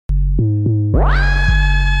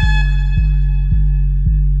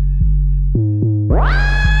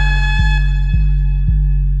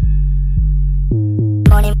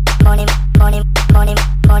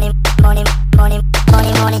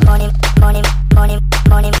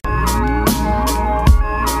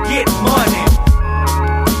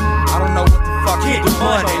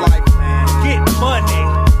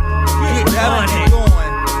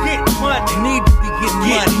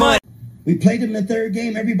We played them in the third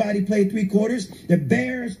game. Everybody played three quarters. The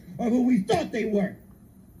Bears are who we thought they were.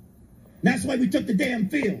 That's why we took the damn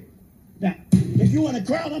field. Now, if you want to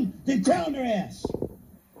crown them, then crown their ass.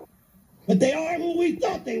 But they are who we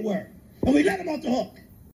thought they were. And we let them off the hook.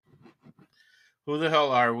 Who the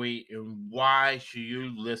hell are we, and why should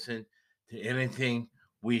you listen to anything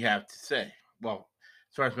we have to say? Well,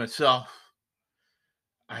 as far as myself,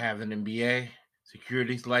 I have an MBA,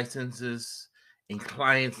 securities licenses, and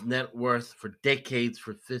clients' net worth for decades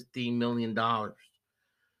for $15 million.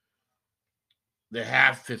 They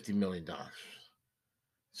have $50 million.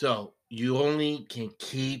 So you only can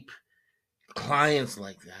keep clients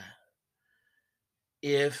like that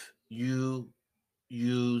if you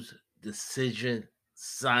use decision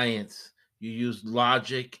science, you use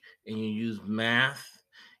logic, and you use math,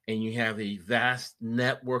 and you have a vast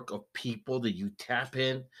network of people that you tap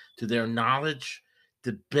in to their knowledge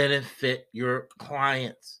to benefit your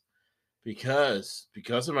clients. Because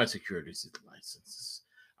of my securities licenses,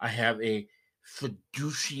 I have a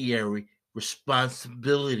fiduciary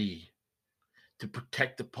responsibility to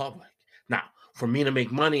protect the public. Now, for me to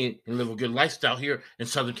make money and live a good lifestyle here in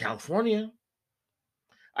Southern California,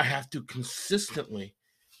 I have to consistently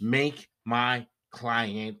make my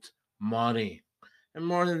client money. And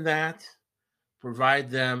more than that, provide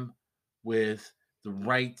them with the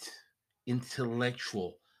right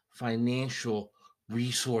intellectual, financial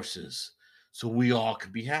resources so we all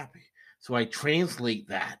could be happy. So I translate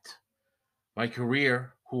that, my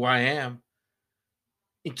career, who I am,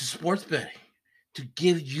 into sports betting to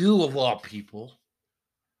give you, of all people,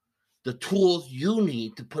 the tools you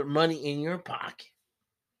need to put money in your pocket,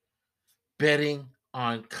 betting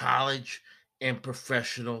on college and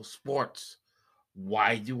professional sports.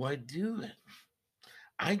 Why do I do it?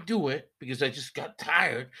 I do it because I just got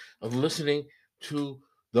tired of listening to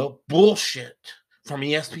the bullshit from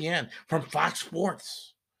ESPN, from Fox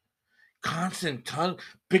Sports. Constant ton,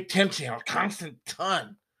 Big Ten channel, constant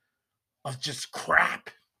ton of just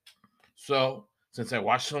crap. So since I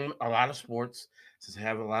watch a lot of sports, since I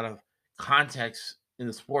have a lot of contacts in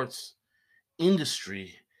the sports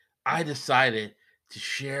industry, I decided to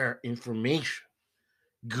share information.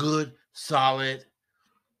 Good, solid.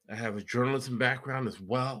 I have a journalism background as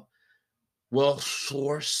well.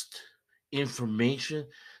 Well-sourced information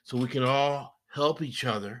so we can all help each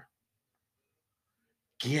other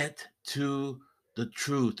get to the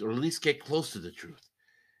truth, or at least get close to the truth.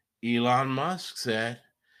 Elon Musk said,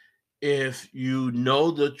 if you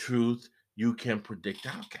know the truth, you can predict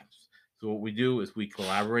outcomes. So what we do is we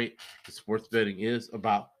collaborate. The sports betting is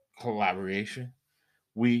about collaboration.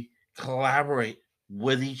 We collaborate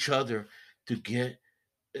with each other to get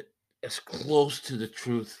as close to the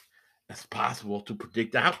truth as possible to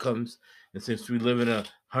predict outcomes. And since we live in a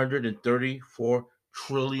 $134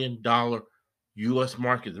 trillion U.S.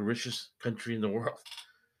 market, the richest country in the world,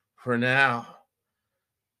 for now,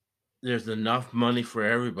 there's enough money for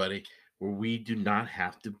everybody where we do not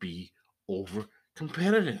have to be over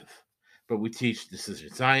competitive. But we teach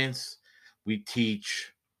decision science. We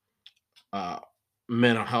teach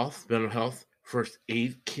mental health, first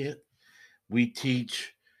aid kit. We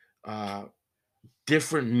teach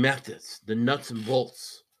different methods, the nuts and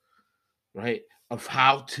bolts, right, of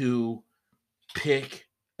how to pick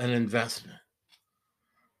an investment,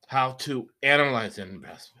 how to analyze an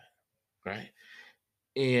investment, right?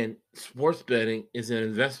 And sports betting is an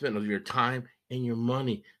investment of your time and your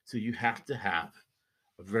money. So you have to have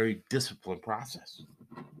a very disciplined process.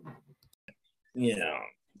 You know,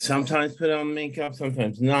 sometimes put on makeup,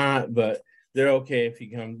 sometimes not, but they're okay if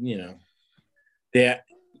you come, you know.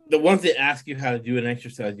 The ones that ask you how to do an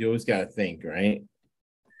exercise, you always got to think, right?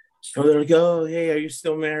 So they're like, oh, hey, are you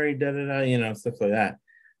still married? Da, da, da, you know, stuff like that.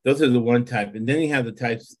 Those are the one type. And then you have the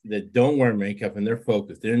types that don't wear makeup and they're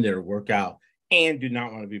focused. They're in there to work out and do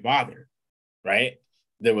not want to be bothered, right?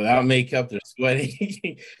 They're without makeup. They're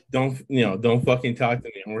sweating. Don't fucking talk to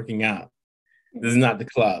me. I'm working out. This is not the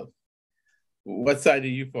club. What side do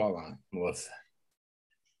you fall on, Melissa?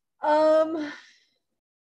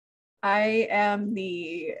 I am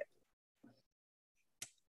the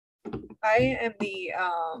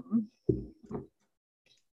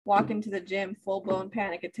walk into the gym, full blown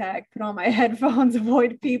panic attack, put on my headphones,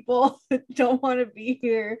 avoid people, don't want to be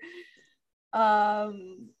here.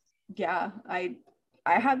 Yeah, I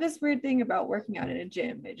have this weird thing about working out in a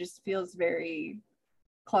gym. It just feels very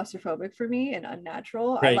claustrophobic for me and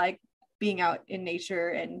unnatural. Right. I like being out in nature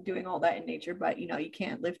and doing all that in nature, but you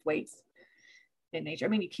can't lift weights in nature. I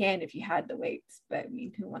mean, you can if you had the weights, but I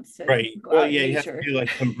mean, who wants to go out in you have nature? to do like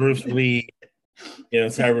some Bruce Lee,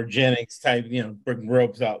 cybernetics type, bring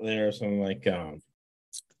ropes out there or something like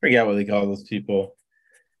forget what they call those people.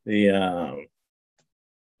 The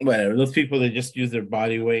whatever, those people that just use their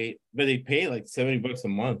body weight, but they pay like $70 a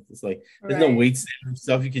month. It's like there's no weights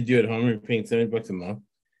stuff you can do at home. You're paying $70 a month.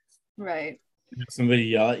 Right. Somebody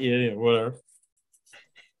yell at you or whatever.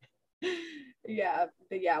 Yeah,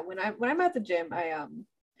 but yeah, when I'm at the gym, I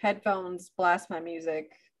headphones, blast my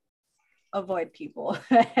music, avoid people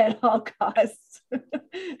at all costs.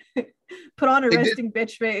 Put on a resting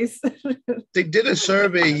bitch face. They did a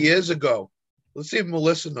survey years ago. Let's see if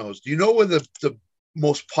Melissa knows. Do you know where the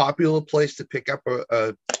most popular place to pick up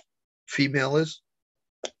a female is?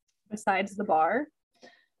 Besides the bar?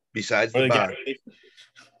 Besides the bar.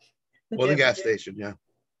 The gas gym. station, yeah.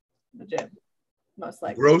 The gym, most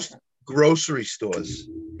likely. Grocery stores.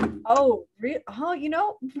 Oh, really?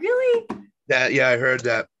 Yeah, I heard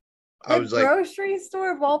that. I was like, grocery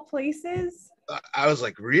store of all places. I was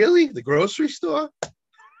like, really? The grocery store?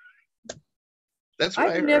 That's what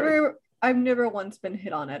I've never once been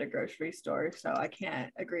hit on at a grocery store, so I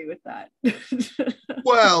can't agree with that.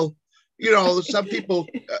 Well, some people,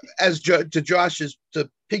 to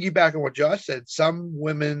piggyback on what Josh said, some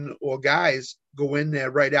women or guys go in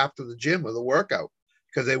there right after the gym with a workout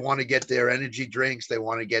because they want to get their energy drinks, they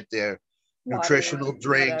want to get their nutritional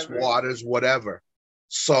drinks, waters, whatever.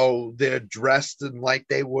 So they're dressed in like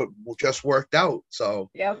they were just worked out. So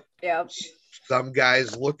yep. Some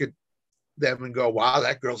guys look at them and go, wow,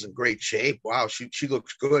 that girl's in great shape. Wow, she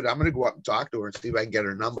looks good. I'm going to go up and talk to her and see if I can get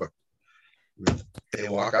her number. They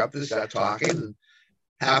walk up and start talking. And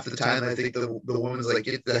half the time, I think the woman's like,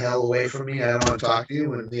 get the hell away from me. I don't want to talk to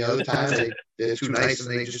you. And the other time, they're too nice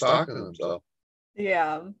and they just talk to them. So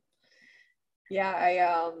yeah.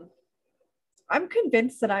 I'm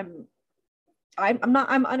convinced that I'm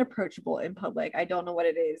unapproachable in public. I don't know what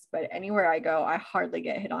it is, but anywhere I go, I hardly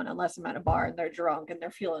get hit on unless I'm at a bar and they're drunk and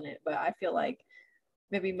they're feeling it. But I feel like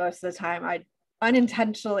maybe most of the time I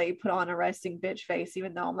unintentionally put on a resting bitch face,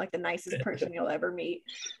 even though I'm like the nicest person you'll ever meet.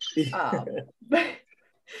 But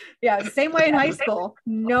yeah, the same way in high school,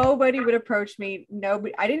 nobody would approach me.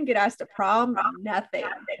 I didn't get asked to prom, nothing.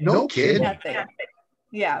 No kidding. Nothing.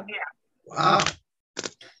 Yeah. Wow.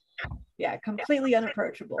 Yeah, completely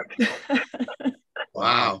unapproachable.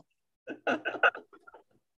 Wow.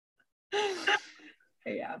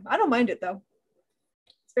 Yeah, I don't mind it though.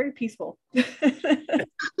 It's very peaceful.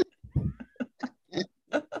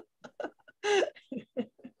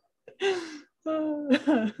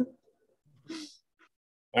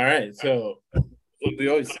 All right, so what we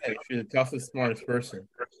always say, if you're the toughest, smartest person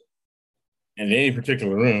in any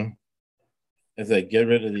particular room, is like get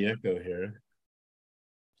rid of the echo here.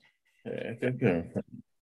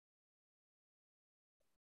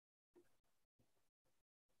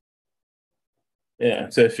 Yeah,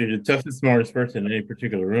 so if you're the toughest, smartest person in any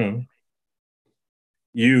particular room,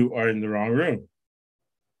 you are in the wrong room.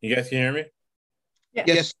 You guys can hear me?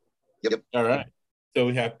 Yes. Yep. All right. So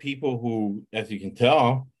we have people who, as you can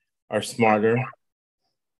tell, are smarter,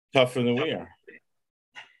 tougher than we are.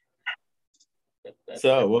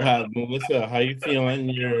 So we'll have Melissa. How you feeling?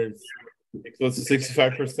 You're close to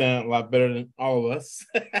 65%, a lot better than all of us.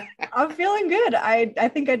 I'm feeling good. I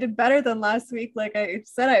think I did better than last week, like I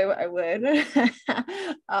said I would.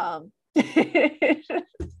 I'm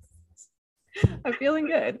feeling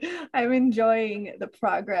good. I'm enjoying the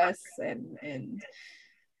progress and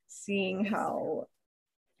seeing how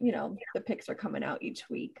the picks are coming out each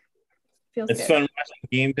week. Feels it's good. Fun watching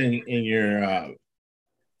games in your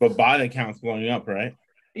bot accounts blowing up, right?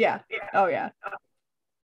 Yeah. Oh yeah.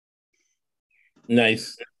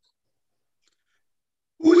 Nice.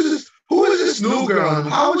 Who is this new girl? And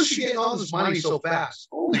how is she getting all this money so fast?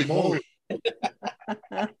 Holy moly.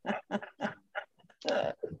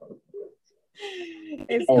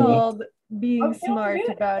 It's called being smart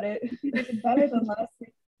about it. It's better than last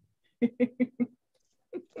week.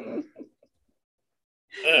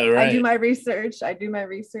 Right. I do my research. I do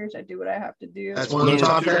what I have to do. That's one of the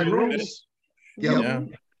top 10 rules. Yeah.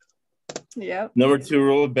 Yep. Number 2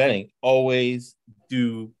 rule of betting: always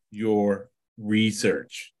do your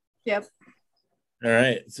research. Yep. All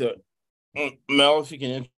right. So, Mel, if you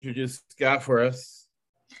can introduce Scott for us.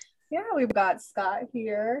 Yeah, we've got Scott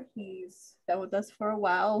here. He's been with us for a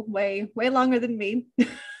while, way longer than me.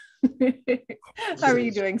 How are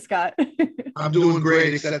you doing, Scott? I'm doing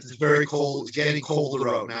great, except it's very cold. It's getting colder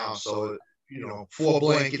out now, so 4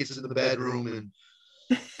 blankets in the bedroom and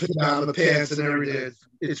put down the pants and everything.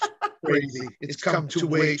 It's crazy. It's come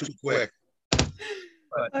way too quick. But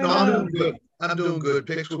no, I'm doing good. I'm doing good.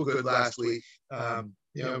 Picks were good last week.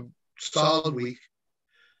 Solid week.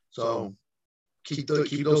 So keep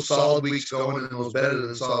those solid weeks going and those better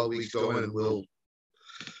than solid weeks going, and we'll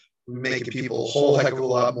be making people a whole heck of a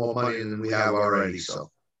lot more money than we have already. So.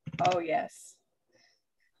 Oh yes,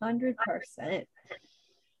 100%.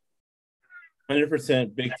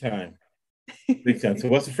 100%, big time, big time. So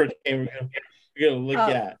what's the first game we're gonna look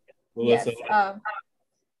at, Melissa? Yes,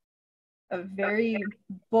 a very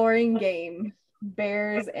boring game,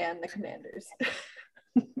 Bears and the Commanders.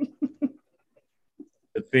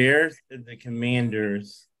 The Bears and the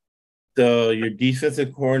Commanders. So your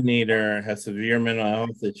defensive coordinator has severe mental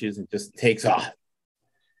health issues and just takes off.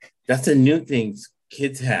 That's a new thing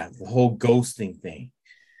kids have, the whole ghosting thing.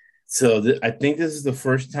 So I think this is the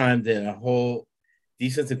first time that a whole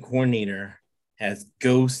defensive coordinator has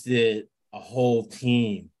ghosted a whole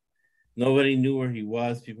team. Nobody knew where he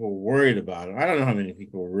was. People were worried about him. I don't know how many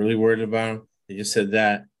people were really worried about him. They just said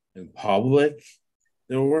that in public.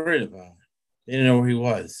 They were worried about him. They didn't know where he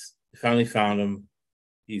was. They finally found him.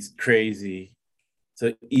 He's crazy.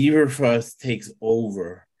 So Eberflus takes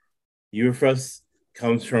over. Eberflus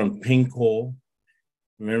comes from Pinkel.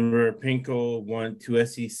 Remember, Pinkel won 2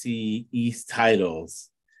 SEC East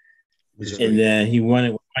titles. And then he won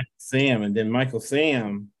it with Michael Sam. And then Michael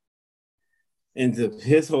Sam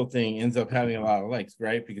his whole thing ends up having a lot of likes,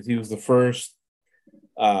 right? Because he was the first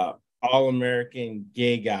All-American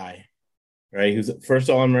gay guy, right? He was the first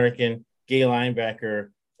All-American gay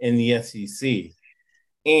linebacker in the SEC.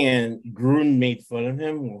 And Gruden made fun of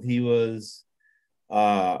him while he was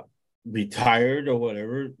retired or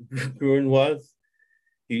whatever Gruden was.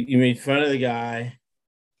 He made fun of the guy,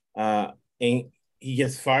 and he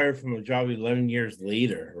gets fired from a job 11 years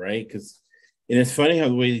later, right? And it's funny how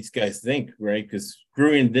the way these guys think, right? Because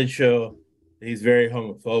Gruden did show that he's very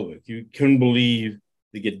homophobic. You couldn't believe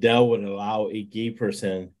the Goodell would allow a gay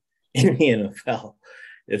person in the NFL.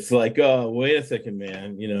 It's like, oh, wait a second,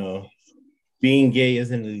 man. Being gay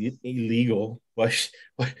isn't illegal. Why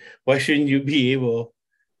shouldn't you be able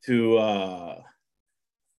to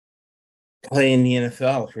play in the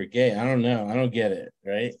NFL for gay? I don't know. I don't get it,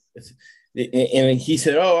 right? And he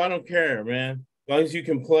said, oh, I don't care, man. As long as you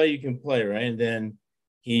can play, right? And then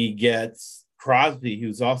he gets Crosby,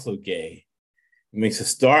 who's also gay. He makes a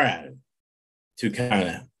star out of him to kind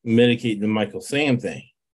of mitigate the Michael Sam thing.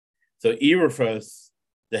 So Eberflus,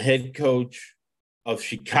 the head coach of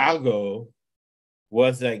Chicago,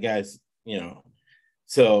 was that guy's,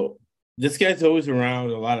 So this guy's always around,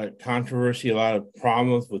 a lot of controversy, a lot of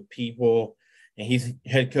problems with people. And he's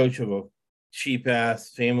head coach of a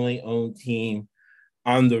cheap-ass, family-owned team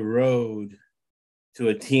on the road to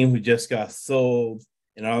a team who just got sold,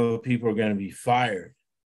 and all the people are going to be fired,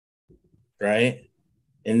 right?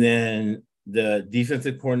 And then the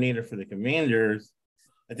defensive coordinator for the Commanders,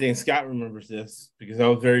 I think Scott remembers this because I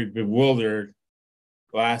was very bewildered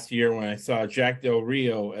last year when I saw Jack Del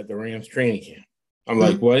Rio at the Rams training camp. I'm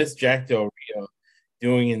like, what is Jack Del Rio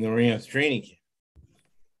doing in the Rams training camp?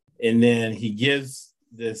 And then he gives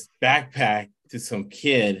this backpack to some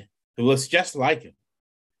kid who looks just like him.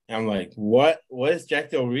 And I'm like, what is Jack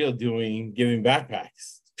Del Rio doing giving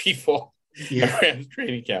backpacks to people at Rams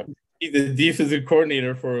training camp? He's the defensive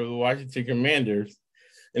coordinator for the Washington Commanders.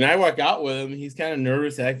 And I walk out with him. He's kind of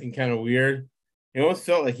nervous, acting kind of weird. He almost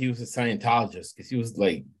felt like he was a Scientologist because he was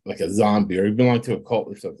like a zombie, or he belonged to a cult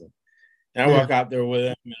or something. And I walk out there with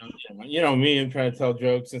him, me, I'm trying to tell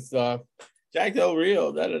jokes and stuff. Jack Del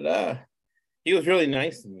Rio, da-da-da. He was really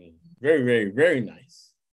nice to me. Very, very, very nice.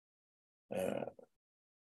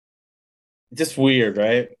 Just weird,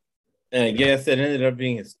 right? And I guess that ended up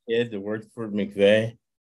being his kid that worked for McVay.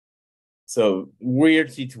 So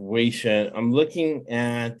weird situation. I'm looking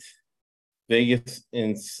at Vegas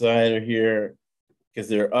Insider here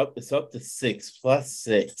because it's up to 6 plus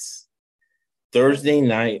 6. Thursday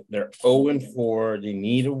night, they're 0-4. They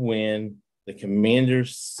need a win. The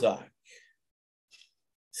Commanders suck.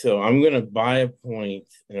 So I'm going to buy a point,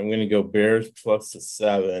 and I'm going to go Bears plus the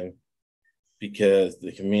 7 because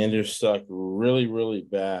the Commanders suck really, really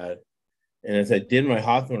bad. And as I did my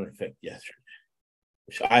Hawthorne effect yesterday,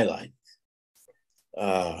 which I liked.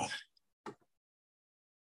 But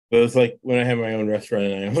it's like when I have my own restaurant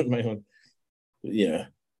and I own my own,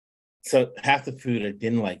 So half the food I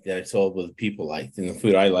didn't like that I sold was people liked, and the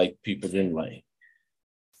food I liked people didn't like.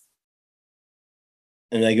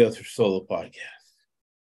 And I go through solo podcasts,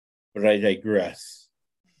 but I digress.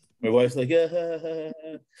 My wife's like, you're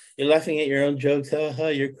laughing at your own jokes.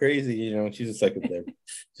 You're crazy. You know, she's a psychotherapist,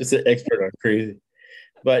 just an expert on crazy.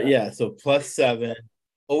 But yeah, so +7,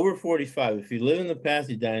 over 45. If you live in the past,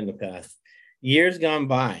 you die in the past. Years gone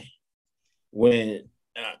by when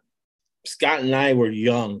Scott and I were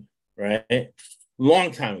young, right?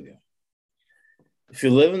 Long time ago. If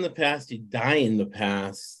you live in the past, you die in the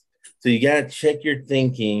past. So you got to check your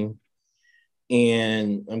thinking.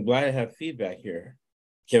 And I'm glad I have feedback here.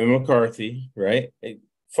 Kevin McCarthy, right?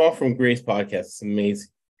 Fall from Grace podcast. It's amazing.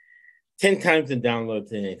 10 times the download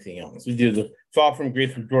to anything else. We do the Fall from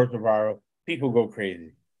Grace from George Navarro. People go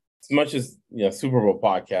crazy. As much as, you know, Super Bowl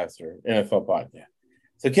podcast or NFL podcast.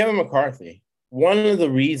 So Kevin McCarthy, one of the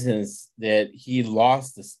reasons that he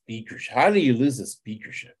lost the speakership, how do you lose a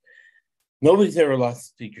speakership? Nobody's ever lost a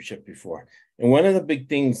speakership before. And one of the big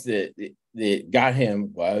things that got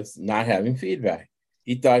him was not having feedback.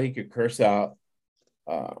 He thought he could curse out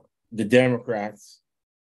the Democrats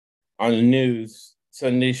on the news,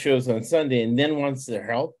 Sunday shows on Sunday, and then wants their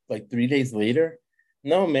help like 3 days later.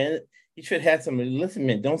 No, man, he should have had somebody, listen,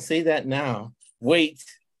 man, don't say that now. Wait,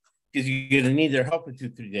 because you're going to need their help in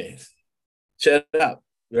 2-3 days. Shut up,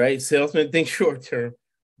 right? Salesmen think short term,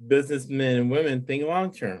 businessmen and women think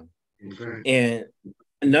long term. Okay. And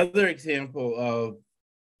another example of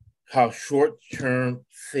how short term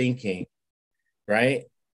thinking, right?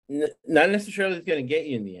 Not necessarily is going to get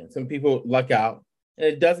you in the end. Some people luck out and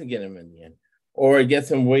it doesn't get them in the end, or it gets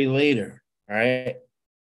them way later, right?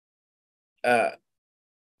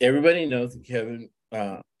 Everybody knows that Kevin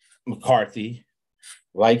McCarthy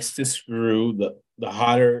likes to screw the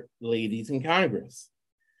hotter ladies in Congress.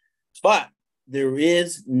 But there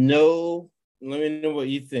is no, let me know what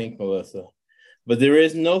you think, Melissa, but there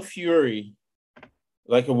is no fury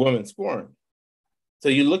like a woman scorned. So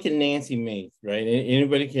you look at Nancy Mace, right?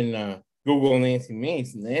 Anybody can Google Nancy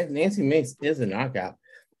Mace. Nancy Mace is a knockout.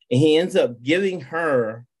 And he ends up giving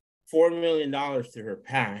her $4 million to her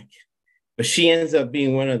PAC, but she ends up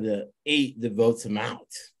being one of the 8 that votes him out.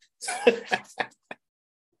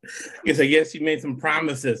 Because I guess she made some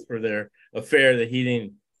promises for their affair that he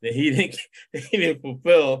didn't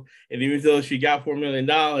fulfill. And even though she got $4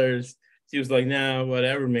 million, she was like, "Nah,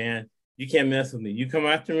 whatever, man. You can't mess with me. You come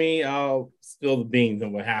after me, I'll spill the beans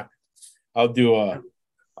on what happened. I'll do a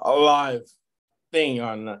live thing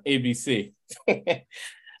on ABC."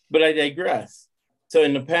 But I digress. So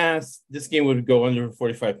in the past, this game would go under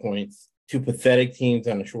 45 points. 2 pathetic teams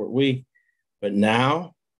on a short week. But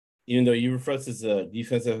now, even though you refer as a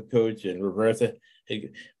defensive coach and Roberta,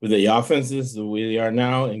 with the offenses the way they are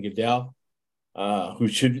now, and Goodell, who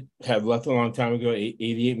should have left a long time ago,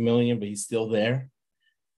 88 million, but he's still there.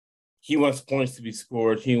 He wants points to be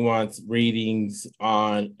scored. He wants ratings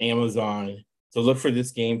on Amazon. So look for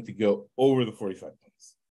this game to go over the 45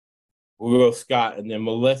 points. We'll go Scott and then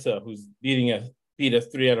Melissa, who's beat us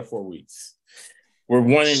 3 out of 4 weeks. We're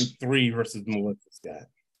 1-3 versus Melissa, Scott.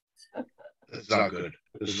 That's not good.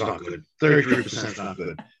 This is not good. 33% is not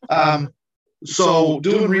good. So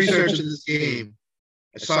doing research in this game,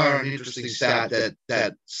 I saw an interesting stat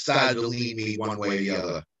that started to lean me one way or the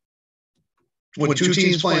other. When 2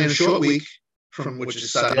 teams play in a short week, from which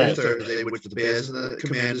is Sunday and Thursday, which the Bears and the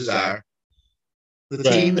Commanders are, the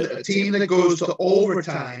team that goes to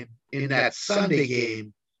overtime in that Sunday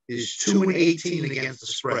game is 2-18 against the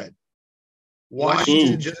spread.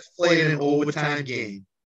 Washington just played an overtime game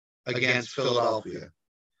against Philadelphia.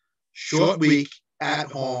 Short week at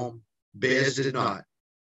home. Bears did not.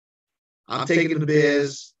 I'm taking the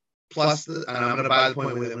Bears plus and I'm going to buy the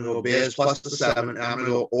point with them. I'm going to go Bears plus the 7, and I'm going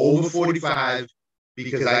to go over 45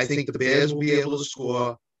 because I think the Bears will be able to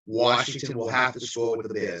score. Washington will have to score with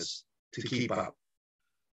the Bears to keep up.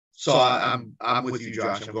 So I'm with you,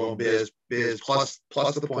 Josh. I'm going Bears plus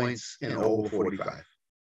the points and over 45.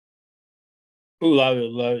 Love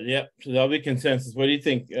it. Yep. So that'll be consensus. What do you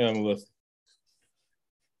think, Melissa?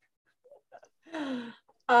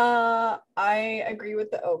 I agree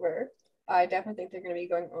with the over. I definitely think they're going to be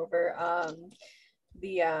going over.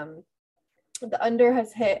 The under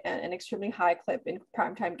has hit an extremely high clip in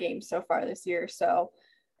primetime games so far this year, so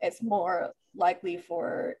it's more likely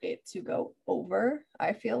for it to go over,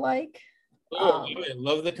 I feel like. I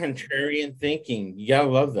love the contrarian thinking. You gotta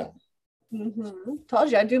love that. Mm-hmm.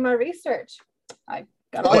 Told you I do my research. I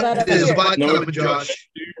got all that up There's here. a butt coming, Josh.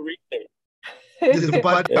 There's a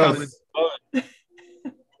butt coming.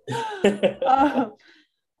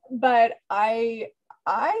 But I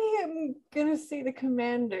I am gonna say the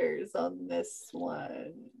Commanders on this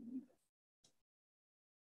one.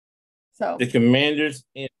 So the Commanders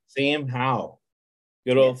and Sam Howell,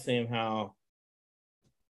 good old Sam Howell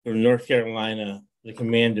from North Carolina, the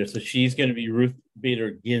Commanders. So she's going to be Ruth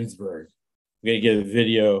Bader Ginsburg. We're going to get a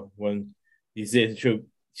video when these days.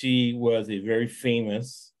 She was a very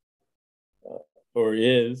famous, or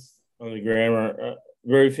is on the grammar,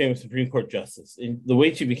 very famous Supreme Court justice. And the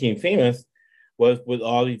way she became famous was with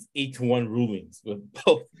all these 8-1 rulings, with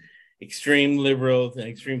both extreme liberals and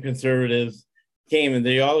extreme conservatives came, and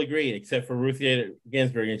they all agreed except for Ruth Bader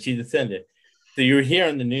Ginsburg, and she dissented. So you were here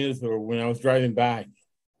on the news, or when I was driving back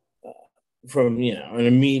from, in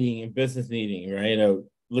a meeting, a business meeting, right? I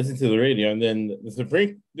listened to the radio, and then the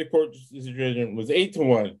Supreme Court decision was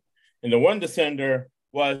 8-1, and the one dissenter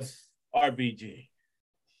was RBG,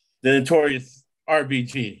 the notorious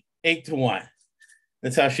RBG, 8-1.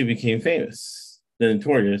 That's how she became famous, the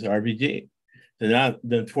notorious RBG. So now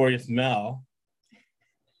the notorious Mel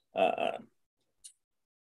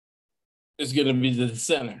is going to be the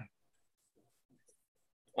dissenter.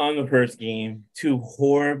 On the first game, two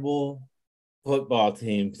horrible football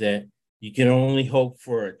teams that you can only hope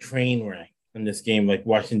for a train wreck in this game, like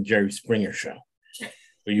watching Jerry Springer show,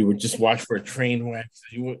 where you would just watch for a train wreck. So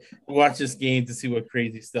you would watch this game to see what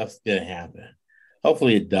crazy stuff's going to happen.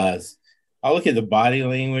 Hopefully it does. I'll look at the body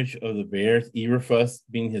language of the Bears. Eberflus,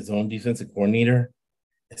 being his own defensive coordinator,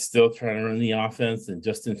 is still trying to run the offense, and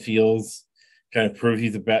Justin Fields trying to prove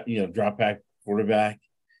he's a drop back quarterback,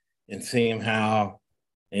 and Sam Howell,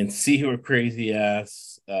 and see who a crazy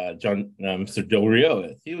ass Mr. Del Rio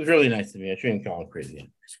is. He was really nice to me. I shouldn't call him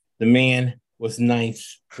crazy. The man was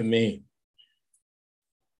nice to me.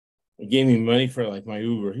 He gave me money for like my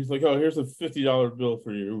Uber. He's like, "Oh, here's a $50 bill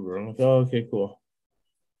for your Uber." I'm like, "Oh, okay, cool."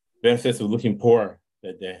 Benefits of looking poor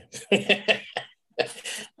that day.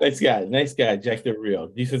 Nice guy, Jack Del Rio,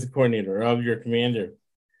 defensive coordinator of your Commander.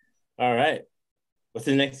 All right. What's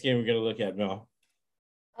the next game we're going to look at, Mel?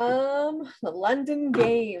 The London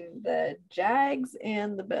game, the Jags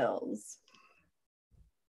and the Bills.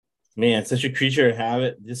 Man, such a creature of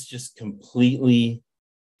habit. This just completely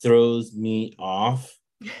throws me off.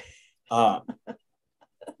 I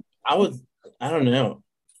don't know.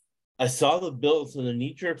 I saw the Bills, so the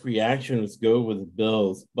knee-jerk reaction was go with the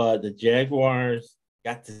Bills, but the Jaguars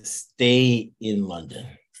got to stay in London.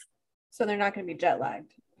 So they're not going to be jet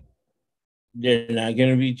lagged. They're not going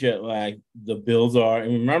to be jet lagged. The Bills are.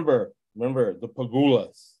 And remember, the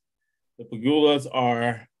Pagulas. The Pagulas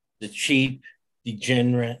are the cheap,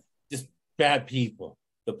 degenerate, just bad people,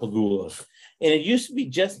 the Pagulas. And it used to be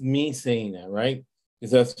just me saying that, right?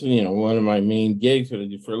 Because that's, one of my main gigs, what I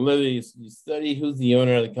do for a living is you study who's the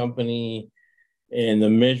owner of the company and the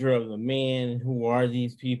measure of the man, who are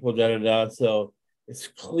these people, da-da-da. So it's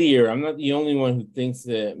clear. I'm not the only one who thinks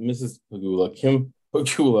that Mrs. Pagula, Kim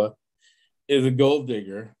Pagula, is a gold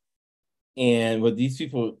digger. And what these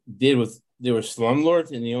people did was they were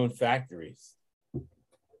slumlords and they owned factories.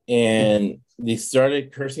 And they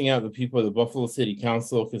started cursing out the people of the Buffalo City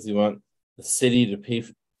Council because they want the city to pay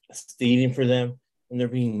for a stadium for them. And they're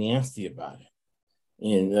being nasty about it.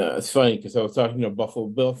 And it's funny because I was talking to a Buffalo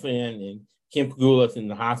Bill fan, and Kim Pagula's in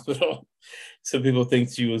the hospital. Some people think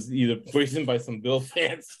she was either poisoned by some Bill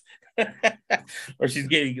fans or she's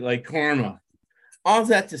getting like karma. All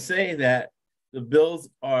that to say that the Bills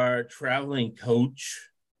are traveling coach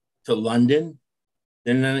to London.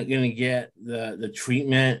 They're not going to get the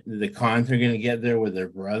treatment the Cons are going to get there with their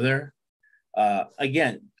brother.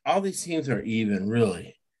 Again, all these teams are even,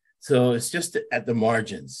 really. So it's just at the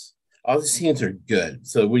margins. All these teams are good.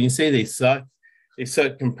 So when you say they suck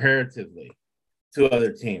comparatively to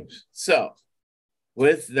other teams. So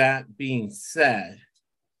with that being said,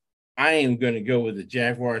 I am going to go with the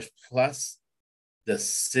Jaguars plus the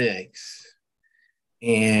 6.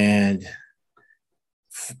 And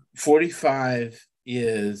 45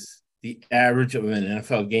 is the average of an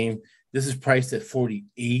NFL game. This is priced at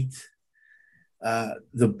 48.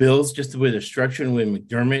 The Bills, just the way they're structured and the way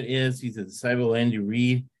McDermott is, he's a disciple Andy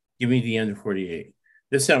Reid. Give me the under 48.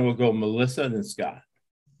 This time we'll go Melissa and then Scott.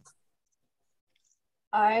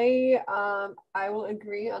 I will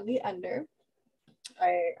agree on the under.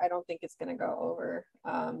 I don't think it's gonna go over.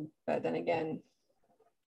 But then again,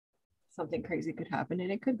 something crazy could happen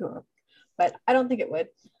and it could go up. But I don't think it would.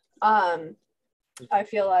 I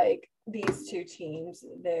feel like these two teams,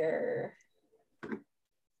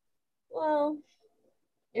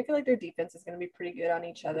 I feel like their defense is going to be pretty good on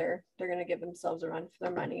each other. They're going to give themselves a run for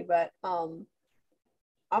their money. But I'm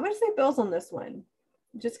going to say Bills on this one.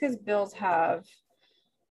 Just because Bills have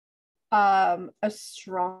A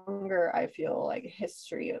stronger, I feel like,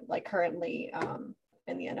 history, like currently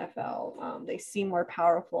in the NFL. They seem more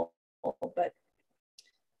powerful, but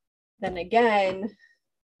then again,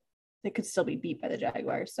 they could still be beat by the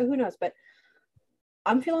Jaguars. So who knows? But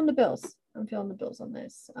I'm feeling the Bills. I'm feeling the Bills on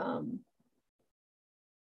this.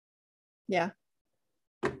 Yeah.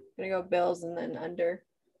 Gonna go Bills and then under.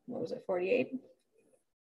 What was it, 48?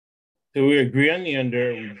 So we agree on the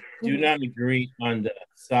under. We do not agree on the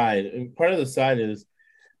side. And part of the side is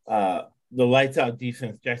the lights out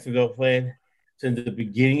defense Jacksonville played since the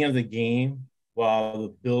beginning of the game while the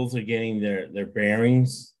Bills are getting their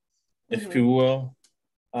bearings, if you will.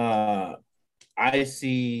 I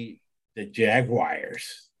see the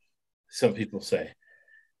Jaguars, some people say,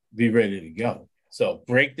 be ready to go. So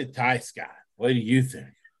break the tie, Scott. What do you think?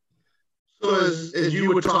 So as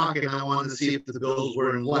you were talking, I wanted to see if the Bills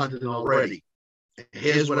were in London already.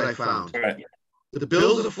 Here's what I found. Right. The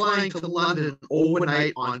Bills are flying to London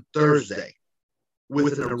overnight on Thursday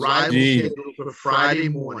with an arrival scheduled for Friday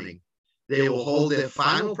morning. They will hold their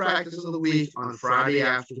final practice of the week on Friday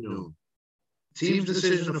afternoon. The team's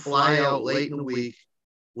decision to fly out late in the week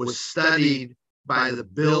was studied by the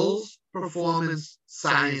Bills Performance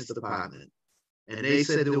Science Department. And they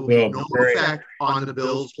said there will be no effect on the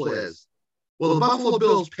Bills players. Well, the Buffalo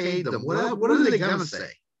Bills paid them. What are they going to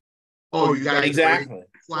say? Oh, you guys are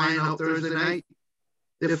flying out Thursday night?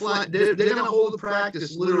 They're going to hold the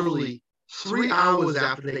practice literally 3 hours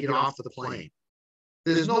after they get off the plane.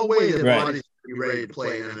 There's no way their bodies will be ready to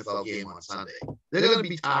play an NFL game on Sunday. They're going to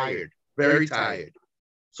be tired, very tired.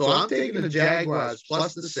 So I'm taking the Jaguars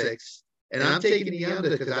plus the 6, and I'm taking the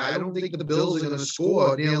under because I don't think the Bills are going to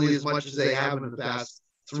score nearly as much as they have in the past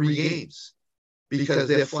 3 games because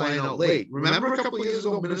they're flying out late. Remember a couple of years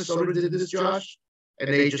ago, Minnesota did this, Josh, and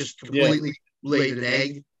they just completely laid an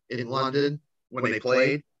egg in London when they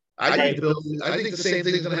played. I think the same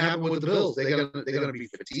thing is going to happen with the Bills. They're going to be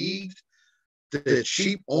fatigued. The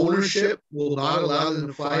cheap ownership will not allow them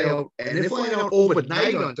to fly out, and they're flying out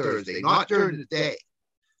overnight on Thursday, not during the day.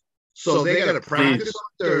 So they got to practice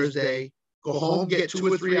on Thursday, go home, get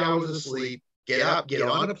 2 or 3 hours of sleep, get up, get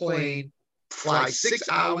on a plane, fly 6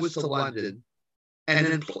 hours to London, and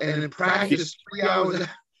then practice 3 hours.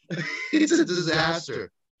 It's a disaster.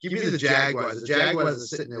 Give me the Jaguars. The Jaguars are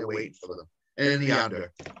sitting there waiting for them, and the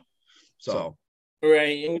under. So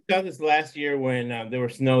right, and we saw this last year when they were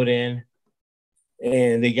snowed in,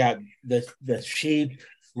 and they got the cheap,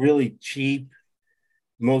 really cheap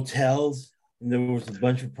motels. And there was a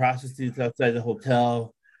bunch of prostitutes outside the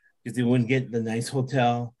hotel because they wouldn't get the nice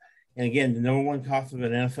hotel. And again, the number one cost of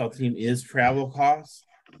an NFL team is travel costs.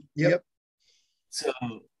 Yep. So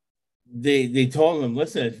they told them,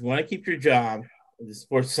 listen, if you want to keep your job, the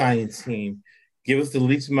sports science team, give us the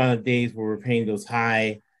least amount of days where we're paying those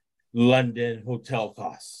high London hotel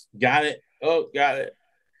costs. Got it? Oh, got it.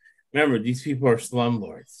 Remember, these people are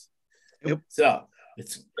slumlords. Yep. So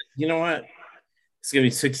it's, you know what? It's going to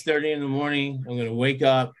be 6:30 in the morning. I'm going to wake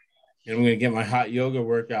up and I'm going to get my hot yoga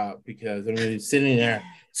workout because I'm going to be sitting there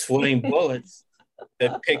sweating bullets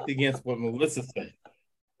that picked against what Melissa said.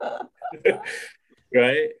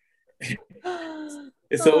 Right?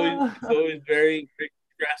 It's always very, very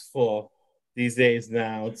stressful these days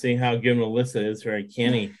now, seeing how good Melissa is, her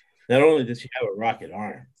uncanny. Not only does she have a rocket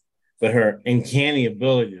arm, but her uncanny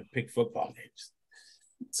ability to pick football games.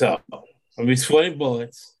 So I'll be sweating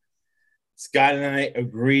bullets. Scott and I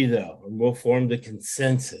agree, though, and we'll form the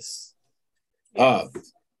consensus of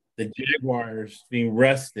the Jaguars being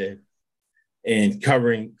rested and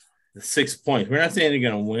covering the 6 points. We're not saying they're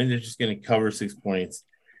going to win. They're just going to cover 6 points.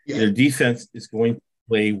 Yeah. Their defense is going to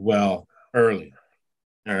play well early.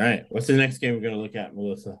 All right. What's the next game we're going to look at,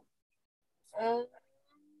 Melissa?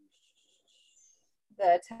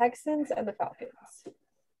 The Texans and the Falcons.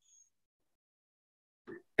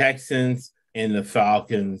 Texans and the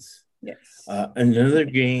Falcons. Yes. Another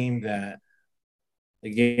game that,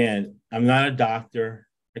 again, I'm not a doctor.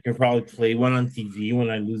 I can probably play one on TV when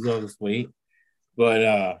I lose all this weight.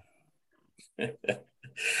 But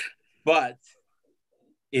but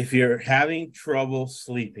if you're having trouble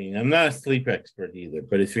sleeping, I'm not a sleep expert either,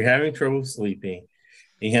 but if you're having trouble sleeping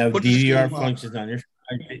and you have DVR functions on your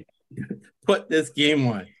phone, put this game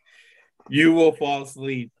on. You will fall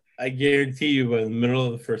asleep. I guarantee you by the middle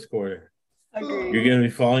of the first quarter. Agreed. You're going to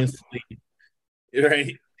be falling asleep,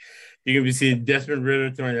 right? You're going to be seeing Desmond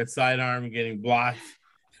Ridder throwing that sidearm and getting blocked.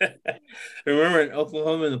 Remember in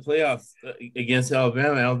Oklahoma in the playoffs against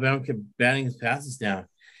Alabama kept batting his passes down.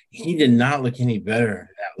 He did not look any better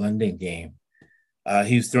that London game.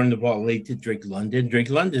 He was throwing the ball late to Drake London. Drake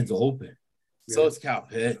London's open. So is Kyle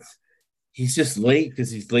Pitts. he's just late because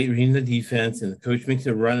he's late reading the defense, and the coach makes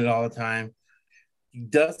him run it all the time. He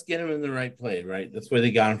does get him in the right play, right? That's why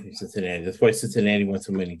they got him from Cincinnati. That's why Cincinnati wants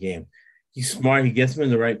to win a game. He's smart. He gets him in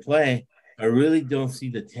the right play. I really don't see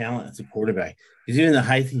the talent as a quarterback because even the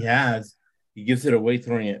height he has, he gives it away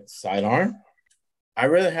throwing it sidearm. I'd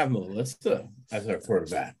rather have Melissa as our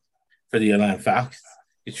quarterback for the Atlanta Falcons.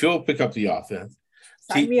 She'll pick up the offense.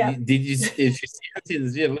 Did you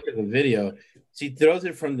see look at the video? She throws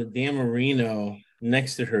it from the Dan Marino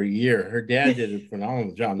next to her ear. Her dad did a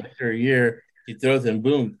phenomenal job. Next to her ear, she throws it and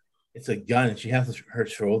boom, it's a gun. And she has her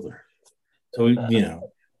shoulder. So,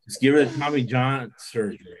 just give her the Tommy John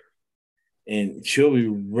surgery and she'll be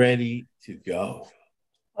ready to go.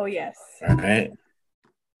 Oh, yes. All right.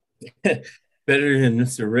 Better than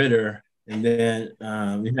Mr. Ritter. And then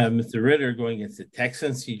we have Mr. Ritter going against the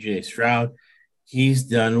Texans, CJ Stroud. He's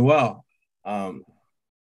done well.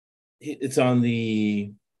 It's on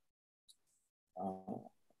the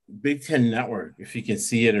Big Ten Network, if you can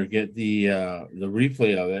see it or get the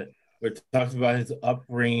replay of it, where it talks about his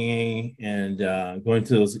upbringing and going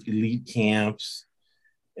to those elite camps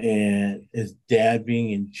and his dad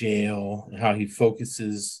being in jail and how he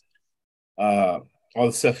focuses all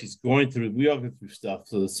the stuff he's going through. We all go through stuff.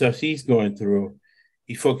 So the stuff he's going through,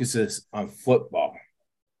 he focuses on football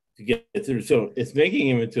to get through. So it's making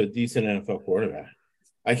him into a decent NFL quarterback.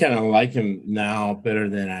 I kind of like him now better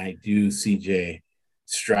than I do CJ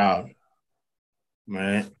Stroud.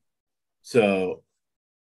 Right? So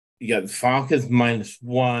you got the Falcons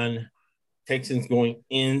 -1, Texans going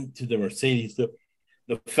into the Mercedes. The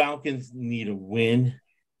Falcons need a win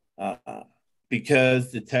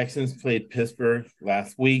because the Texans played Pittsburgh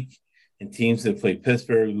last week, and teams that play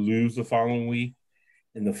Pittsburgh lose the following week.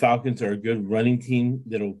 And the Falcons are a good running team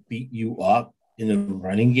that'll beat you up in the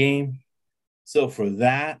running game. So for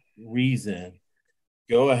that reason,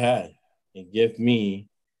 go ahead and give me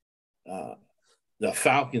the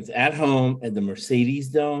Falcons at home at the Mercedes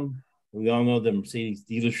Dome. We all know the Mercedes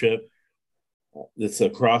dealership that's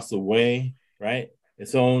across the way, right?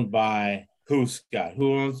 It's owned by who, Scott?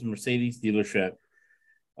 Who owns the Mercedes dealership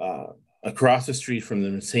across the street from the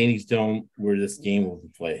Mercedes Dome where this game will be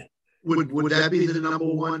played? Would that be the number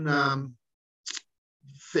one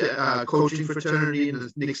coaching fraternity in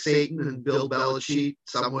Nick Saban and Bill Belichick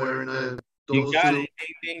somewhere in those You got it.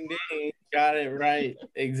 Ding, ding, ding. Got it right.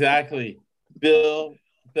 Exactly. Bill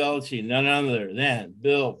Belichick, none other than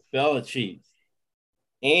Bill Belichick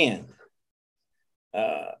and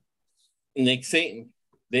Nick Saban.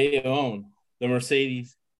 They own the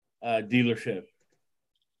Mercedes dealership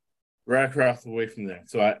right across the way from there.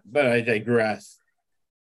 But I digress.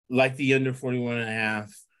 Like the under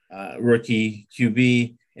 41.5 rookie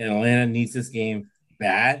QB, and Atlanta needs this game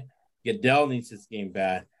bad. Goodell needs this game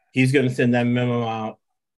bad. He's going to send that memo out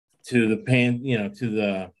to the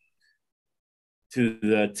to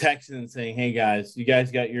the Texans saying, "Hey guys, you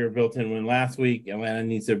guys got your built-in win last week. Atlanta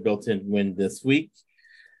needs their built-in win this week."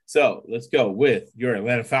 So let's go with your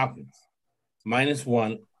Atlanta Falcons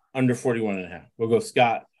 -1 under 41.5. We'll go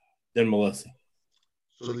Scott, then Melissa.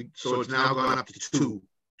 So it's now gone up to 2,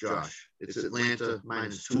 Josh. It's Atlanta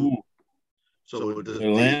 -2. So Atlanta's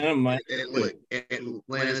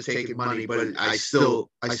taking money, but I still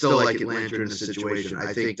like Atlanta in this situation.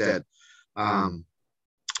 I think that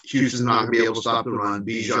Houston's not going to be able to stop the run.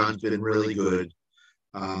 Bijan's been really good.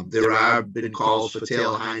 There have been calls for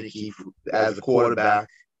Taylor Heineke as a quarterback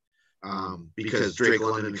because Drake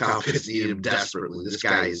London and Kyle Pitts need him desperately. This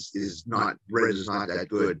guy is not that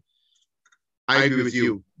good. I agree with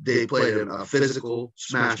you. They played a physical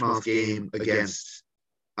smash mouth game against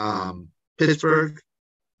Pittsburgh.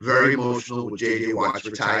 Very emotional with J.J. Watt's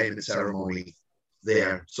retirement ceremony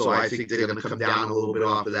there. So I think they're going to come down a little bit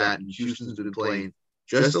off of that. And Houston's been playing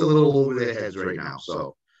just a little over their heads right now.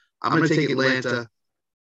 So I'm going to take Atlanta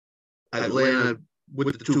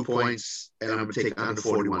with the 2 points, and I'm going to take under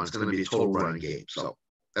 41. It's going to be a total running game. So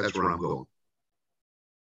that's where I'm going.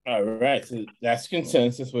 All right. So that's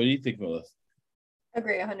consensus. What do you think, Melissa?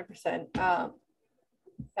 Agree 100%.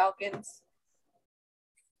 Falcons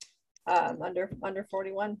under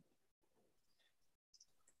 41.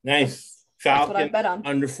 Nice. That's what I bet on.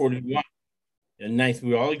 Under 41. And nice.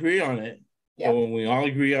 We all agree on it. Yep. So when we all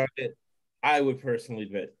agree on it, I would personally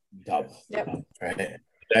bet double. Yep. Right.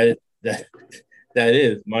 That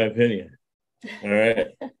is my opinion. All right.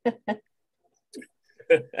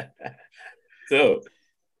 So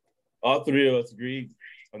all three of us agree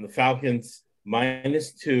on the Falcons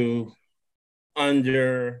 -2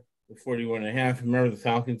 under the 41.5. Remember, the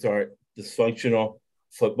Falcons are a dysfunctional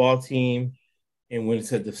football team. And when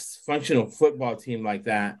it's a dysfunctional football team like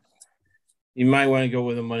that, you might want to go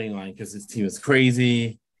with a money line because this team is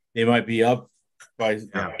crazy. They might be up by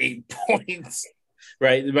 8 points,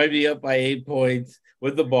 right? They might be up by 8 points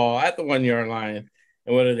with the ball at the 1 yard line.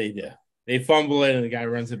 And what do? They fumble it and the guy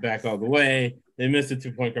runs it back all the way. They miss a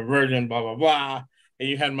 2-point conversion, blah, blah, blah. And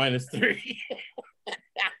you had -3.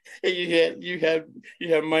 And you had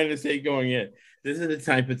 -8 going in. This is the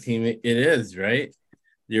type of team it is, right?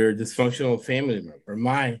 You're a dysfunctional family member.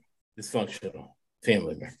 My dysfunctional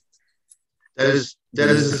family member. That is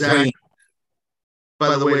exactly.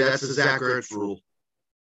 By the way, that's the Zach Ertz rule.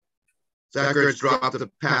 Zach Ertz dropped the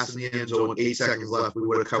pass in the end zone with 8 seconds left. We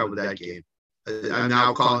would have covered that game. I'm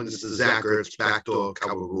now calling this the Zach Ertz backdoor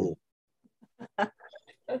cover rule. I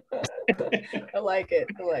like it.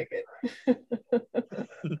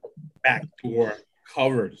 Backdoor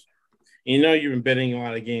covers. You know you've been betting a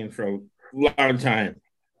lot of games for a long time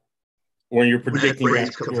when you're predicting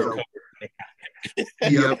backdoor covers.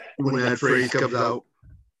 Yep, when that phrase comes out.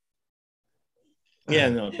 Yeah,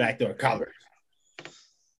 no, backdoor covers.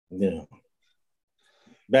 Yeah.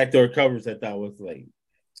 Backdoor covers, I thought was like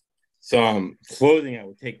some clothing I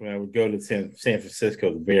would take when I would go to San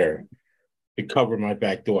Francisco, the Bear, to cover my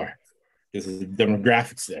back door because of the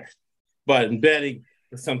demographics there. But in betting,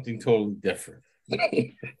 it's something totally different.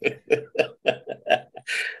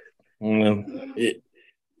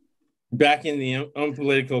 Back in the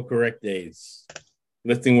unpolitical correct days,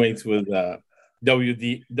 lifting weights with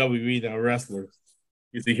WWE, the wrestlers,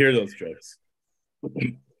 used to hear those jokes.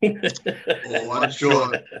 Oh, I'm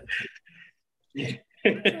sure.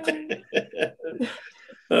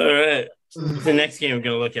 All right. What's the next game we're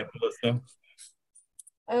going to look at, Melissa?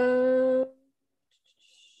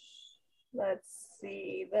 Let's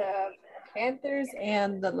see. The Panthers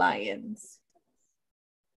and the Lions.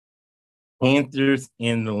 Panthers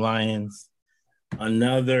and the Lions.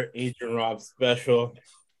 Another Agent Rob special.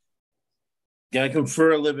 Got to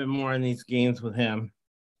confer a little bit more on these games with him.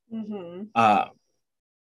 Mm-hmm.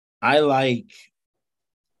 I like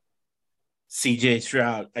CJ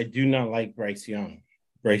Stroud. I do not like Bryce Young.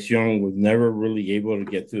 Bryce Young was never really able to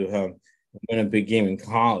get to him and win a big game in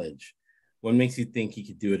college. What makes you think he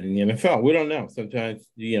could do it in the NFL? We don't know. Sometimes,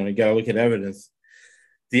 you got to look at evidence.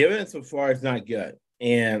 The evidence so far is not good.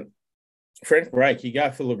 And Frank Reich, he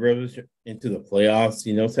got Phillip Rivers into the playoffs.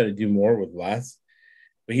 He knows how to do more with less.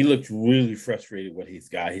 But he looks really frustrated with what he's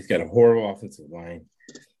got. He's got a horrible offensive line.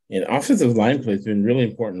 And offensive line play has been really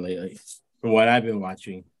important lately from what I've been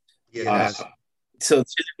watching. Yes. So,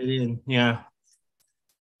 yeah.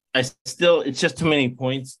 It's just too many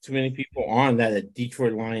points, too many people on that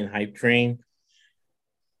Detroit Lion hype train.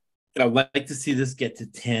 I'd like to see this get to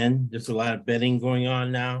 10. There's a lot of betting going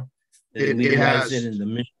on now. It has. It in the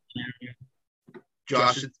Michigan area.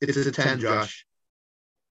 Josh, it's a 10, Josh.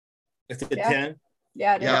 It's a 10?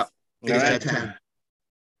 Yeah, it is. Yeah, it's a 10.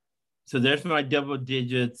 So there's my double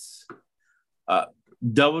digits.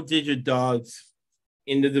 Double-digit dogs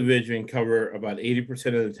in the division cover about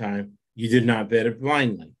 80% of the time. You did not bet it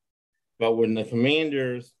blindly. But when the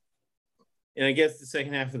Commanders, and I guess the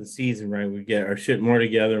second half of the season, right, we get our shit more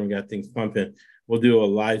together and we got things pumping, we'll do a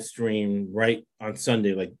live stream right on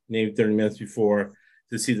Sunday, like maybe 30 minutes before,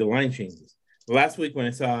 to see the line changes. But last week when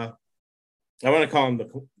I want to call them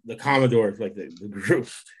the Commodores, like the group,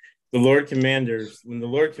 the Lord Commanders, when the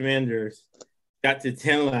Lord Commanders got to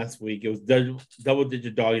 10 last week, it was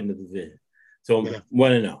double-digit dog in the division. So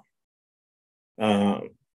 1-0.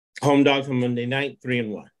 Home dogs on Monday night,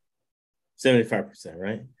 3-1. 75%,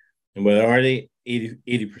 right? And what are they?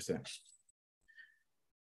 80%.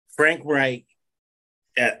 Frank Reich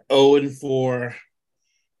at 0-4.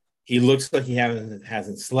 He looks like he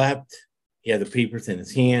hasn't slept. He had the papers in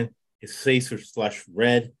his hand. His face was flushed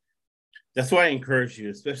red. That's why I encourage you,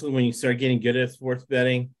 especially when you start getting good at sports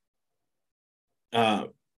betting,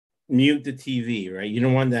 mute the TV, right? You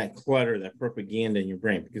don't want that clutter, that propaganda in your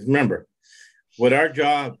brain. Because remember, what our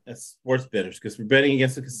job as sports bettors, because we're betting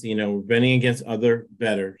against the casino, we're betting against other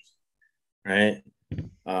bettors, right?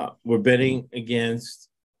 We're betting against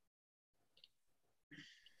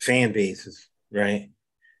fan bases, right?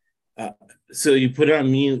 So you put it on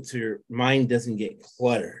mute so your mind doesn't get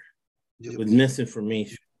cluttered with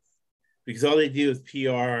misinformation. Because all they do is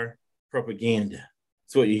PR propaganda.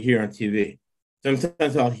 That's what you hear on TV.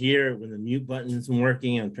 Sometimes I'll hear when the mute button isn't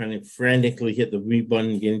working, I'm trying to frantically hit the mute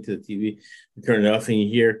button, get into the TV, and turn it off, and you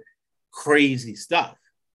hear crazy stuff.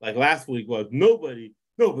 Like last week was nobody,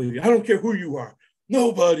 I don't care who you are,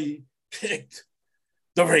 nobody picked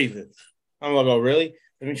the Ravens. I'm like, oh, really?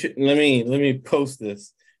 Let me post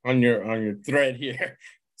this on your thread here.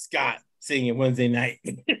 Scott saying it Wednesday night,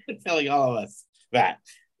 telling all of us that.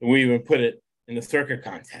 And we even put it in the circuit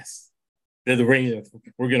contest. They're the Rangers.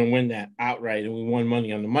 We're going to win that outright, and we won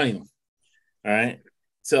money on the money line. All right.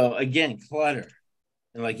 So again, clutter,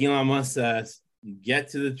 and like Elon Musk says, you get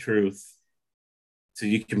to the truth so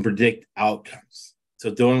you can predict outcomes.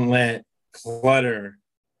 So don't let clutter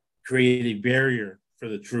create a barrier for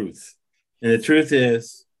the truth. And the truth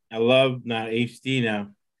is, I love now HD now.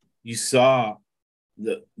 You saw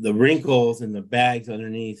the wrinkles and the bags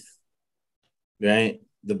underneath, right?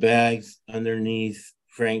 The bags underneath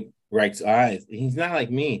Frank Reich's eyes. He's not like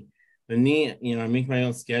me. For me, I make my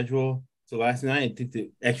own schedule. So last night I took the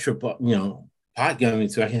extra, pot gummy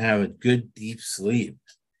so I can have a good deep sleep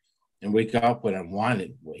and wake up when I wanted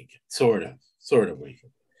to wake. Sort of wake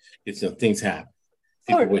up. It's things happen.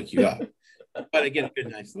 People wake you up. But I get a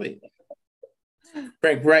good night's sleep.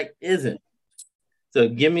 Frank Reich isn't. So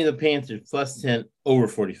give me the Panthers plus 10 over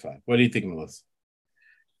 45. What do you think, Melissa?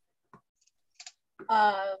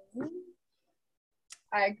 I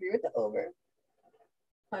agree with the over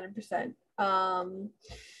 100%.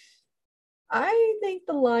 I think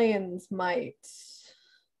the Lions might.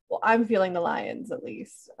 Well, I'm feeling the Lions at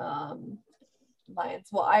least. Lions.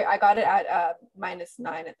 Well, I got it at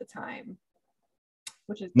 -9 at the time,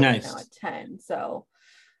 which is nice. Now at 10. So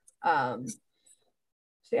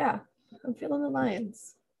yeah, I'm feeling the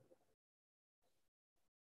Lions.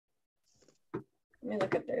 Let me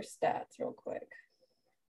look at their stats real quick.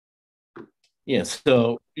 Yeah,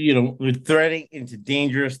 so we're threading into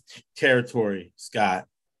dangerous territory, Scott.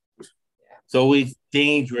 Yeah. It's always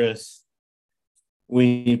dangerous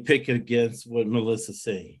when you pick it against what Melissa's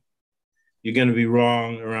saying. You're going to be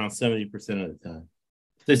wrong around 70% of the time.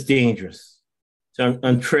 It's dangerous. So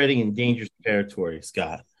I'm treading in dangerous territory,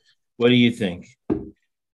 Scott. What do you think?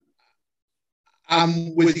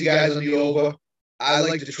 I'm with you guys on the over. I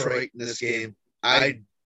like Detroit in this game. I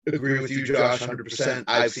agree with you, Josh, 100%.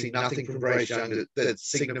 I've seen nothing from Bryce Young that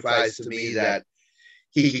signifies to me that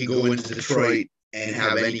he can go into Detroit and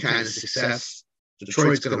have any kind of success.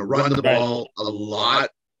 Detroit's going to run the ball a lot.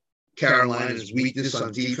 Carolina's weakness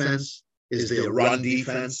on defense is their run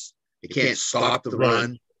defense. They can't stop the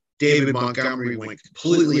run. David Montgomery went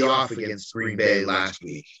completely off against Green Bay last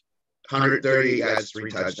week. 138 yards,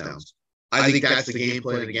 3 touchdowns. I think that's the game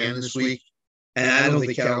plan again this week. And I don't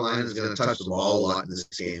think Carolina's going to touch the ball a lot in this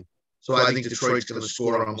game. So I think Detroit's going to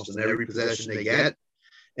score almost in every possession they get.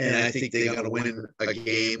 And I think they're going to win a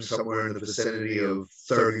game somewhere in the vicinity of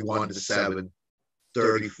 31-7,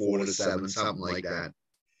 34-7, something like that.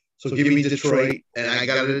 So give me Detroit, and I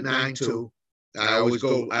got it at 9-2. I always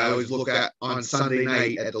look at on Sunday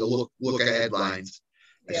night at the look ahead lines.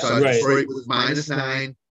 I saw Detroit was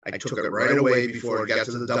 -9. I took it right away before it got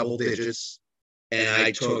to the double digits, and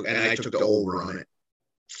I took the over on it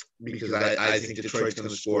because I think Detroit's going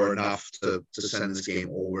to score enough to send this game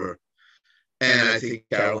over, and I think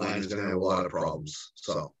Carolina's going to have a lot of problems.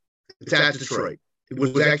 So it's at Detroit.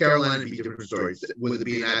 Was at Carolina, it'd be a different story. With it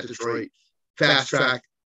being at Detroit, fast track.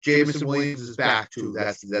 Jameson Williams is back too.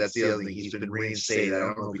 That's the other thing. He's been reinstated. I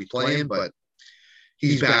don't know if he's playing, but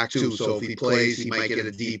he's back too. So if he plays, he might get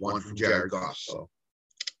a deep one from Jared Goff. So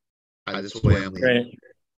that's the way I'm leaning. Right.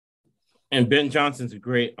 And Ben Johnson's a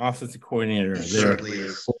great offensive coordinator. He certainly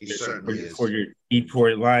is. He certainly is. For your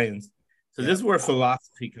Detroit Lions. So this is where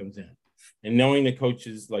philosophy comes in. And knowing the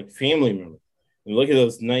coaches like family members. And look at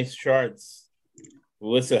those nice charts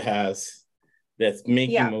Melissa has that's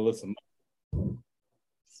making Melissa.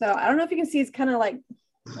 So I don't know if you can see, it's kind of like,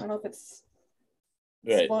 I don't know if it's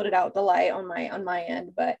exploded out the light on my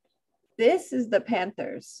end, but this is the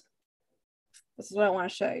Panthers. This is what I want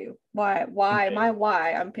to show you. Why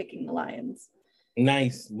I'm picking the Lions.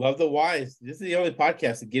 Nice. Love the whys. This is the only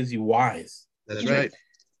podcast that gives you whys. That's right.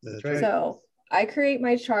 That's right. So I create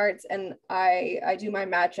my charts and I do my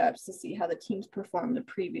matchups to see how the teams performed the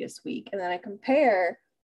previous week. And then I compare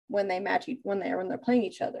when they're playing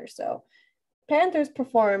each other. So Panthers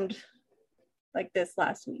performed like this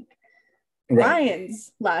last week. Right.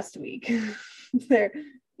 Lions last week, their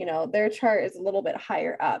chart is a little bit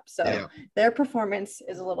higher up. So their performance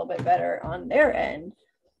is a little bit better on their end.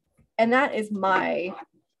 And that is why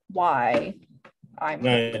I'm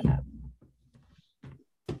picking them.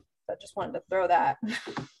 So I just wanted to throw that.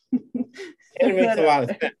 It makes a lot of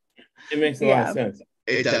sense. It makes a lot of sense.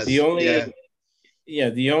 It does.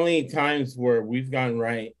 The only times where we've gotten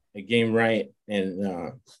a game right, and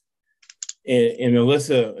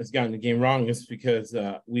Melissa has gotten the game wrong is because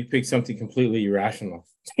we picked something completely irrational.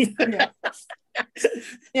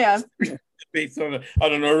 Yeah. Based on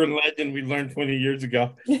an urban legend we learned 20 years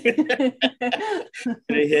ago. It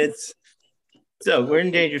hits. So we're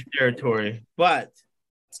in dangerous territory, but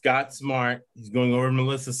Scott's smart. He's going over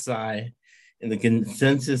Melissa's side, And the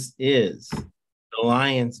consensus is the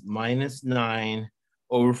Lions -9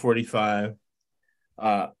 over 45.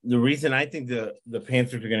 The reason I think the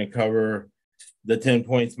Panthers are going to cover the 10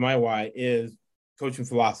 points, my why, is coaching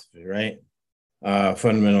philosophy, right?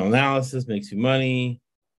 Fundamental analysis makes you money.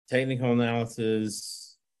 Technical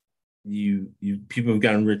analysis, you people have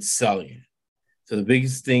gotten rich selling it. So the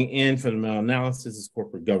biggest thing in fundamental analysis is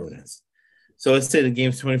corporate governance. So let's say the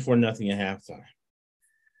game's 24-0 at halftime.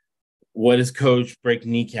 What is Coach Break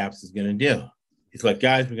Kneecaps is going to do? He's like,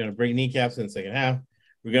 guys, we're going to break kneecaps in the second half.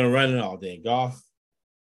 We're going to run it all day. Goff,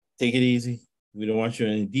 take it easy. We don't want you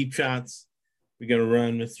in any deep shots. We're going to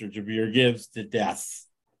run Mr. Jahmyr Gibbs to death.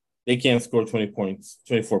 They can't score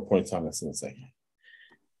 24 points on us in the second.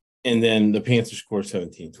 And then the Panthers score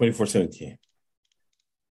 24-17.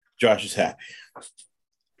 Josh is happy.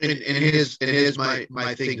 And here's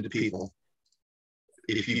my thing to people.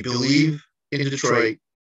 If you believe in Detroit,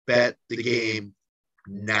 bet the game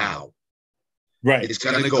now. Right. It's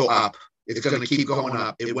going to go up. It's going to keep going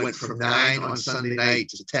up. It went from 9 on Sunday night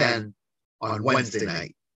to 10 on Wednesday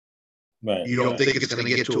night. Right. You don't think it's going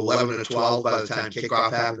to get to 11 or 12 by the time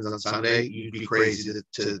kickoff happens on Sunday? You'd be crazy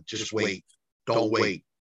to just wait. Don't wait.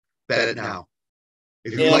 Bet it now.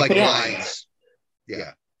 If you like lines,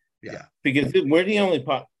 yeah. Because we're the only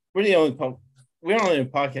podcast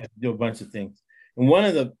to do a bunch of things. And one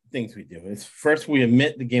of the things we do is first we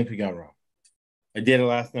admit the games we got wrong. I did it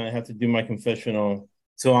last night. I have to do my confessional.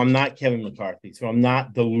 So I'm not Kevin McCarthy. So I'm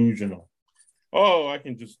not delusional. Oh, I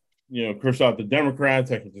can just, curse out the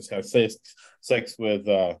Democrats. I can just have sex with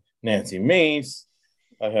Nancy Mace.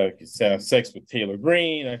 I have sex with Taylor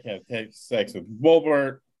Greene. I can have sex with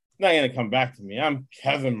Wilbert. Not going to come back to me. I'm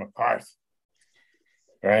Kevin McCarthy.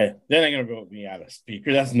 Right? Then they're going to vote me out of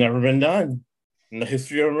speaker. That's never been done in the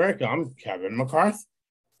history of America. I'm Kevin McCarthy.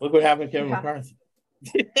 Look what happened to Kevin McCarthy.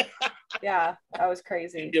 Yeah, that was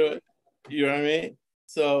crazy. You know what I mean?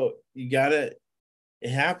 So it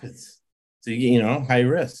happens. So, high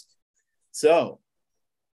risk. So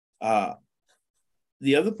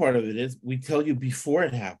the other part of it is we tell you before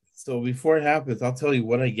it happens. So before it happens, I'll tell you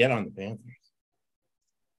what I get on the Panthers.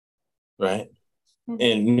 Right? Mm-hmm.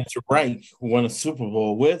 And Mr. Reich, who won a Super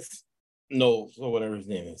Bowl with Knowles, or whatever his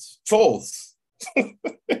name is, Foles.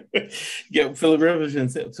 Philip Rivers.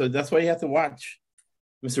 And so that's why you have to watch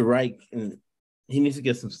Mr. Reich. And he needs to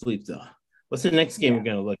get some sleep, though. What's the next game we're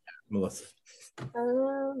going to look at, Melissa?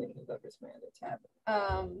 Let me go to my other tab.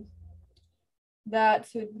 That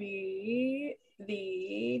would be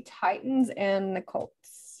the Titans and the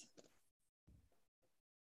Colts.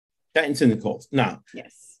 Titans and the Colts. Now,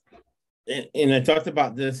 yes. And I talked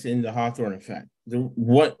about this in the Hawthorne effect. Number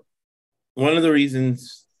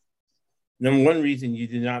one reason you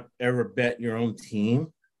do not ever bet your own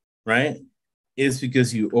team, right, is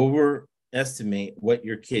because you overestimate what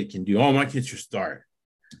your kid can do. Oh, my kid should start.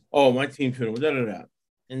 Oh, my team should. Da.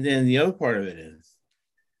 And then the other part of it is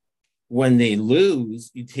when they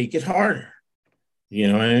lose, you take it harder. You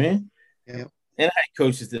know what I mean? Yeah. And I had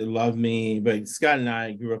coaches that loved me, but Scott and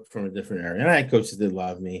I grew up from a different area. And I had coaches that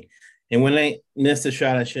loved me. And when I missed a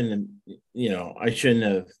shot, I should have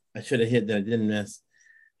hit that I didn't miss.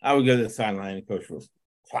 I would go to the sideline and coach would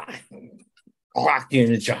clock you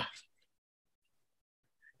in the jaw.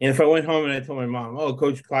 And if I went home and I told my mom, oh,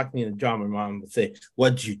 coach clocked me in the jaw, my mom would say,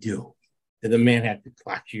 what'd you do? Did the man have to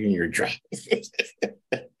clock you in your jaw?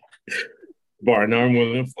 Bar none,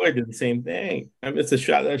 William Floyd did the same thing. I missed a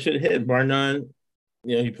shot that I should have hit. Bar none,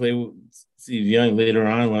 he played with Steve Young later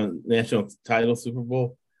on, won national title, Super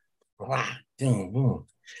Bowl. Boom.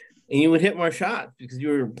 And you would hit more shots because you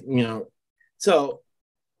were, So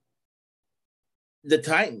the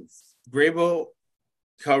Titans, Vrabel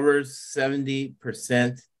covers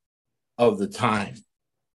 70% of the time.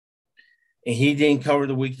 And he didn't cover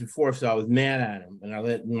the week before, so I was mad at him. And I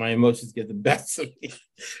let my emotions get the best of me.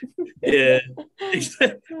 And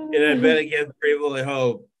I bet against Vrabel at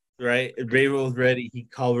home, right? Vrabel was ready. He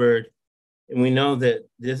covered. And we know that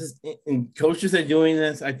and coaches are doing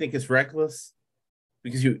this, I think it's reckless.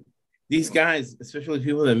 Because these guys, especially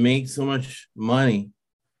people that make so much money,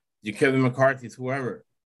 your Kevin McCarthy's, whoever,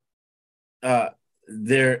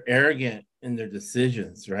 they're arrogant in their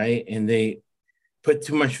decisions, right? And they put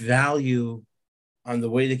too much value on the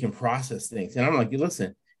way they can process things. And I'm like,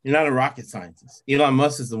 listen, you're not a rocket scientist. Elon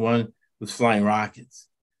Musk is the one who's flying rockets.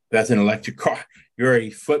 That's an electric car. You're a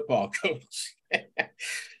football coach.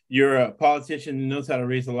 You're a politician who knows how to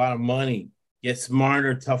raise a lot of money, get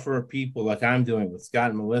smarter, tougher people like I'm doing with Scott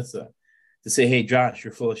and Melissa to say, hey, Josh,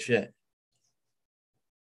 you're full of shit.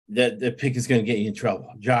 That pick is going to get you in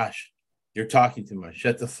trouble. Josh, you're talking too much.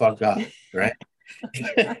 Shut the fuck up, right?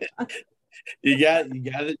 You got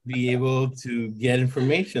to be able to get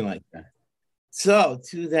information like that. So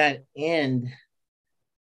to that end,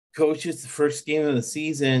 coaches, the first game of the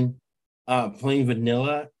season, playing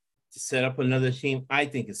vanilla to set up another team, I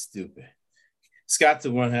think is stupid. Scott's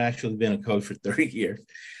the one who actually been a coach for 30 years.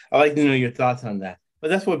 I'd like to know your thoughts on that. But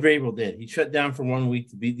that's what Vrabel did. He shut down for 1 week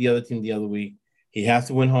to beat the other team the other week. He has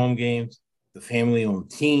to win home games, the family-owned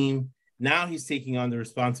team. Now he's taking on the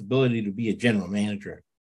responsibility to be a general manager,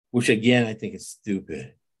 which, again, I think is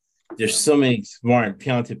stupid. There's so many smart,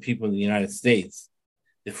 talented people in the United States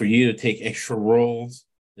that for you to take extra roles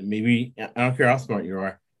that maybe, I don't care how smart you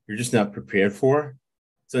are, you're just not prepared for.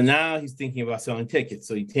 So now he's thinking about selling tickets.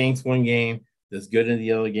 So he tanks one game, does good in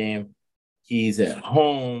the other game. He's at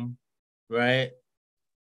home, right?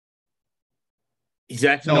 He's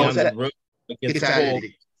actually on the road against the Colts.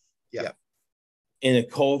 Yeah. And the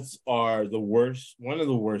Colts are the worst, one of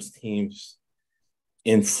the worst teams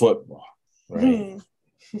in football, right?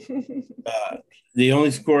 They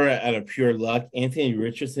only score out of pure luck. Anthony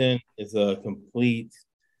Richardson is a complete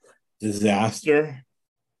disaster.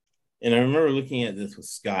 And I remember looking at this with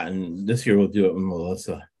Scott, and this year we'll do it with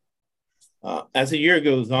Melissa. As the year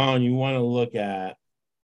goes on, you want to look at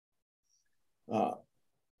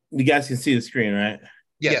you guys can see the screen, right?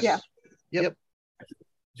 Yes. Yeah. Yep.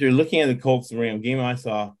 So you're looking at the Colts and Rams game I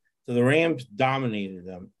saw. So the Rams dominated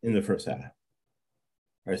them in the first half.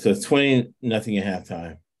 All right, so it's 20-0 at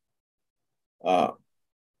halftime. But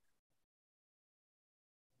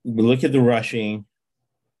look at the rushing.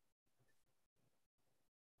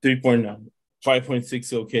 3.9,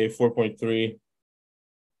 5.6 okay, 4.3.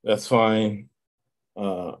 That's fine.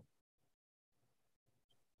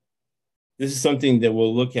 This is something that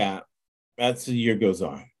we'll look at as the year goes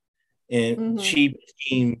on. And cheap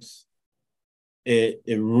teams, it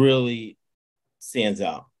really stands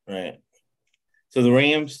out, right? So the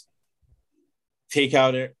Rams take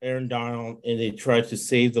out Aaron Donald and they try to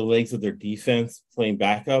save the legs of their defense playing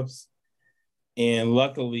backups. And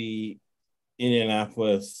luckily,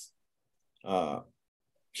 Indianapolis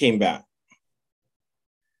came back.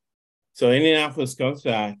 So Indianapolis comes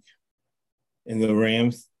back and the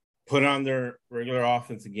Rams put on their regular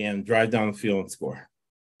offense again, drive down the field and score.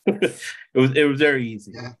 It was very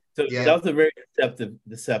easy. Yeah. So that was a very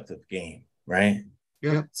deceptive game, right?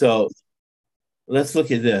 Yeah. So let's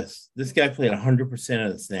look at this. This guy played 100%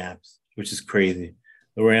 of the snaps, which is crazy.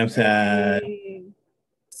 The Rams had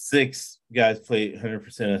 6 guys play 100%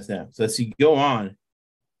 of the snaps. So as you go on,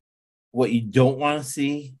 what you don't want to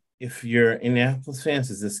see if you're Indianapolis fans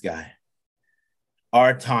is this guy,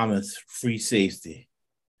 R. Thomas, free safety.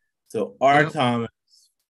 So R. Thomas,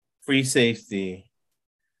 free safety,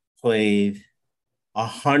 played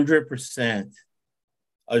 100%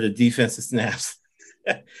 of the defensive snaps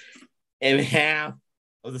and half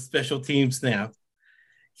of the special team snaps.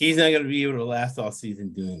 He's not going to be able to last all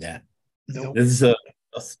season doing that. Nope. This is a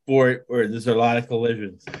sport where there's a lot of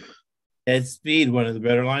collisions. Ed Speed, one of the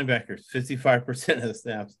better linebackers, 55% of the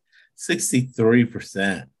snaps,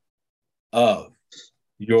 63% of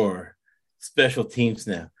your special team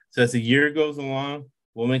snap. So as the year goes along,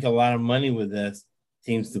 we'll make a lot of money with this.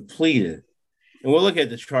 Teams depleted. And we'll look at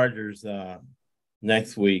the Chargers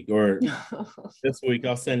next week or this week.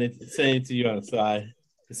 I'll send it to you on the side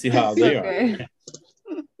to see how they are.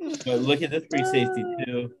 But look at this free safety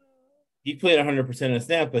too. He played 100% of the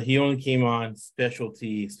snap, but he only came on special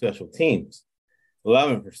teams,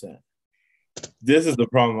 11%. This is the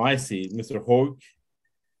problem I see. Mr. Hoke,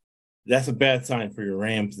 that's a bad sign for your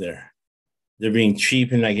Rams there. They're being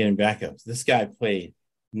cheap and not getting backups. This guy played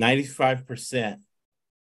 95%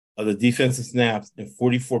 of the defensive snaps and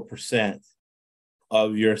 44%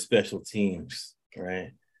 of your special teams,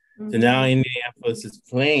 right? So now Indianapolis is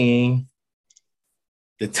playing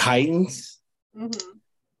the Titans.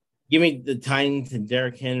 Give me the Titans and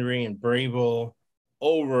Derrick Henry and Vrabel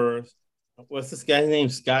over, what's this guy's name?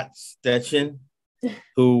 Scott Stetchen,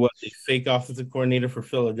 who was a fake offensive coordinator for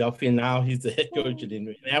Philadelphia. Now he's the head coach at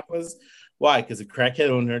Indianapolis. Why? Because the crackhead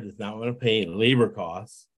owner does not want to pay labor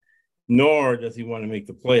costs, nor does he want to make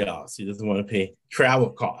the playoffs. He doesn't want to pay travel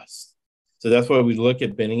costs. So that's why we look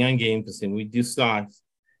at betting on games and we do stocks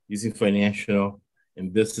using financial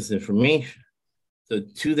and business information. So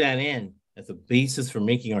to that end, as a basis for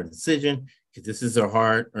making our decision, because this is our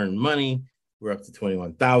hard-earned money, we're up to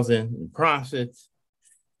 $21,000 in profits.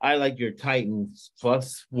 I like your Titans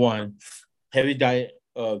 +1, heavy diet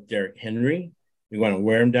of Derrick Henry. We want to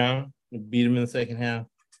wear him down and beat him in the second half.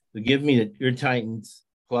 So give me your Titans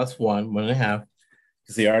 +1, 1.5,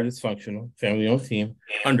 because they are dysfunctional, family-owned team,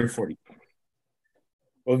 under 40.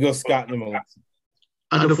 We'll go Scott and Melissa.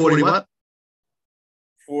 Under 40 what?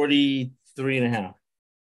 43. 3.5.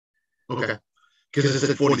 Okay. Because it's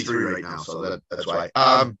at 43 right now, so that's why.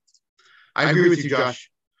 I agree with you, Josh.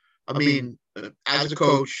 I mean, as a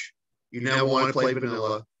coach, you never want to play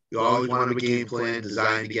vanilla. You always want to have a game plan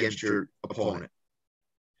designed against your opponent.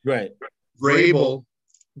 Right. Vrabel,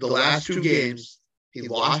 the last two games, he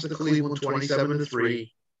lost to Cleveland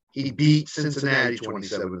 27-3. He beat Cincinnati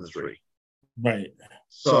 27-3. Right.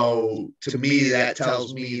 So to me, that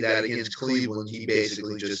tells me that against Cleveland, he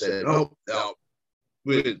basically just said, "Oh, no,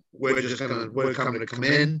 we're coming to come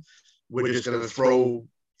in. We're just gonna throw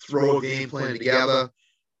a game plan together.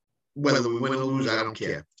 Whether we win or lose, I don't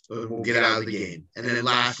care. We'll get out of the game." And then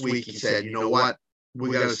last week he said, "You know what?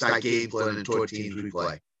 We got to start game planning toward teams we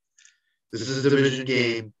play. This is a division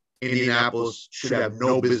game. Indianapolis should have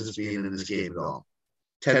no business being in this game at all.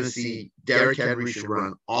 Tennessee, Derrick Henry should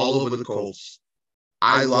run all over the Colts.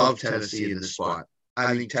 I love Tennessee in this spot.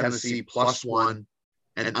 I think Tennessee +1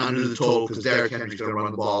 and under the total because Derrick Henry's going to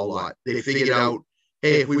run the ball a lot. They figured out,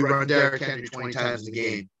 hey, if we run Derrick Henry 20 times in the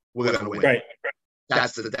game, we're going to win." Right.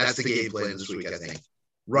 That's the game plan this week, I think.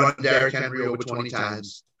 Run Derrick Henry over 20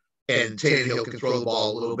 times, and Tannehill can throw the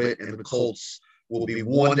ball a little bit, and the Colts will be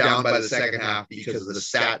worn down by the second half because of the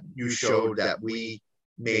stat you showed that we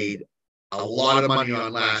made a lot of money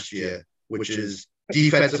on last year, which is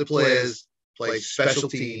defensive players play special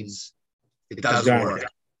teams. It doesn't work.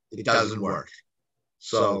 It doesn't work.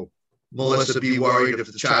 So, Melissa, be worried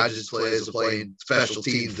if the Chargers players are playing special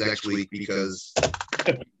teams next week because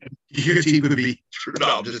your team could be.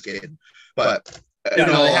 No, I'm just kidding. But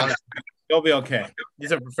they'll be okay.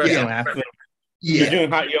 These are professional athletes. Yeah. They're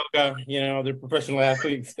doing hot yoga. They're professional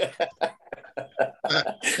athletes.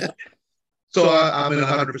 So I'm in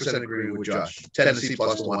 100% agreement with Josh. Tennessee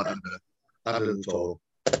 +1 under the total.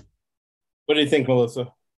 What do you think,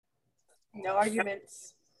 Melissa? No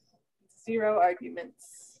arguments. 0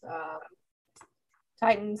 arguments.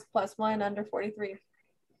 Titans +1 under 43.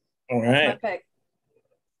 All right. My pick.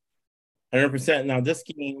 100%. Now, this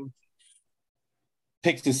game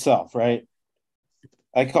picks itself, right?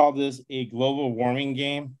 I call this a global warming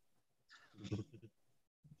game. All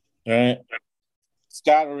right.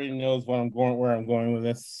 Scott already knows where I'm going with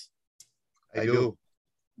this. I do.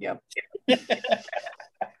 Yep.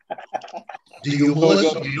 Do you,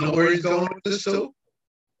 Melissa? Do you know where he's going with this too?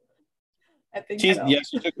 I think She's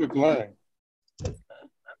a quick learner.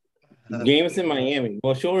 The game is in Miami.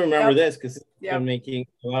 Well, she'll remember this because I'm making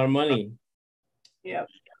a lot of money. Yep.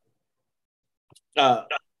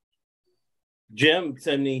 Jim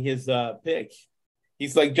sent me his pick.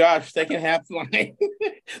 He's like, Josh, second half line,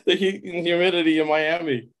 the heat and humidity in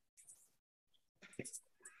Miami.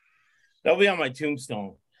 That'll be on my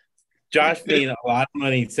tombstone. Josh made a lot of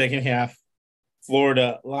money second half,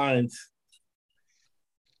 Florida lines.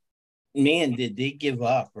 Man, did they give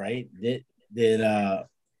up, right? Did the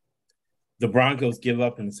Broncos give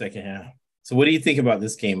up in the second half? So what do you think about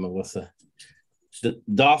this game, Melissa? The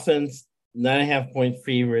Dolphins, 9.5-point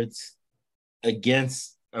favorites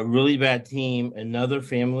against a really bad team, another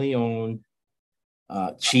family-owned,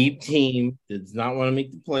 cheap team that does not want to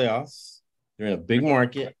make the playoffs. They're in a big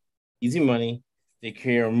market, easy money. They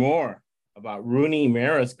care more about Rooney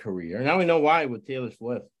Mara's career. Now we know why with Taylor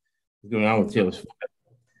Swift. What's going on with Taylor Swift?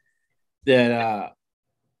 That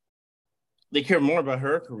they care more about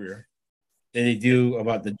her career than they do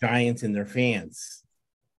about the Giants and their fans.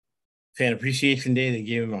 Fan Appreciation Day, they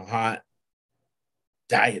gave him a hot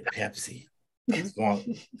Diet Pepsi.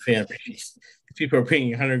 Fan appreciation. People are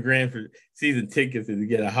paying $100,000 for season tickets to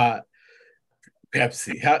get a hot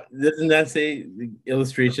Pepsi. How doesn't that say the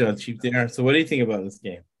illustration how cheap they are? So, what do you think about this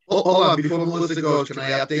game? Hold on, before Melissa goes, can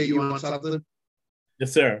I update you on something?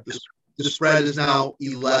 Yes, sir. The spread is now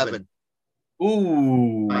 11.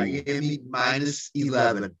 Ooh, Miami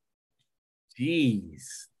 -11.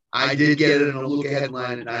 Jeez. I did get it in a look ahead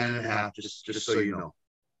line at 9.5, just so you know.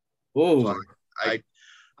 Ooh. So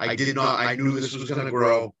I did not. I knew this was going to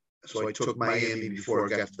grow, so I took Miami before it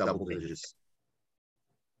got to double digits.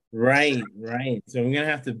 Right. So I'm gonna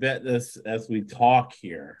have to bet this as we talk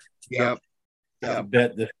here. Yep.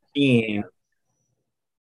 Bet the team.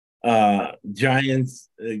 Giants,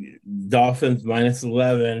 Dolphins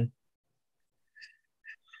 -11.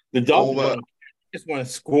 The Dolphins just want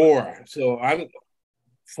to score, so I'm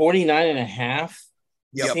 49.5.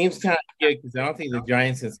 Yep. Seems kind of good because I don't think the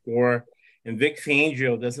Giants can score. And Vic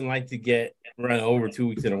Fangio doesn't like to get run over 2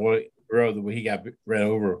 weeks in a row the way he got run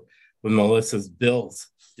over with Melissa's Bills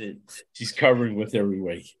that she's covering with every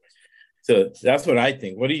week. So that's what I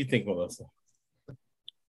think. What do you think, Melissa?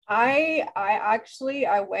 I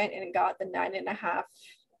went and got the 9.5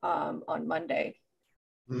 on Monday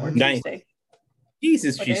or Tuesday.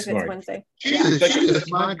 Jesus, What day she's is it? It's smart. Wednesday. Jesus, she's a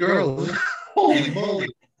smart girl. Holy moly.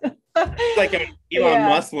 It's like an Elon Yeah.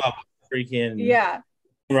 Musk level freaking Yeah.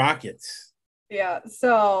 rockets. Yeah.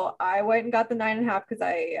 So I went and got the 9.5 because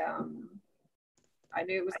I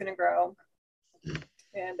knew it was gonna grow.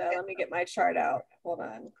 And let me get my chart out. Hold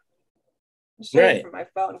on. I'll show Right. you from my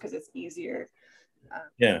phone because it's easier.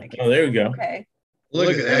 Yeah. Oh, there we go. Okay.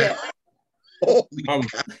 Look at that. Holy, Um,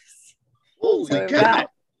 So holy we've cow.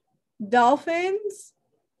 got dolphins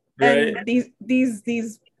right. and these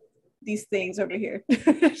things over here.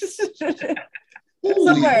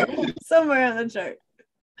 Holy somewhere on the chart.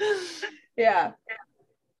 Yeah.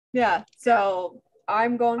 So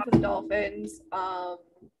I'm going for the Dolphins. I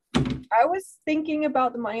was thinking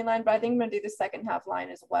about the money line, but I think I'm gonna do the second half line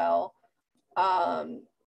as well.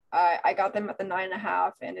 I got them at the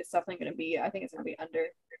 9.5, and it's definitely gonna be. I think it's gonna be under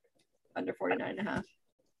 49.5.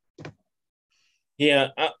 Yeah,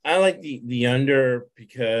 I like the under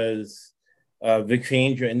because Vic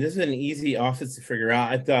Fangio, and this is an easy offense to figure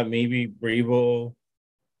out. I thought maybe Vrabel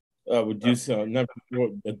would do some, not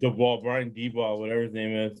DeBall, Brian DeBall, whatever his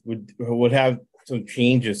name is, would have some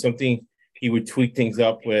changes, something he would tweak things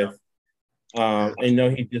up with. And no,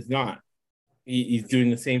 he does not. He's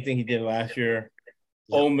doing the same thing he did last year.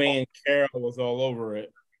 Yeah. Old man Carroll was all over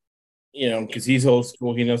it, because he's old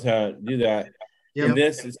school. He knows how to do that. Yeah. And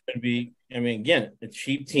this is going to be, again, a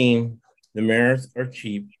cheap team. The Mariners are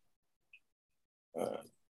cheap.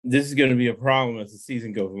 This is going to be a problem as the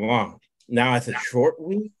season goes along. Now it's a short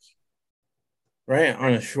week, right?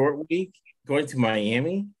 On a short week, going to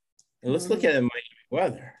Miami. And let's look at the Miami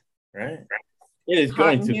weather, right? It is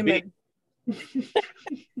going to be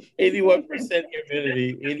 81%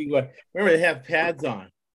 humidity, 81. Remember, they have pads on.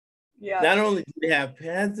 Yeah. Not only do they have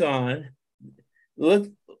pads on,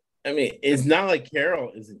 look, it's not like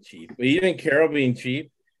Carroll isn't cheap, but even Carroll being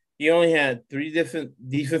cheap, he only had 3 different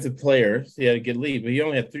defensive players. He had a good lead, but he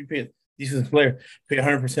only had 3 defensive players pay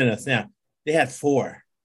 100% of the snap. They had 4.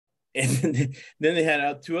 And then they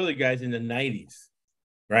had 2 other guys in the 90s,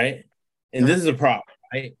 right? And this is a problem,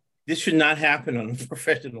 right? This should not happen on a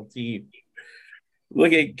professional team.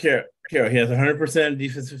 Look at Carroll. He has 100% of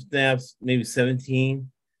defensive snaps, maybe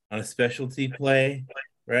 17 on a specialty play,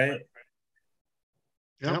 right?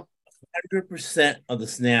 Yeah. 100% of the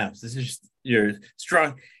snaps. This is your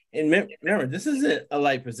strong. And remember, this isn't a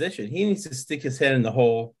light position. He needs to stick his head in the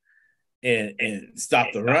hole and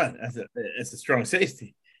stop the run as a strong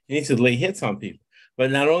safety. He needs to lay hits on people.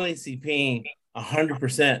 But not only is he paying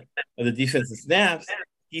 100% of the defensive snaps,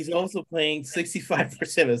 he's also playing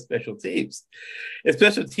 65% of special teams. In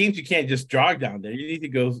special teams, you can't just jog down there. You need to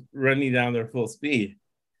go running down there full speed.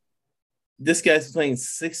 This guy's playing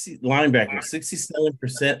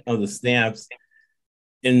 67% of the snaps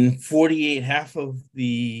and 48, half of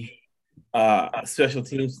the special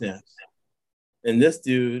team snaps. And this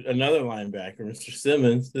dude, another linebacker, Mr.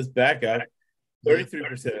 Simmons, this backup, 33%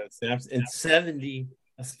 of the snaps and 70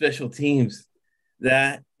 of special teams.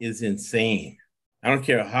 That is insane. I don't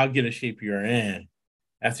care how good a shape you're in.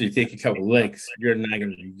 After you take a couple licks, you're not going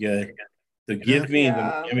to be good. So give me the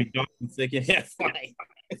Miami Dolphins second half line.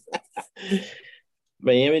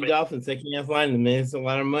 Miami Dolphins second half line. And it's a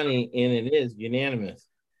lot of money, and it is unanimous.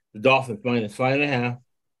 The Dolphins minus 5.5,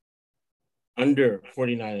 under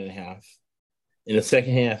 49.5 in the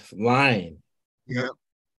second half line. Yeah.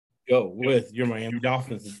 Go with your Miami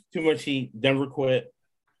Dolphins. It's too much heat. Denver quit.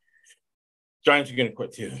 Giants are going to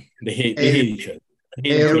quit too. They hate each other.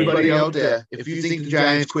 Hey, everybody out there, if you think the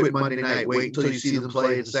Giants quit Monday night, wait until you see them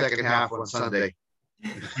play in the second half on Sunday.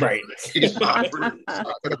 Right. It's not going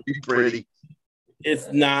to be pretty. It's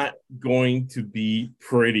not going to be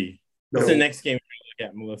pretty. What's the next game we're going to look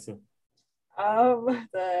at, Melissa?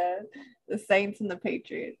 The Saints and the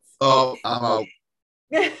Patriots. Oh, I'm out.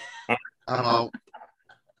 I'm out.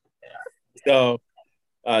 So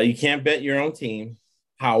you can't bet your own team.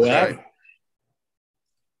 However,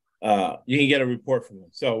 you can get a report from them.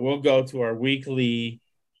 So we'll go to our weekly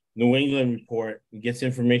New England report and get some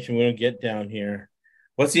information we don't get down here.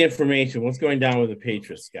 What's the information? What's going down with the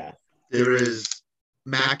Patriots, Scott? There is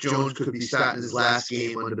Mac Jones could be starting his last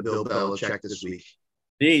game under Bill Belichick this week.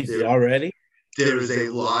 Jeez, already? There is a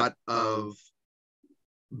lot of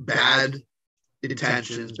bad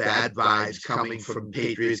intentions, bad vibes coming from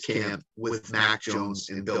Patriots camp with Mac Jones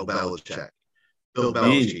and Bill Belichick. Bill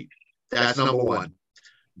Belichick. That's number one.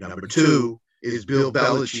 Number two is Bill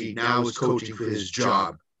Belichick now is coaching for his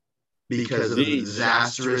job because of the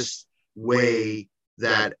disastrous way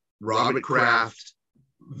that Robert Kraft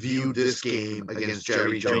viewed this game against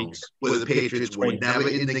Jerry Jones, where the Patriots were never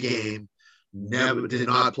in the game, never did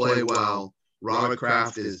not play well, Robert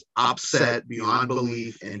Kraft is upset beyond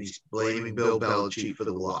belief, and he's blaming Bill Belichick for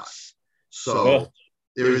the loss. So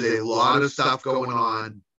there is a lot of stuff going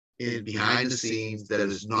on in behind the scenes that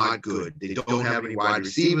is not good. They don't have any wide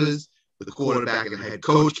receivers. The quarterback and the head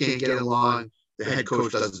coach can't get along. The head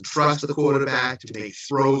coach doesn't trust the quarterback to make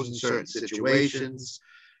throws in certain situations.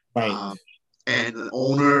 Right. And the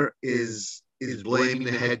owner is blaming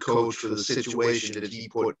the head coach for the situation that he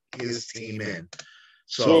put his team in.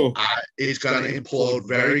 So it's going to implode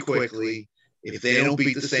very quickly. If they don't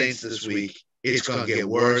beat the Saints this week, it's going to get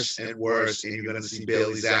worse and worse, and you're going to see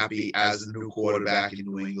Bailey Zappi as the new quarterback in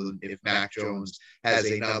New England if Mac Jones has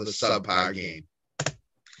another subpar game.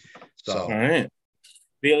 So, all right.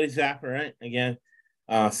 Bailey Zappi, right? Again,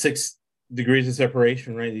 6 degrees of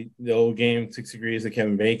separation, right? The old game, 6 degrees of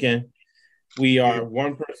Kevin Bacon. We are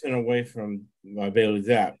one person away from Bailey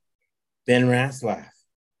Zapp. Ben Raslaff,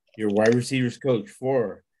 your wide receivers coach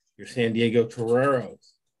for your San Diego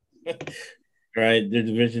Toreros, right? They're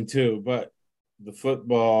Division II, but the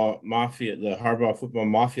football mafia, the Harbaugh football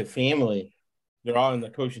mafia family, they're all in the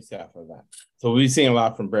coaching staff of that. So we've seen a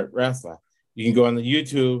lot from Brett Raslaff. You can go on the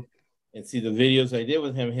YouTube and see the videos I did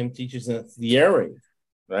with him teaches us the air raid,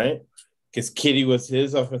 right? Because Kitty was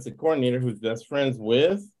his offensive coordinator who's best friends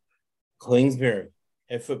with Kingsbury,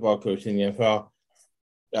 head football coach in the NFL.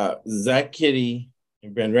 Zach Kitty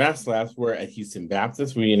and Ben Raslaff were at Houston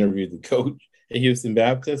Baptist. We interviewed the coach at Houston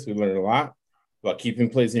Baptist. We learned a lot about keeping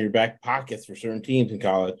plays in your back pockets for certain teams in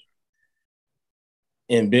college.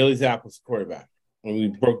 And Bailey Zapp was the quarterback. And we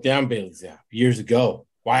broke down Bailey Zapp years ago,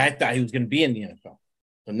 why I thought he was going to be in the NFL.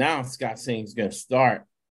 So now Scott's saying he's going to start.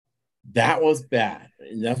 That was bad.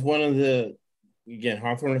 And that's one of the, again,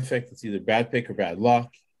 Hawthorne effect. It's either bad pick or bad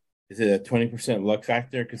luck. Is it a 20% luck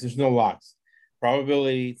factor? Because there's no locks.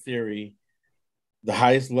 Probability theory, the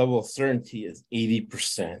highest level of certainty is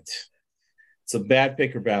 80%. It's a bad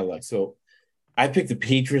pick or bad luck. So I picked the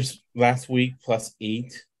Patriots last week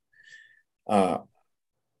 +8.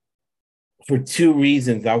 For 2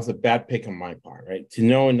 reasons, that was a bad pick on my part, right? To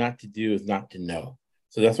know and not to do is not to know.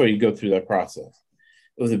 So that's why you go through that process.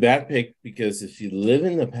 It was a bad pick because if you live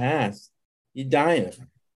in the past, you die in it.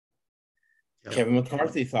 Yep. Kevin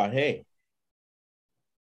McCarthy thought, hey,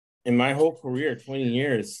 in my whole career, 20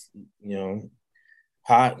 years, you know,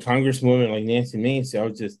 hot congresswomen like Nancy Mace, I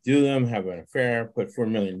would just do them, have an affair, put $4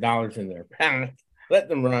 million in their PAC, let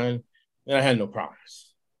them run, and I had no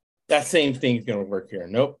problems. That same thing is going to work here.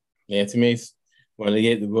 Nope. Nancy Mace, when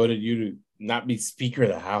they voted you to not be Speaker of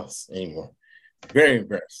the House anymore. Very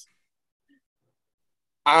embarrassed.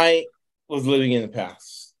 I was living in the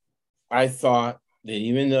past. I thought that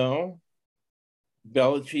even though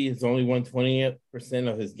Belichick has only won 20%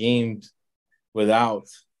 of his games without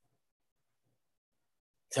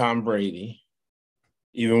Tom Brady,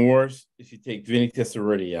 even worse if you take Vinny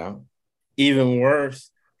Testaverde out, even worse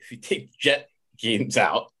if you take Jet games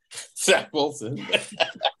out, Zach Wilson.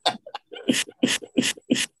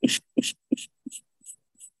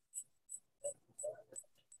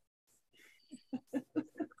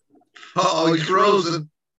 Oh, he's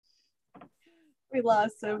frozen. We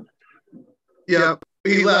lost him. Yeah,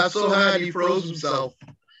 he laughed so hard he froze himself.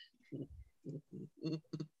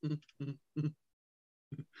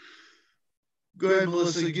 Go ahead,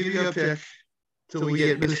 Melissa. Give me a pick till we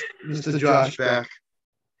get Mr. Josh back.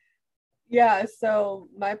 Yeah, so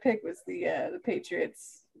my pick was the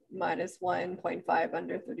Patriots -1.5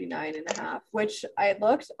 under 39.5, which I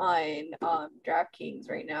looked on DraftKings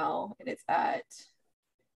right now, and it's at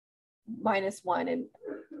 -1,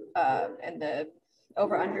 and the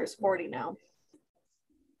over under is 40 now.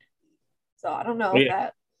 So I don't know if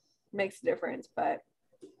that makes a difference, but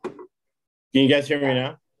can you guys hear me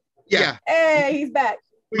now? Yeah. Hey, he's back.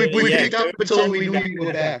 We picked up until we knew you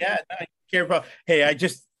were back. Yeah, I care about. Hey, I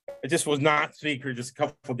just was not speaker just a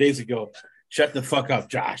couple of days ago. Shut the fuck up,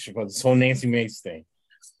 Josh, about this whole Nancy Mace thing.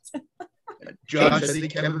 Josh, I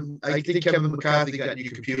think Kevin McCarthy got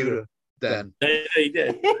your computer then. He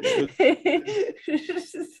did.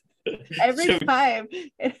 Every time.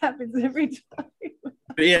 It happens every time.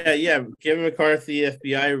 But yeah. Kevin McCarthy,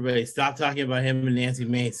 FBI, everybody, stop talking about him and Nancy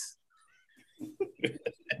Mace.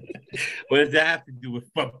 What does that have to do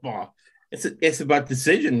with football? It's about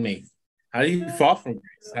decision making. How do you fall from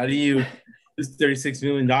grace? How do you lose $36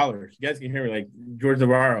 million? You guys can hear me like George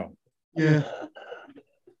Navarro. Yeah.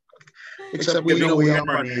 Except we know where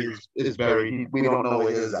money is buried. We don't know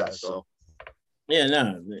where it is at, so. Yeah,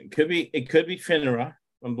 no. It could be FINRA.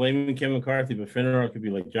 I'm blaming Kevin McCarthy, but FINRA could be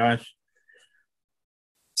like Josh.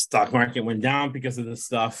 Stock market went down because of this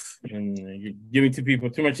stuff, and you're giving two people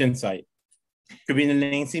too much insight. Could be the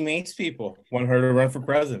Nancy Mace people want her to run for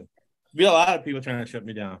president. Be a lot of people trying to shut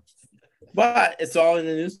me down, but it's all in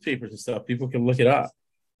the newspapers and stuff. People can look it up.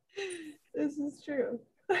 This is true.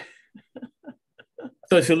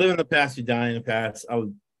 So if you live in the past, you die in the past. I was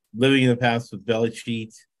living in the past with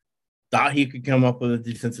Belichick. Thought he could come up with a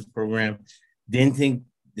defensive program. Didn't think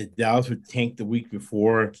that Dallas would tank the week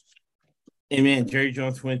before. And man, Jerry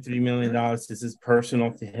Jones, $23 million. This is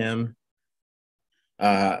personal to him.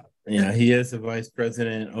 He is the vice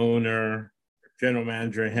president, owner, general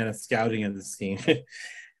manager, and head of scouting of this team.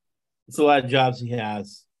 It's a lot of jobs he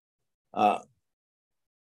has. The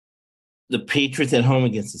Patriots at home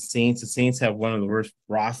against the Saints. The Saints have one of the worst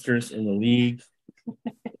rosters in the league.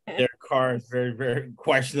 Their car is very, very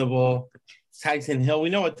questionable. Tyson Hill. We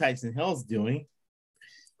know what Tyson Hill's doing.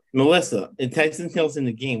 Melissa, if Tyson Hill's in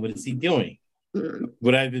the game, what is he doing?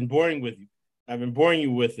 What I've been boring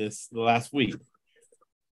you with this the last week.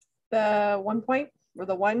 The 1 point or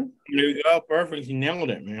the one? There you go. Perfect. You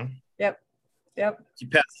nailed it, man. Yep. She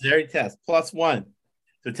passes every test. +1.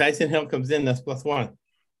 So Tyson Hill comes in, that's +1.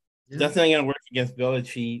 Yeah. That's not going to work against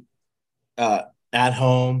Belichick at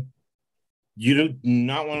home. You do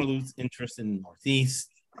not want to lose interest in the Northeast.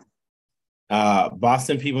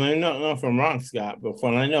 Boston people, I don't know if I'm wrong, Scott, but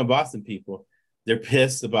from I know Boston people, they're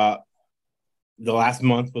pissed about the last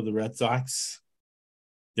month with the Red Sox.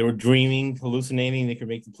 They were dreaming, hallucinating they could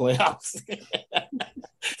make the playoffs.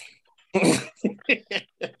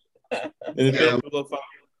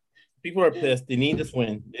 People are pissed. They need this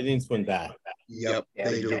win. They need this win bad. Yep,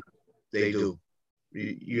 they do. They do.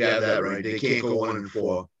 You have that right. They can't go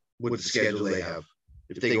 1-4 with the schedule they have.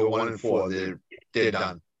 If they go 1-4, they're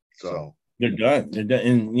done. So they're done. They're done.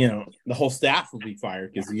 And the whole staff will be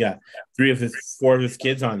fired because you got 4 of his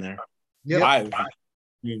kids on there. Yep. 5.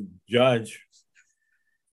 You judge.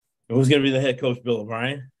 Who's going to be the head coach? Bill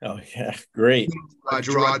O'Brien? Oh yeah, great.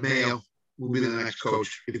 Gerard Mayo will be the next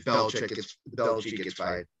coach if Belichick gets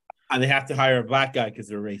fired. And they have to hire a black guy because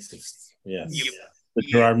they're racist. Yes. Yep. But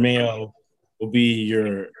Gerard Mayo will be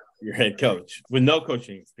your head coach with no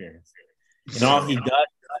coaching experience. And all he does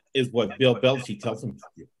is what Bill Belichick tells him to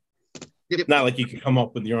do. It's not like you can come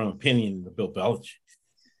up with your own opinion of Bill Belichick.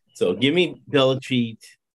 So give me Belichick,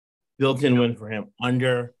 built-in win for him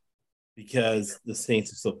under, because the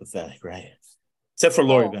Saints are so pathetic, right? Except for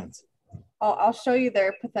Lori Benson. I'll show you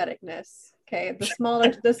their patheticness. Okay, the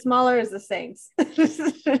smaller is the Saints, and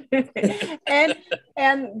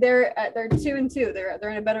they're 2-2. They're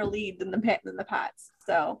in a better lead than the Pats.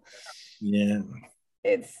 So yeah,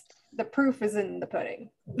 it's the proof is in the pudding.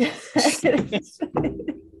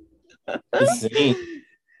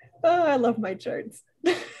 Oh, I love my charts.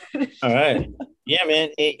 All right, yeah, man,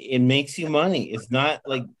 it makes you money. It's not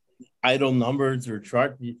like idle numbers or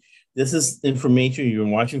chart. This is information. You've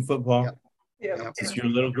been watching football. Yep. It's your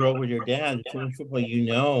little girl with your dad. Football,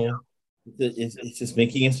 it's just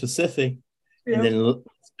making it specific, and then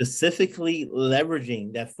specifically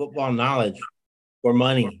leveraging that football knowledge for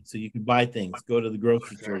money, so you can buy things, go to the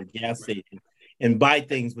grocery store, the gas station, and buy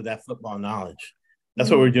things with that football knowledge.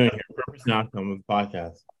 That's what we're doing here. Purpose and outcome of the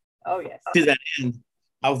podcast. Oh yes. To that end,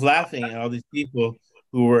 I was laughing at all these people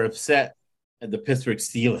who were upset at the Pittsburgh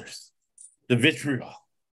Steelers, the vitriol,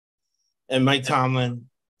 and Mike Tomlin,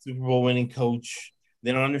 Super Bowl winning coach.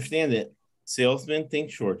 They don't understand it. Salesmen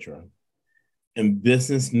think short term, and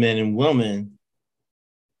businessmen and women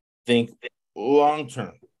think long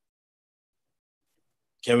term.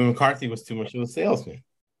 Kevin McCarthy was too much of a salesman,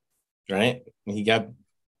 right? And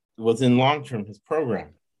was in long term his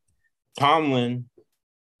program. Tomlin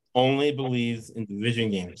only believes in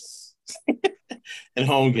division games and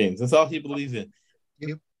home games. That's all he believes in.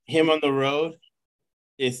 Yep. Him on the road,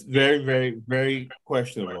 it's very, very, very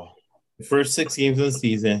questionable. The first 6 games of the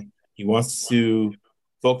season, he wants to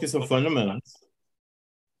focus on fundamentals,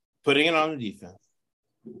 putting it on the defense,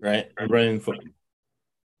 right? And running the football.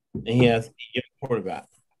 And he has a quarterback.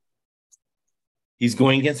 He's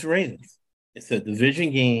going against the Ravens. It's a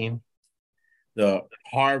division game. The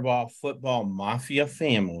Harbaugh football mafia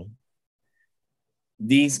family.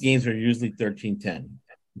 These games are usually 13-10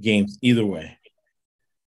 games either way.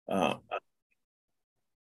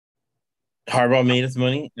 Harbaugh made us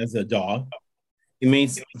money as a dog. He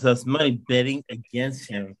made us money betting against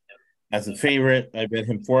him as a favorite. I bet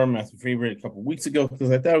him for him as a favorite a couple of weeks ago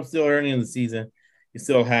because I thought it was still early in the season. He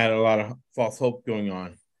still had a lot of false hope going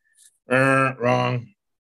on. Wrong.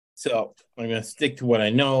 So I'm going to stick to what I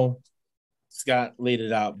know. Scott laid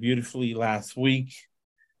it out beautifully last week.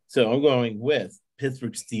 So I'm going with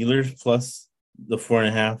Pittsburgh Steelers plus the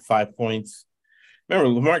 4.5, 5 points. Remember,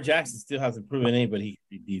 Lamar Jackson still hasn't proven anybody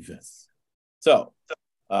he can be defense. So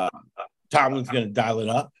Tomlin's going to dial it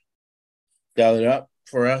up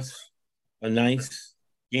for us. a nice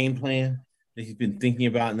game plan that he's been thinking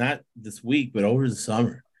about, not this week, but over the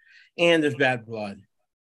summer. And there's bad blood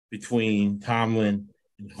between Tomlin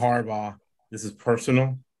and Harbaugh. This is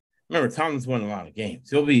personal. Remember, Tomlin's won a lot of games.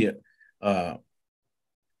 He'll be a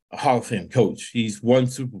Hall of Fame coach. He's won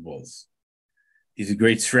Super Bowls. He's a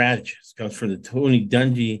great strategist. Comes from the Tony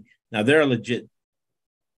Dungy. Now, they're a legit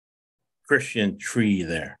Christian tree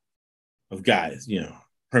there of guys,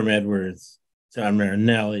 Herm Edwards, Tom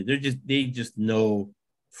Marinelli. They just know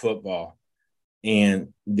football.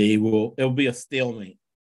 And it'll be a stalemate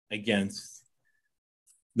against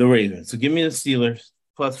the Ravens. So give me the Steelers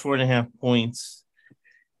plus 4.5 points.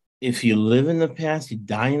 If you live in the past, you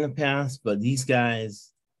die in the past. But these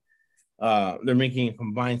guys, they're making a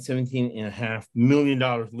combined $17.5 million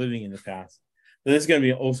living in the past. So this is going to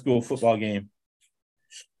be an old school football game.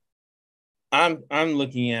 I'm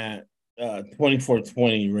looking at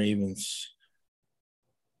 24-20 Ravens,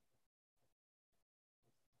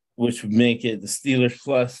 which would make it the Steelers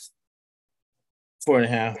plus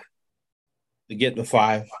 4.5 to get the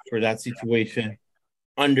 5 for that situation.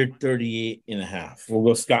 Under 38.5. We'll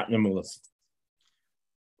go Scott and Melissa.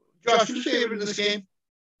 Josh, who's favored in this game?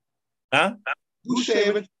 Huh? Who's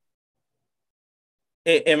favored?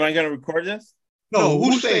 Am I going to record this? No,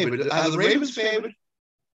 who's favored? Are the Ravens favored?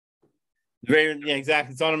 The Ravens, yeah,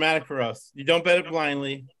 exactly. It's automatic for us. You don't bet it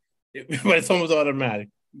blindly, but it's almost automatic.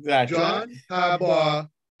 Exactly. John Harbaugh,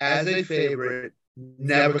 as a favorite,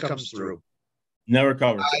 never comes through. Never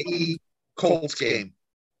covers. I.e., Colts game.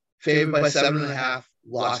 Favored by 7.5,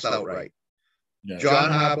 lost outright. Yeah. John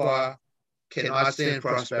Harbaugh cannot stand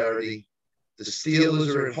prosperity. The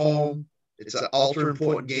Steelers are at home. It's an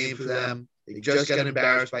ultra-important game for them. They just got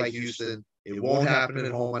embarrassed by Houston. It won't happen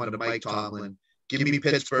at home under Mike Tomlin. Give me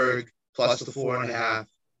Pittsburgh plus the 4.5.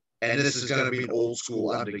 And this is going to be an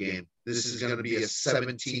old-school under game. This is going to be a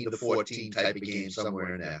 17-14 type of game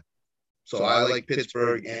somewhere in there. So I like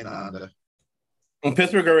Pittsburgh and under. Well,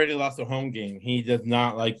 Pittsburgh already lost a home game. He does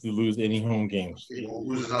not like to lose any home games.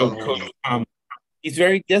 He's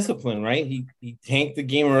very disciplined, right? He tanked the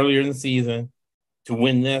game earlier in the season to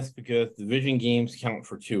win this because division games count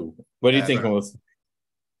for 2. What do you think, Melissa?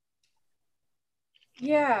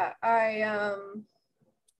 Yeah, I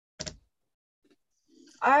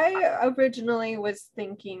originally was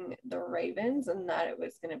thinking the Ravens and that it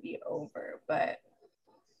was going to be over, but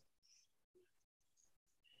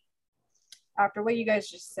after what you guys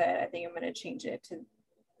just said, I think I'm going to change it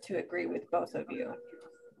to agree with both of you.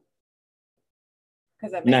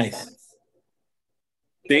 Because that makes sense.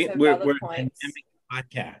 We're a dynamic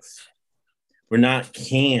podcast. We're not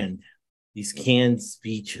canned. These canned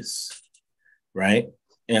speeches, right?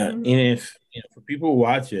 And if for people who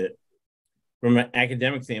watch it from an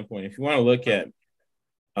academic standpoint, if you want to look at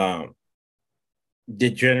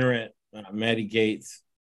degenerate Matty Gates,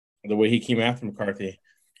 the way he came after McCarthy,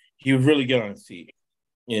 he was really good on his feet.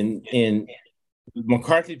 And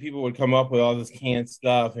McCarthy people would come up with all this canned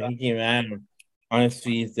stuff, and he came at him on his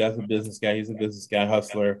feet. That's a business guy. He's a business guy,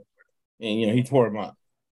 hustler. And, he tore him up.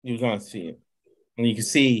 He was on his feet. And you can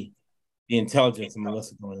see the intelligence of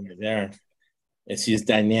Melissa going in there. And she's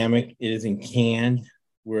dynamic. It isn't canned.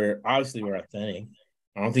 We're authentic.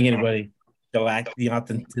 I don't think anybody shall lack the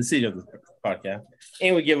authenticity of the podcast.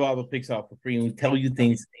 And we give all the picks out for free. And we tell you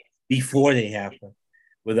things before they happen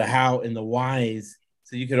with the how and the whys.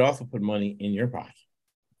 So you could also put money in your pocket.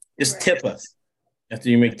 Just tip us after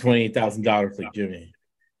you make $28,000 like Jimmy.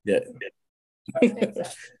 Yeah.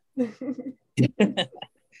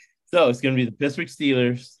 So it's going to be the Pittsburgh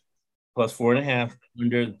Steelers plus 4.5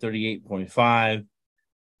 under the 38.5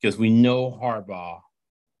 because we know Harbaugh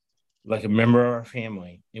like a member of our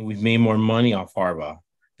family, and we've made more money off Harbaugh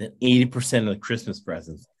than 80% of the Christmas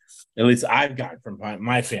presents. At least I've gotten from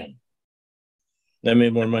my family. That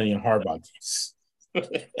made more money on Harbaugh.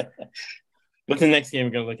 What's the next game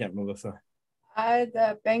we're going to look at, Melissa?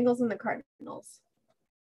 The Bengals and the Cardinals.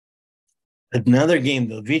 Another game,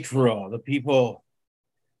 the vitriol, the people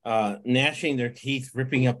gnashing their teeth,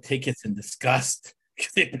 ripping up tickets in disgust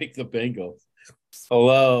because they picked the Bengals.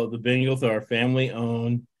 Hello, the Bengals are a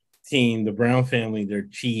family-owned team. The Brown family, they're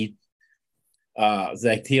cheap.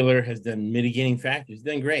 Zach Taylor has done mitigating factors. He's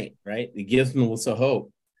done great, right? It gives Melissa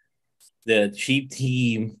hope that a cheap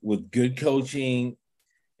team with good coaching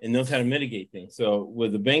and knows how to mitigate things. So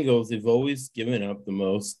with the Bengals, they've always given up the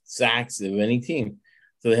most sacks of any team.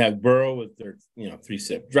 So they have Burrow with their,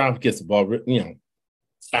 3-6. Drop gets the ball,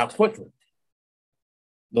 out quickly.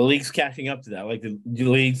 The league's catching up to that. Like the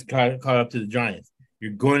league's caught up to the Giants.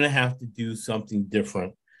 You're going to have to do something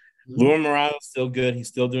different. Lou Morales still good. He's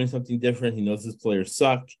still doing something different. He knows his players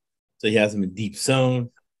suck. So he has them in deep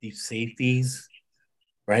zone. deep safeties,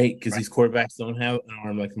 right? Because these quarterbacks don't have an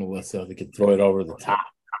arm like Melissa. They can throw it over the top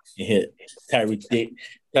and hit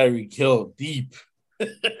Tyreek Hill deep.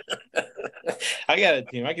 I got a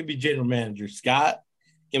team. I could be general manager. Scott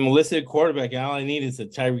and Melissa at quarterback. All I need is a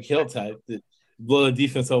Tyreek Hill type to blow the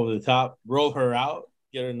defense over the top, roll her out,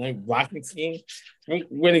 get her a nice blocking scheme. I'm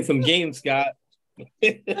winning some games, Scott.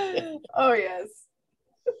 Oh, yes.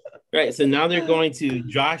 Right. So now they're going to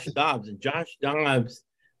Josh Dobbs. And Josh Dobbs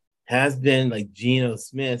has been like Geno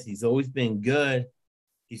Smith. He's always been good.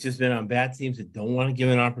 He's just been on bad teams that don't want to give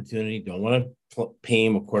him an opportunity, don't want to pay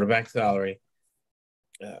him a quarterback salary.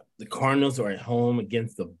 The Cardinals are at home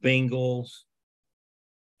against the Bengals.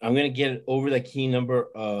 I'm going to get over the key number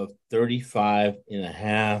of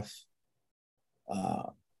 35.5.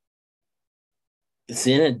 It's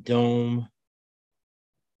in a dome.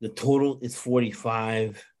 The total is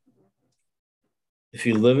 45. If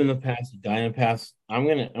you live in the past, you die in the past. I'm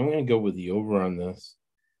gonna go with the over on this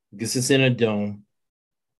because it's in a dome.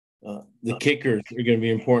 The kickers are going to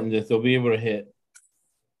be important that they'll be able to hit.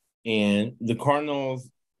 And the Cardinals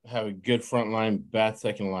have a good front line, bad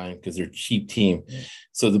second line because they're a cheap team.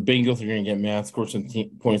 So the Bengals are going to get mad, score some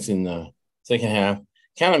points in the second half,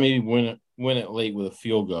 kind of maybe win it late with a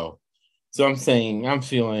field goal. So I'm feeling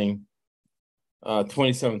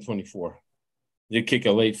 27-24. They kick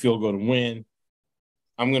a late field goal to win.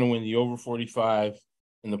 I'm going to win the over 45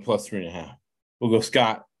 and the plus 3.5. We'll go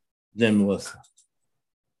Scott, then Melissa.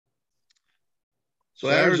 So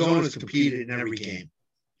Arizona's competed in every game.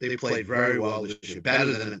 They played very well this year,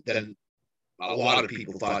 better than a lot of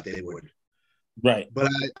people thought they would. Right. But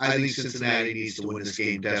I think Cincinnati needs to win this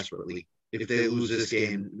game desperately. If they lose this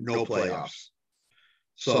game, no playoffs.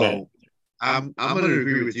 So right. I'm going to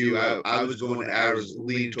agree with you. I was going to Arizona,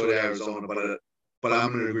 lean toward Arizona, but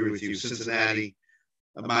I'm going to agree with you. Cincinnati,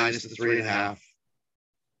 a minus the 3.5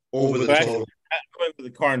 over the total. I went with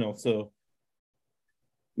the Cardinals, so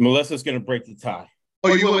Melissa's going to break the tie.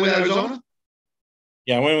 Oh, you went with Arizona?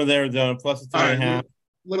 Yeah, I went with Arizona plus the 3.5.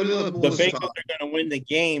 The Bengals are going to win the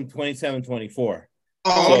game 27-24.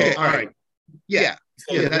 Oh, okay. All right. Yeah.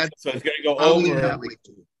 So it's going to go over.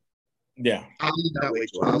 Yeah. I'll lean that way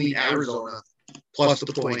too. I'll lean Arizona plus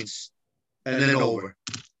the points and then over.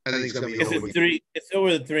 I think it's going to be over. It's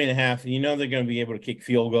over the 3.5. You know they're going to be able to kick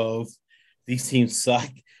field goals. These teams suck.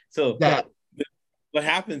 So what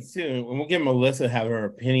happens too, and we'll get Melissa to have her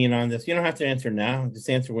opinion on this. You don't have to answer now. Just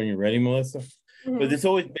answer when you're ready, Melissa. Mm-hmm. But there's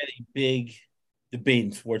always been a big debate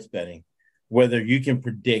in sports betting whether you can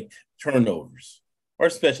predict turnovers or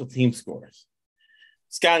special team scores.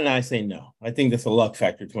 Scott and I say no. I think that's a luck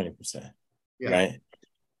factor, 20%. Yeah. Right?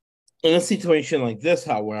 In a situation like this,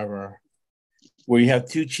 however, where you have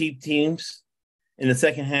two cheap teams in the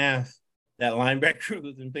second half, that linebacker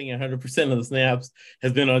who's been playing 100% of the snaps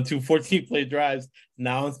has been on 2 14-play drives,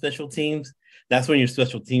 now on special teams. That's when your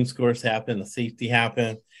special team scores happen, the safety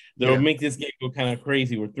happen. That'll make this game go kind of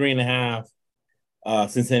crazy. We're 3.5.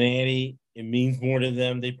 Cincinnati, it means more to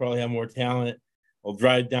them. They probably have more talent. We'll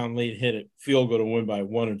drive down late, hit a field goal to win by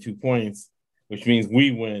 1 or 2 points, which means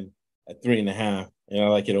we win at 3.5, and I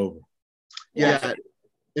like it over. Yeah.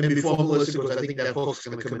 And before Melissa goes, I think that folks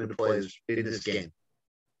going to come into play in this game.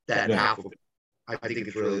 That half of it. I think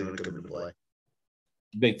it's really going to come into play.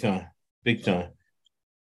 Big time.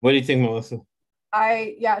 What do you think, Melissa?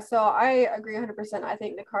 So I agree 100%. I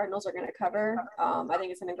think the Cardinals are going to cover. I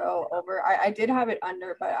think it's going to go over. I did have it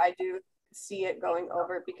under, but I do see it going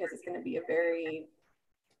over because it's going to be a very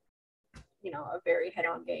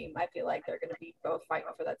head-on game. I feel like they're going to be both fighting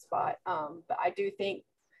for that spot. But I think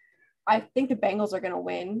the Bengals are going to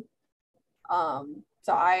win.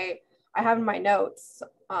 So I have in my notes,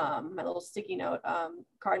 my little sticky note,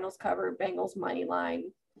 Cardinals cover, Bengals money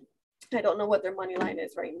line. I don't know what their money line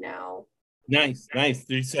is right now. Nice. 3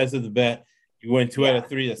 sides of the bet. You win 2 out of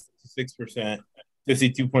 3. That's 6%.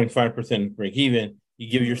 52.5% break even. You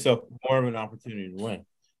give yourself more of an opportunity to win.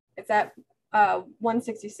 It's at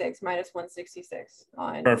 166 minus 166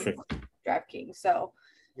 on Perfect DraftKings. So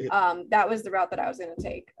that was the route that I was going to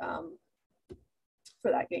take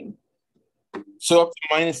for that game. So up to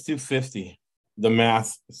minus 250. The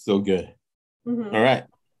math is still good. Mm-hmm. All right.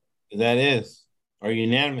 That is our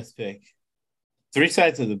unanimous pick. 3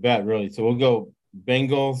 sides of the bet, really. So we'll go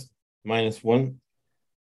Bengals minus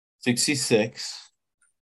 166.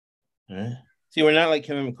 All right. See, we're not like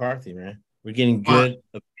Kevin McCarthy, man. We're getting good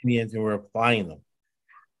opinions and we're applying them.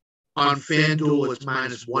 On FanDuel, it's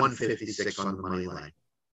minus 156 on the money line.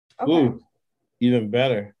 Okay. Ooh, even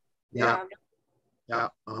better. Yeah, I'm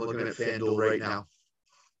looking at FanDuel right now.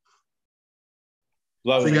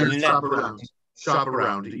 Love so it. you got to shop around. shop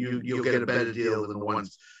around. You'll get a better deal than the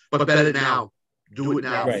ones, but bet it now. Do it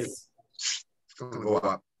now. Right. It's going to go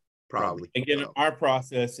up probably. Again, So, our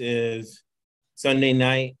process is Sunday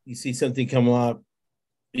night. You see something come up,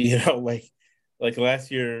 like last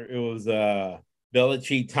year it was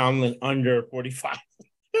Belichick Tomlin under 45.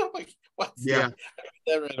 Like, what? yeah.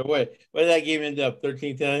 That right away. What did that game end up?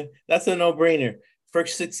 13-10? That's a no-brainer.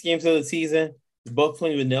 First 6 games of the season, they're both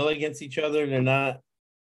playing vanilla against each other. They're not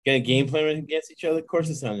going to game plan against each other. Of course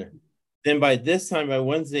it's under. Then by this time, by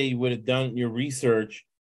Wednesday, you would have done your research.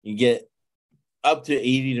 You get up to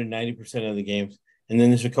 80 to 90% of the games. And then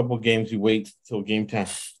there's a couple of games you wait till game time.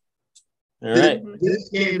 All right.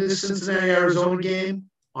 This Cincinnati Arizona game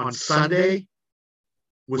on Sunday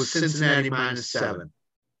was Cincinnati -7.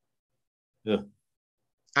 Yeah.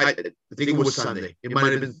 I think it was Sunday. It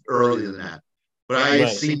might have been earlier than that. But I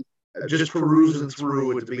had seen, just perusing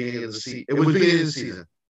through at the beginning of the season. It was the beginning of the season.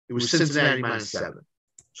 It was Cincinnati -7.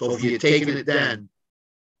 So if you had taken it then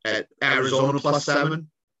at Arizona +7,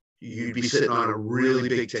 you'd be sitting on a really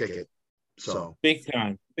big ticket. So big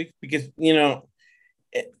time. Because,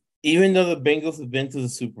 even though the Bengals have been to the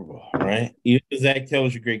Super Bowl, right? Even though Zach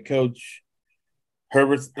Taylor's a great coach,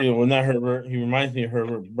 Herbert, not Herbert, he reminds me of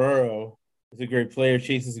Herbert. Burrow is a great player.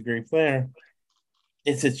 Chase is a great player.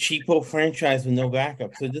 It's a cheapo franchise with no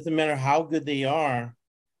backup. So it doesn't matter how good they are,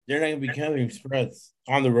 they're not going to be covering spreads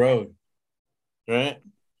on the road, right?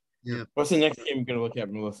 Yeah. What's the next game we're going to look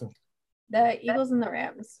at, Melissa? The Eagles and the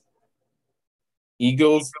Rams.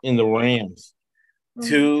 Eagles and the Rams. Mm-hmm.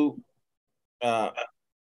 Two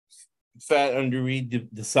fat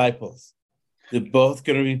underrated disciples. They're both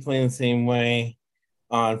going to be playing the same way.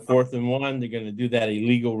 On 4th and 1, they're going to do that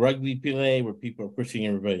illegal rugby play where people are pushing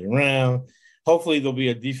everybody around. Hopefully, there'll be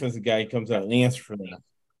a defensive guy who comes out and answers for that.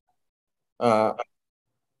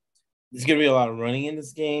 There's going to be a lot of running in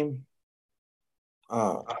this game.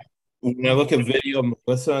 When I look at video of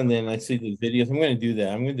Melissa and then I see the videos, I'm going to do that.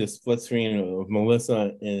 I'm going to do a split screen of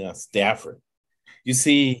Melissa and Stafford. You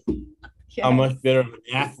see how much better of an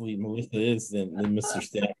athlete Melissa is than Mr.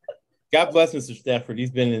 Stafford. God bless Mr. Stafford.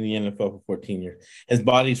 He's been in the NFL for 14 years. His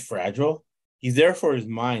body's fragile. He's there for his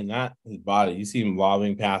mind, not his body. You see him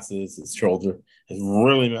lobbing passes. His shoulder is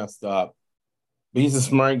really messed up. But he's a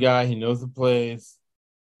smart guy. He knows the plays.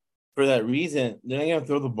 For that reason, they're not going to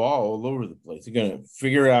throw the ball all over the place. They're going to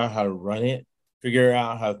figure out how to run it, figure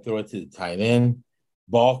out how to throw it to the tight end,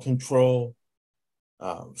 ball control.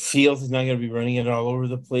 Fields is not going to be running it all over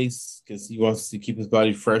the place because he wants to keep his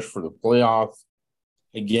body fresh for the playoffs.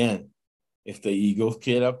 Again, if the Eagles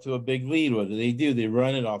get up to a big lead, what do? They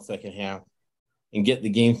run it off second half and get the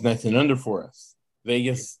games nice and under for us.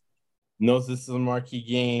 Vegas knows this is a marquee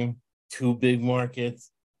game, 2 big markets.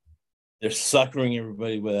 They're suckering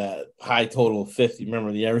everybody with a high total of 50.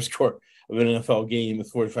 Remember, the average score of an NFL game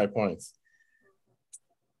is 45 points.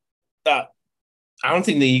 I don't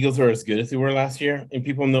think the Eagles are as good as they were last year, and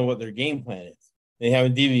people know what their game plan is. They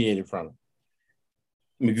haven't deviated from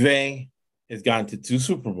it. McVay has gotten to 2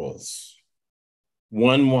 Super Bowls.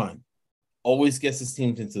 1-1. Always gets his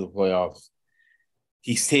teams into the playoffs.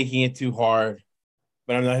 He's taking it too hard,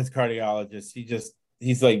 but I'm not his cardiologist.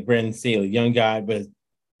 He's like Brandon Staley, young guy, but his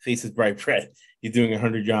face is bright red. He's doing a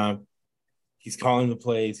 100 job. He's calling the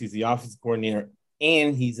plays. He's the offensive coordinator,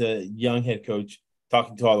 and he's a young head coach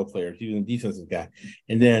talking to all the players. He's a defensive guy.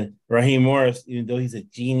 And then Raheem Morris, even though he's a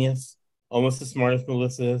genius, almost as smart as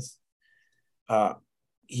Melissa is,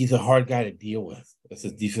 he's a hard guy to deal with as a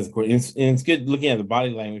defensive coordinator. And it's good looking at the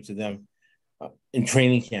body language of them in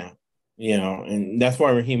training camp, and that's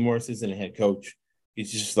why Raheem Morris isn't a head coach.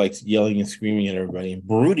 He's just like yelling and screaming at everybody and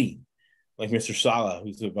brooding like Mr. Saleh,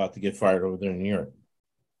 who's about to get fired over there in New York.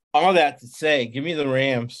 All that to say, give me the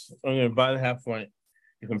Rams. I'm going to buy the half point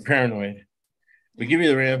if I'm paranoid. But give me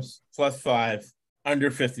the Rams +5,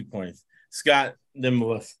 under 50 points. Scott, then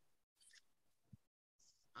Melissa.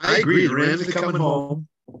 I agree. The Rams are coming home,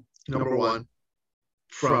 number one.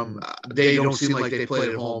 They don't seem like they played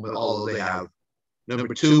at home, but although they have.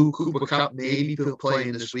 Number 2, Cooper Kupp may be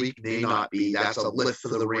playing this week, may not be. That's a lift for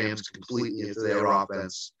the Rams completely into their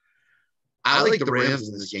offense. I like the Rams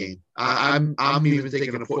in this game. I'm even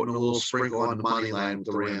thinking of putting a little sprinkle on the money line with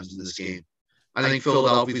the Rams in this game. I think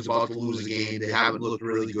Philadelphia's about to lose a game. They haven't looked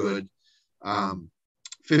really good.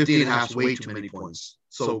 15.5 is way too many points.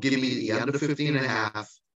 So give me the under 15.5.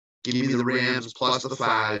 Give me the Rams plus the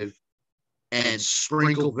 5, and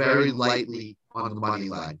sprinkle very lightly on the money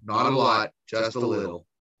line. Not a lot, just a little.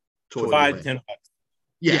 5, 10 bucks.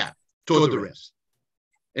 Yeah, toward the Rams.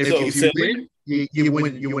 And if you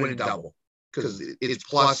win, you win a double. Because it's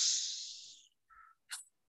plus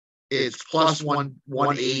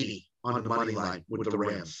 180 on the money line with the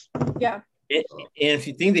Rams. Yeah. And if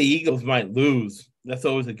you think the Eagles might lose, that's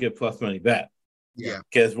always a good plus money bet. Yeah.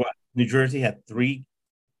 Because what New Jersey had 3.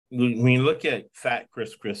 When you look at Fat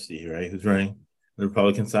Chris Christie, right, who's running the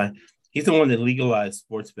Republican side, he's the one that legalized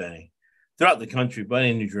sports betting throughout the country, but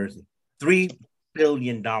in New Jersey. $3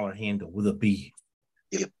 billion handle with a B.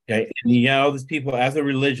 Yep. Okay. And you got all these people as a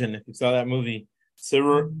religion. If you saw that movie,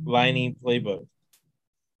 Silver Lining Playbook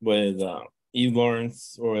with Eve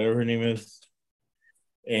Lawrence or whatever her name is.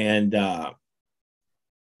 And I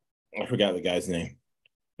forgot the guy's name.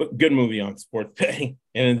 But good movie on sports betting.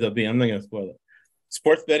 It ends up being, I'm not going to spoil it.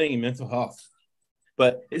 Sports betting and mental health.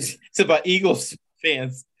 But it's about Eagles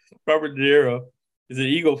fans. Robert De Niro is an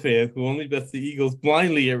Eagle fan who only bets the Eagles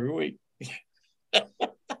blindly every week.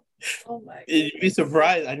 Oh my! You'd be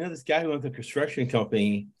surprised. I know this guy who owns a construction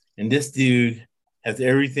company, and this dude has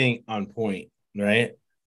everything on point, right?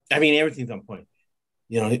 I mean, everything's on point.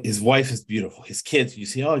 You know, his wife is beautiful. His kids, you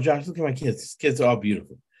see, oh, Josh, look at my kids. His kids are all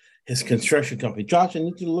beautiful. His construction company, Josh, I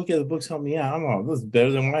need you to look at the books. Help me out. I'm all, this is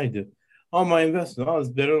better than what I do. All my investment, oh, it's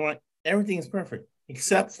better than what everything is perfect,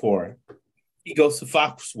 except for he goes to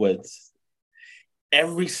Foxwoods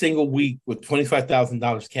every single week with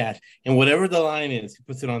 $25,000 cash, and whatever the line is, he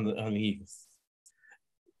puts it on the Eagles.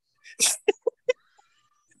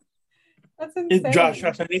 That's insane. Josh,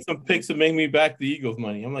 I need some picks to make me back the Eagles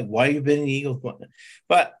money. I'm like, why are you betting the Eagles money?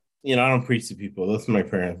 But you know, I don't preach to people. Those are my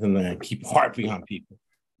parents, and I keep harping on people.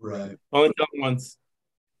 Right. Only done once.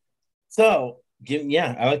 So,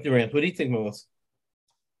 yeah, I like the Rams. What do you think, Melissa?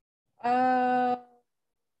 I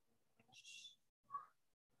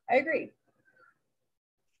agree.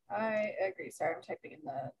 Sorry, I'm typing in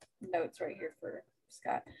the notes right here for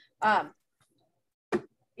Scott.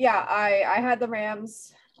 Yeah, I had the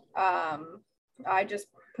Rams. I just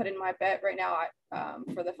put in my bet right now.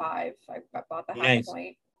 For the 5, I bought the high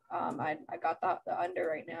point. I got the under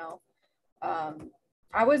right now.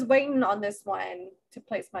 I was waiting on this one to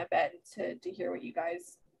place my bet to hear what you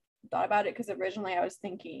guys thought about it, because originally I was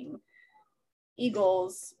thinking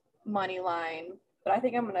Eagles money line, but I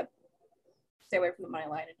think I'm gonna stay away from the money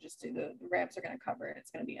line and just do the Rams are going to cover it. It's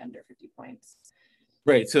going to be under 50 points.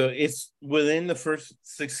 Right. So it's within the first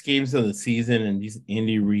 6 games of the season, and these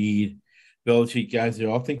Andy Reid, Belichick guys, they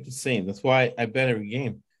all think the same. That's why I bet every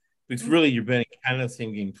game. Because really, you're betting kind of the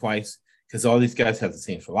same game twice, because all these guys have the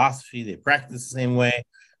same philosophy. They practice the same way,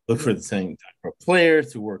 look for the same type of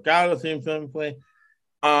players to work out the same time play,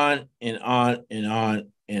 on and on and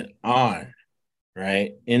on and on.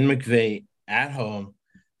 Right. In McVay at home.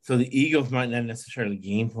 So the Eagles might not necessarily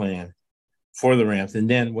game plan for the Rams. And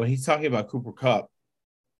then what he's talking about, Cooper Kupp,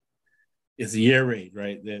 is the air raid,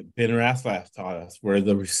 right? That Ben Rathlaff taught us, where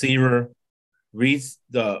the receiver reads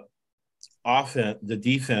the offense, the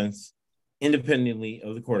defense independently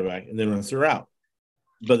of the quarterback, and then runs her out.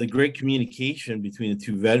 But the great communication between the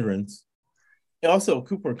two veterans. And also,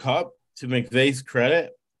 Cooper Kupp, to McVay's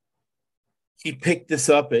credit, he picked this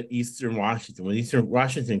up at Eastern Washington. When Eastern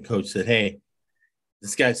Washington coach said, hey,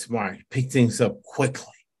 this guy's smart. He picked things up quickly,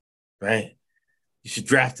 right? You should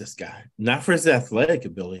draft this guy. Not for his athletic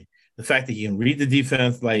ability, the fact that he can read the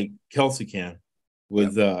defense like Kelsey can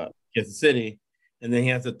with Kansas City, and then he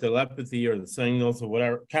has the telepathy or the signals or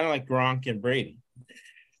whatever, kind of like Gronk and Brady.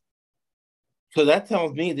 So that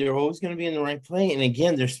tells me they're always going to be in the right play. And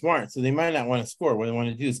again, they're smart, so they might not want to score. What they want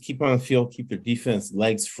to do is keep on the field, keep their defense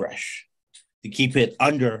legs fresh, to keep it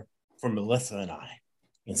under for Melissa and I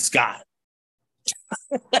and Scott.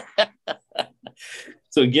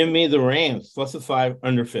 So give me the Rams plus a 5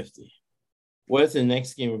 under 50. What is the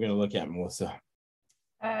next game we're going to look at, Melissa?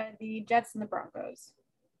 The Jets and the Broncos.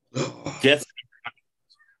 Jets.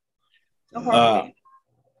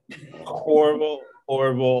 Horrible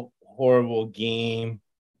game.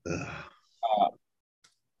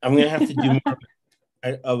 I'm going to have to do more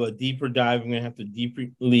of a deeper dive. I'm going to have to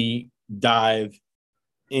deeply dive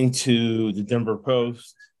into the Denver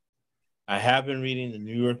Post. I have been reading the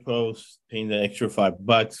New York Post, paying the extra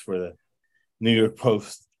 $5 for the New York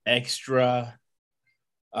Post extra.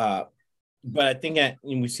 But I think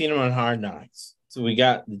we've seen them on Hard Knocks. So we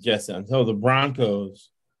got the Jets on. So the Broncos,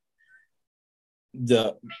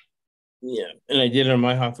 and I did it on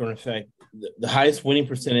my Hawthorne Effect, the highest winning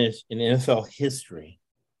percentage in NFL history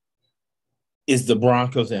is the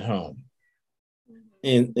Broncos at home.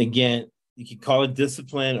 And again, you could call it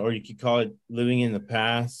discipline or you could call it living in the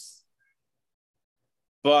past.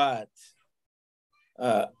 But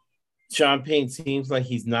Sean Payton seems like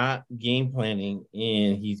he's not game planning,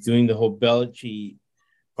 and he's doing the whole Belichick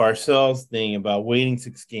Parcells thing about waiting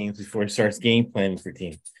 6 games before he starts game planning for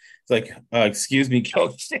teams. It's like, excuse me,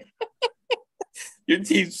 coach. Your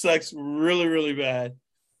team sucks really, really bad.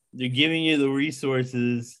 They're giving you the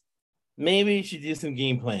resources. Maybe you should do some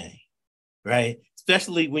game planning, right?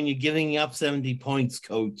 Especially when you're giving up 70 points,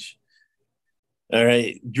 coach. All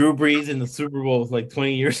right. Drew Brees in the Super Bowl was like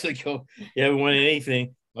 20 years ago. You haven't won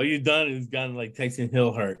anything. All you've done is gotten like Tyson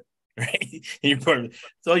Hill hurt, right? And you're part of it.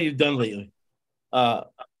 That's all you've done lately.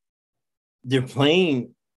 They're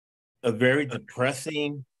playing a very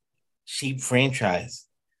depressing, cheap franchise.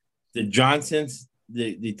 The Johnsons,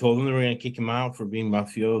 they told them they were going to kick him out for being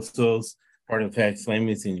mafiosos, part of tax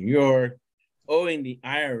slammings in New York, owing the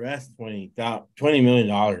IRS $20 million.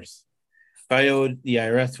 If I owed the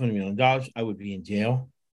IRS $20 million, I would be in jail.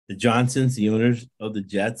 The Johnsons, the owners of the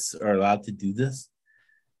Jets, are allowed to do this.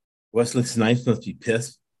 Wesley Snipes must be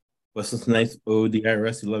pissed. Wesley Snipes owed the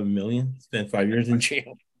IRS $11 million, spent 5 years in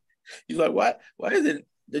jail. He's like, what? Why is it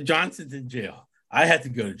the Johnsons in jail? I had to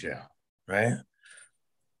go to jail, right?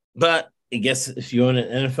 But I guess if you own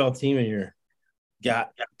an NFL team and you're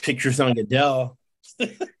got pictures on Goodell,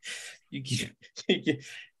 you can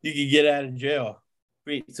get out of jail.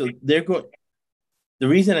 So they're going. The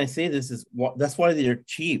reason I say this is that's why they're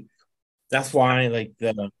cheap. That's why, like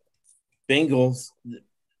the Bengals,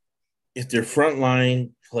 if they're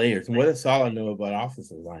frontline players, and what does Saleh know about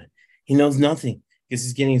offensive line? He knows nothing because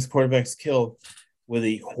he's getting his quarterbacks killed with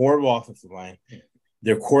a horrible offensive line.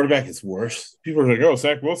 Their quarterback is worse. People are like, oh,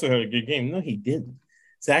 Zach Wilson had a good game. No, he didn't.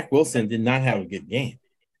 Zach Wilson did not have a good game.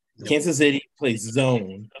 Kansas City plays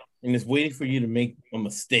zone and is waiting for you to make a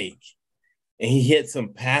mistake. And he hit some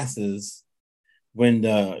passes when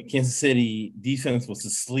the Kansas City defense was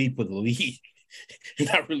asleep with the lead.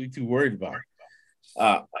 Not really too worried about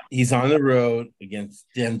it. He's on the road against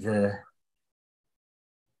Denver.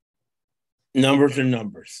 Numbers are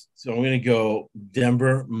numbers. So I'm going to go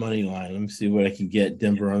Denver money line. Let me see what I can get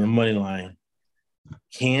Denver on the money line.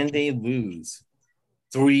 Can they lose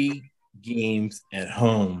 3 games at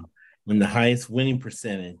home when the highest winning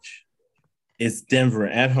percentage is Denver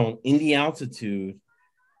at home in the altitude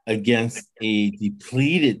against a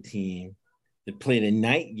depleted team that played a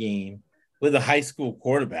night game with a high school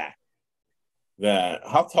quarterback?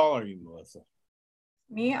 How tall are you, Melissa?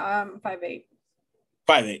 Me, I'm 5'8".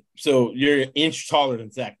 5'8". So you're an inch taller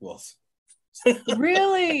than Zach Wilson.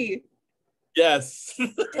 Really? Yes.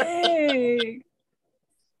 Dang.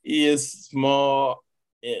 He is small,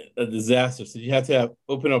 a disaster. So you have to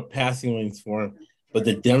open up passing lanes for him. But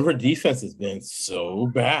the Denver defense has been so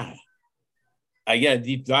bad. I got a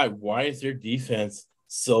deep dive. Why is their defense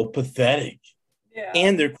so pathetic? Yeah.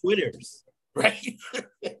 And they're quitters, right?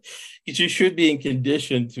 Because you should be in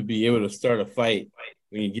condition to be able to start a fight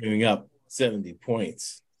when you're giving up 70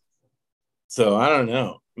 points. So I don't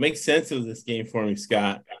know. Make sense of this game for me,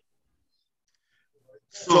 Scott.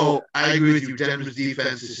 So I agree with you. Denver's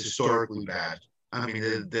defense is historically bad. I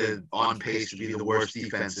mean, they're on pace to be the worst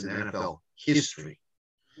defense in NFL history.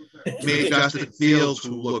 Made Justin Fields,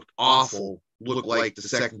 who looked awful, look like the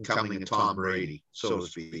second coming of Tom Brady, so to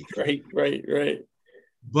speak. Right.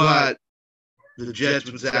 But the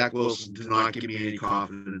Jets with Zach Wilson do not give me any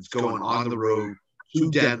confidence going on the road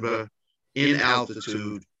to Denver in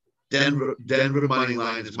altitude. Denver money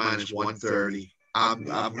line is minus 130.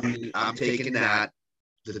 I'm taking that.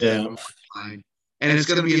 The Denver line, and it's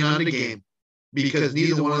going to be an under game because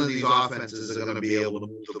neither one of these offenses are going to be able to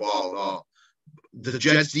move the ball at all. The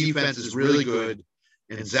Jets defense is really good,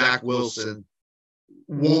 and Zach Wilson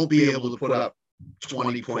won't be able to put up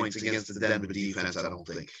 20 points against the Denver defense, I don't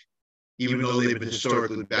think, even though they've been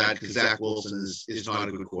historically bad because Zach Wilson is not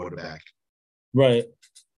a good quarterback. Right.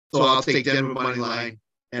 So I'll take Denver money line,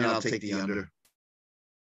 and I'll take the under.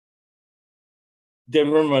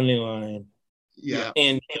 Denver money line. Yeah.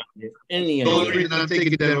 And the only reason I'm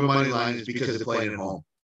taking Denver money line is because they're playing at home.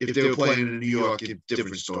 If they were playing in New York, it's a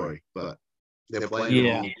different story. But they're playing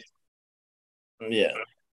at home. Yeah.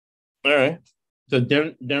 All right. So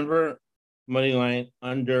Denver money line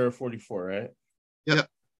under 44, right? Yep.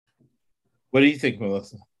 What do you think,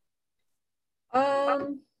 Melissa?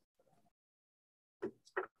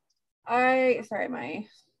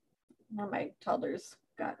 My toddlers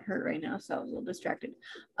got hurt right now, so I was a little distracted.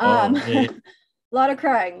 Yeah. A lot of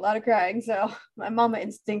crying. So my mama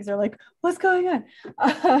instincts are like, what's going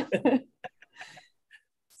on?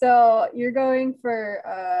 So you're going for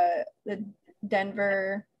the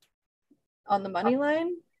Denver on the money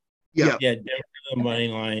line? Yeah, Denver on the money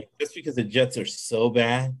line. Just because the Jets are so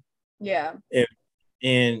bad. Yeah.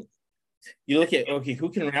 And you look at, okay, who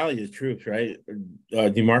can rally the troops, right?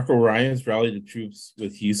 DeMarco Ryans rallied the troops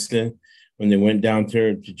with Houston when they went down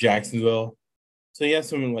to Jacksonville. So he has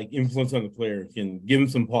some like influence on the player, can give him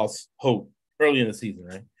some false hope early in the season,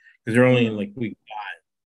 right? because they're only in like week 5.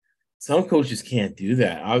 Some coaches can't do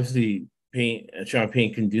that. Obviously, Sean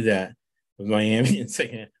Payton can do that with Miami in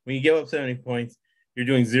second. When you give up 70 points, you're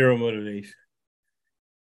doing zero motivation.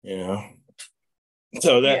 You know,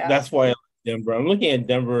 so that's why I like Denver. I'm looking at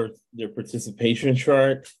Denver, their participation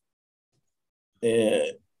chart. 7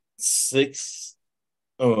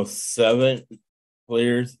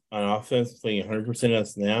 players on offense playing 100% of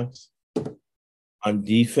snaps. On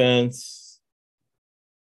defense,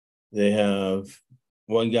 they have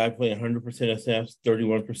one guy playing 100% of snaps,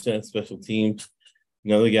 31% of special teams.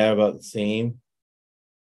 Another guy about the same.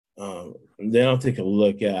 Then I'll take a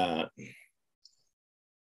look at.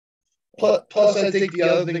 Plus, I think the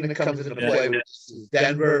other thing that comes into play is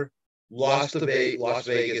Denver lost to Las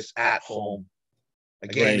Vegas at home. A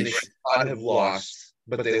game they should not have lost,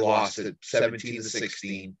 but they lost it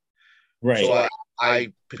 17-16. Right. So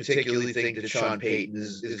I particularly think that Sean Payton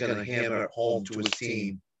is going to hammer home to his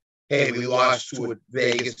team. Hey, we lost to a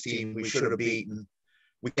Vegas team we should have beaten.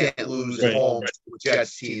 We can't lose at home to a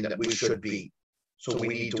Jets team that we should beat. So we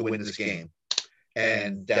need to win this game.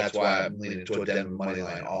 And that's why I'm leaning toward Denver money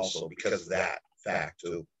line also, because of that fact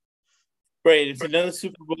too. Right. It's another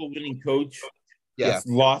Super Bowl winning coach. Yeah.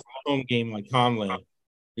 Lost a home game like Conley.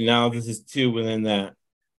 Now this is 2 within that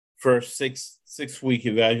first 6-week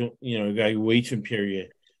evaluation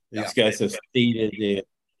period. These guys have stated they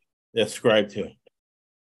ascribe to.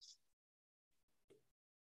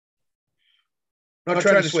 I'm not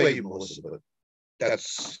trying to sway you, Melissa, but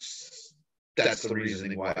that's the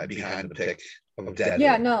reasoning why I'm behind the pick of Denver.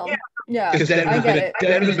 Yeah, no. Yeah. Because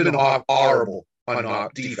Denver's been horrible on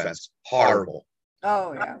defense. Horrible.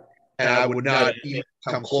 Oh, yeah. And I would not even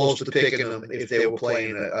come close to picking them if they were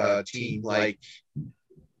playing a team like,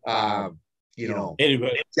 Jacksonville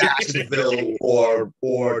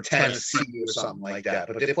or Tennessee or something like that.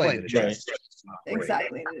 But they're playing the Jets.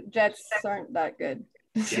 Exactly. The Jets aren't that good.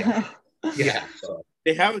 Yeah. So.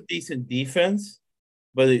 They have a decent defense,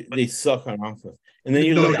 but they suck on offense. And then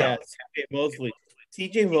you look at CJ Mosley.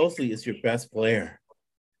 CJ Mosley is your best player.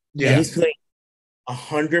 Yeah. And he's playing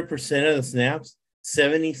 100% of the snaps.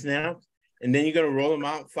 70 snaps, and then you're going to roll them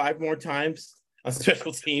out 5 more times on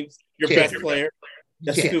special teams. Your best player.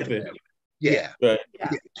 That's stupid. Yeah. But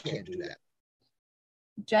you can't do that.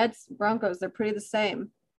 Jets, Broncos, they're pretty the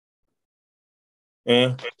same.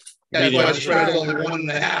 That's why the spread is only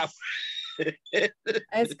 1.5.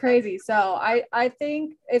 It's crazy. So I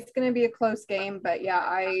think it's going to be a close game, but yeah,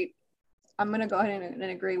 I'm going to go ahead and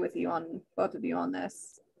agree with you on both of you on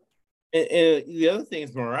this. And the other thing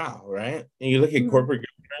is morale, right? And you look at corporate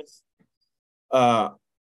governance.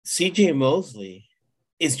 CJ Mosley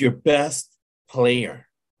is your best player,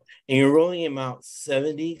 and you're rolling him out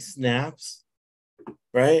 70 snaps,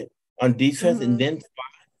 right, on defense, and then 5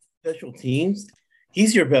 special teams.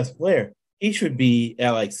 He's your best player. He should be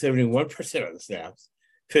at like 71% of the snaps,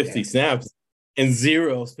 50 snaps, and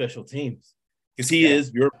 0 special teams, because he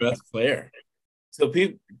is your best player. So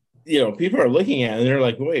people are looking at it and they're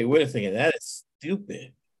like, wait a second, that is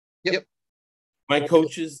stupid. Yep. My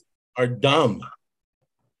coaches are dumb.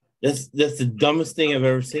 That's the dumbest thing I've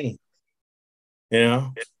ever seen.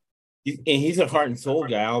 And he's a heart and soul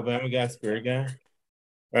guy, Alabama guy, spirit guy.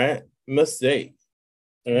 Right? Mistake.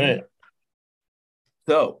 All right.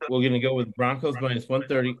 So we're going to go with Broncos minus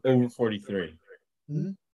 130 over 43.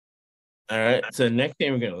 Mm-hmm. All right. So the next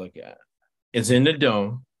game we're going to look at is in the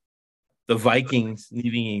Dome. The Vikings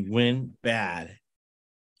needing a win bad.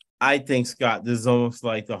 I think, Scott, this is almost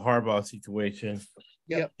like the Harbaugh situation.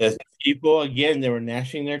 Yep. As people, again, they were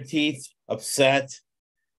gnashing their teeth, upset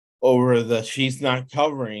over the Chiefs not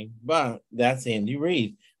covering, but that's Andy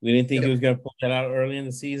Reid. We didn't think he was going to pull that out early in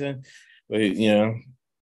the season. But,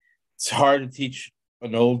 it's hard to teach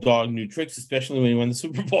an old dog new tricks, especially when he won the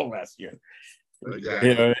Super Bowl last year.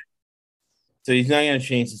 Exactly. So he's not going to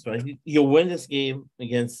change this, but he'll win this game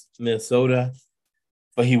against Minnesota,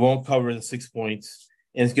 but he won't cover the 6 points.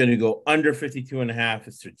 And it's going to go under 52.5.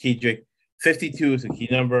 It's strategic. 52 is a key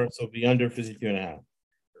number, so it'll be under 52.5. What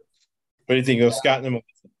do you think of Scott?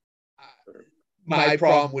 My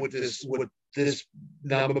problem with this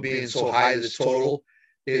number being so high, this total,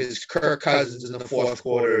 is Kirk Cousins in the fourth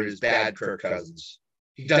quarter is bad Kirk Cousins.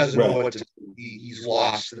 He doesn't know what to do. He's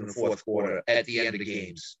lost in the fourth quarter at the end of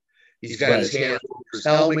games. He's got his hand over his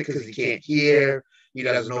helmet because he can't hear. He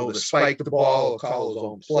doesn't know to spike the ball or call his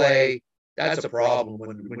own play. That's a problem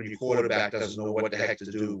when your quarterback doesn't know what the heck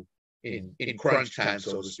to do in crunch time,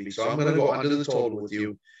 so to speak. So I'm going to go under the total with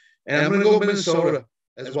you. And I'm going to go Minnesota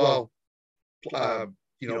as well,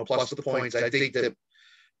 plus the points. I think that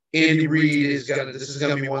Andy Reid this is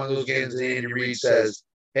going to be one of those games that Andy Reid says,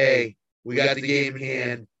 hey, we got the game in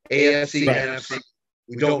hand. AFC, Right. NFC.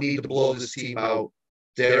 We don't need to blow this team out.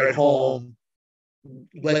 They're at home.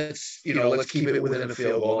 Let's keep it within a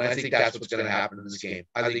field goal. And I think that's what's going to happen in this game.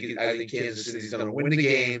 I think Kansas City's going to win the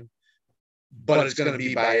game, but it's going to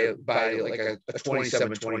be by like a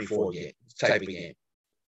 27-24 game type of game.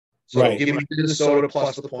 So Right. give me Minnesota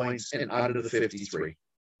plus the points and under the 53.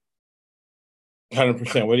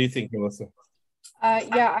 100%. What do you think, Melissa?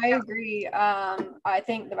 Yeah, I agree. I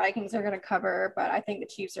think the Vikings are going to cover, but I think the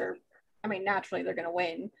Chiefs are, naturally they're going to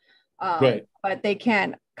win. Right. But they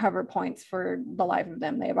can't cover points for the life of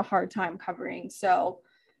them. They have a hard time covering. So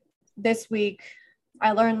this week,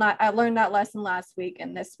 I learned that lesson last week,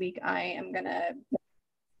 and this week I'm gonna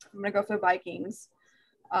go for the Vikings.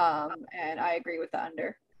 And I agree with the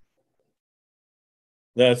under.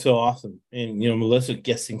 That's so awesome. And Melissa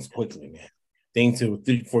gets things quickly, man. Things to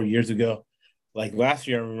 3-4 years ago. Like last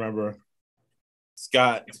year, I remember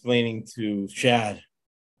Scott explaining to Chad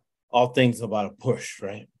all things about a push,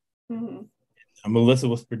 right? Mm-hmm. And Melissa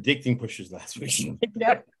was predicting pushes last week.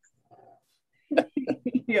 Yep.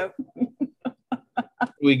 Yep.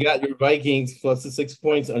 We got your Vikings plus the 6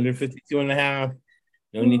 points under 52.5.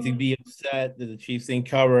 No need to be upset that the Chiefs didn't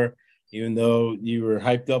cover, even though you were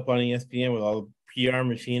hyped up on ESPN with all the PR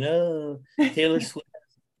machine. Oh, Taylor Swift.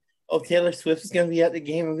 Oh, Taylor Swift is going to be at the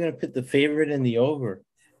game. I'm going to put the favorite in the over.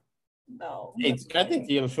 No. I think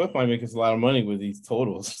Taylor Swift might make us a lot of money with these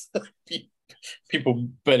totals. People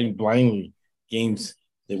betting blindly games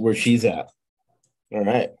where she's at. All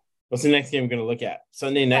right. What's the next game we're going to look at?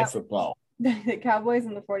 Sunday Night Football. The Cowboys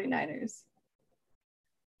and the 49ers.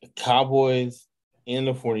 The Cowboys and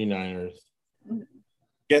the 49ers.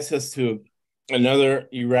 Gets us to another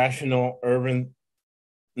irrational urban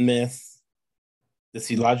myth. This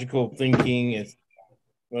illogical thinking is,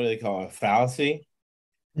 what do they call it, a fallacy?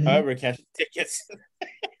 Mm-hmm. However, catches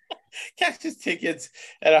tickets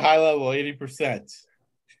at a high level, 80%.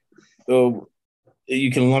 So you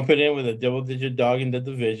can lump it in with a double-digit dog in the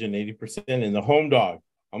division, 80%, and the home dog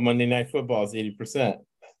on Monday Night Football is 80%.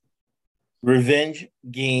 Revenge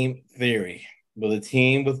game theory. Will a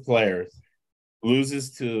team with players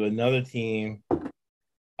loses to another team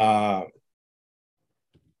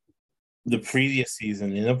the previous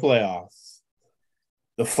season in the playoffs,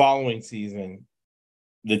 the following season,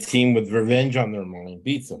 the team with revenge on their mind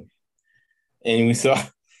beats them. And we saw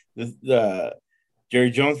the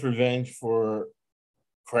Jerry Jones revenge for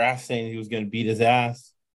Kraft saying he was going to beat his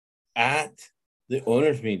ass at the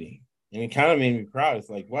owners' meeting. And it kind of made me proud. It's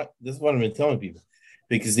like, what? This is what I've been telling people.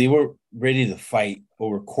 Because they were ready to fight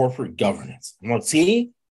over corporate governance. I'm like,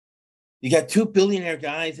 see? You got two billionaire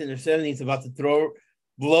guys in their 70s about to throw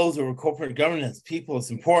blows over corporate governance. People,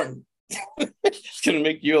 it's important. It's going to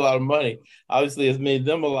make you a lot of money. Obviously, it's made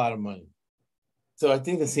them a lot of money. So I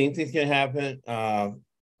think the same thing's going to happen.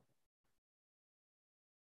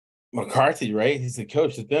 McCarthy, right? He's the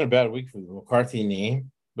coach. It's been a bad week for the McCarthy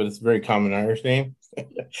name, but it's a very common Irish name.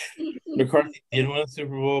 McCarthy did win a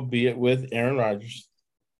Super Bowl, be it with Aaron Rodgers.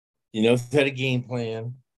 He knows how to game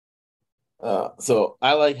plan. So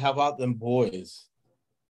I like, how about them boys?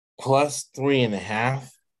 Plus 3.5.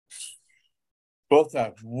 Both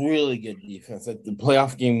have really good defense. The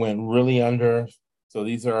playoff game went really under. So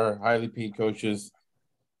these are highly paid coaches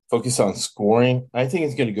focused on scoring. I think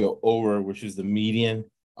it's going to go over, which is the median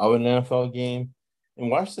of an NFL game. And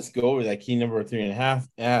watch this go over that key number of 3.5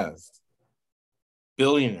 as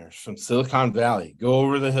billionaires from Silicon Valley go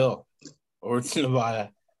over the hill, over to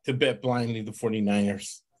Nevada, to bet blindly the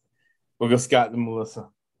 49ers. We'll go Scott and Melissa.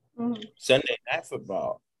 Mm-hmm. Sunday Night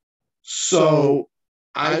Football. So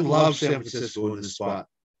I love San Francisco in this spot.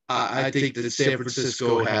 I think that San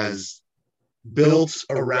Francisco has built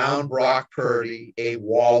around Brock Purdy a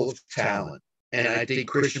wall of talent. And I think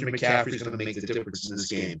Christian McCaffrey is going to make the difference in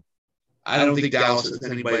this game. I don't think Dallas has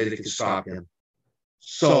anybody that can stop him.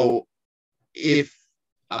 So if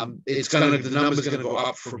the numbers are going to go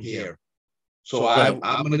up from here. So I'm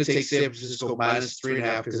going to take San Francisco minus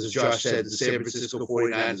 3.5 because, as Josh said, the San Francisco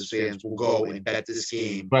 49ers fans will go and bet this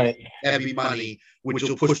game heavy money, which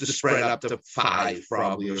will push the spread up to 5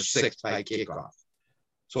 probably or 6 by kickoff.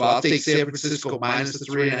 So I'll take San Francisco minus the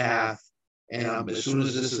 3.5, and as soon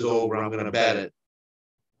as this is over, I'm going to bet it.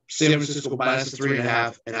 San Francisco minus the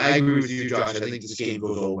 3.5, and I agree with you, Josh. I think this game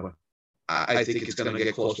goes over. I think it's going to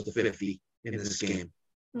get close to 50 in this game.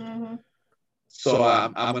 Mm-hmm. So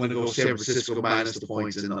I'm going to go San Francisco minus the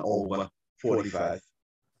points in the over 45.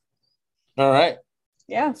 All right.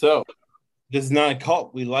 Yeah. So this is not a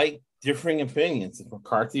cult. We like differing opinions. If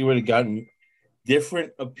McCarthy would have gotten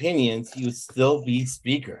different opinions, he would still be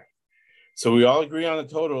speaker. So we all agree on the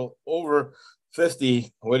total over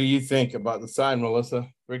 50. What do you think about the side, Melissa,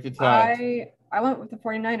 Break the tie. I went with the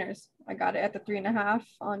 49ers. I got it at the 3.5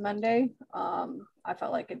 on Monday. I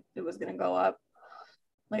felt like it was going to go up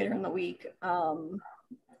later in the week.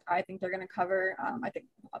 I think they're going to cover. I think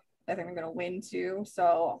they're going to win too.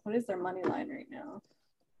 So what is their money line right now?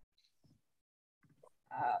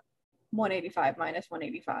 185 minus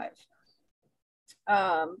 185.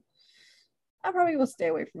 I probably will stay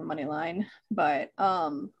away from the money line, but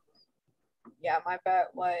yeah, my bet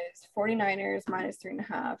was 49ers minus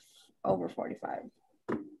 3.5 over 45.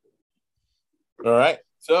 All right.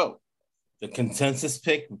 So the consensus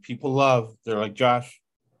pick people love. They're like, Josh,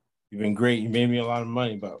 you've been great. You made me a lot of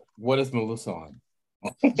money, but what is Melissa on?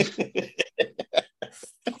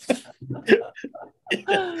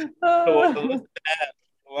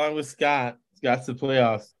 Along with Scott's the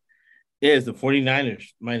playoffs is the 49ers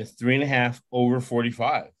minus 3.5 over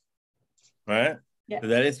 45. Right? Yeah. So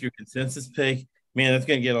that is your consensus pick. Man, that's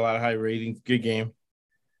gonna get a lot of high ratings. Good game.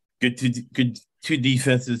 Good two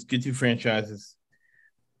defenses, good two franchises.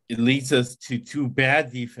 It leads us to two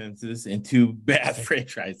bad defenses and two bad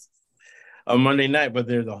franchises on Monday night, but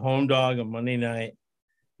they're the home dog on Monday night.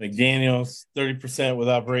 McDaniels, 30%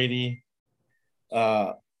 without Brady.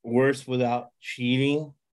 Worse without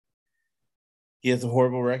cheating. He has a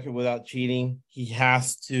horrible record without cheating. He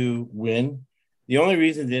has to win. The only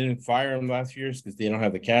reason they didn't fire him last year is because they don't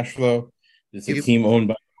have the cash flow. It's a team owned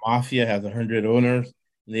by the Mafia, has 100 owners,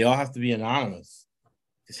 and they all have to be anonymous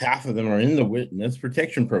because half of them are in the witness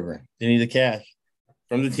protection program. They need the cash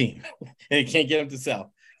from the team, and they can't get them to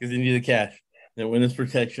sell because they need the cash, the witness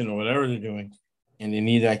protection or whatever they're doing, and they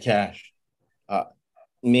need that cash.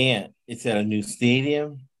 Man, it's at a new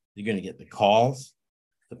stadium. You're going to get the calls.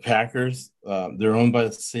 The Packers, they're owned by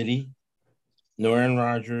the city. No Aaron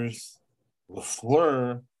Rodgers.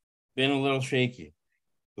 LaFleur been a little shaky.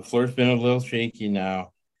 LaFleur's been a little shaky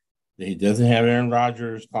now. He doesn't have Aaron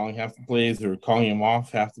Rodgers calling half the plays or calling him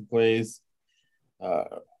off half the plays.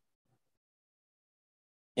 In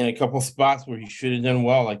a couple spots where he should have done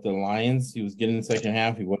well, like the Lions, he was getting in the second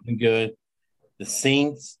half. He wasn't good. The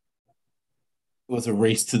Saints was a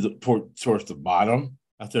race towards the bottom.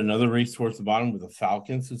 After another race towards the bottom with the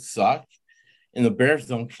Falcons, who suck, and the Bears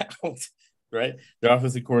don't count, right? Their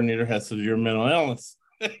offensive coordinator has severe mental illness.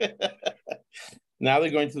 Now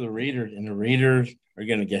they're going to the Raiders, and the Raiders are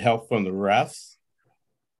going to get help from the refs.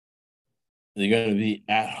 They're going to be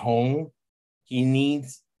at home. He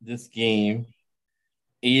needs this game.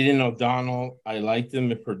 Aiden O'Donnell, I liked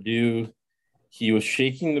him at Purdue. He was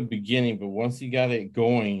shaking the beginning, but once he got it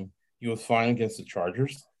going, he was fine against the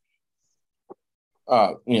Chargers.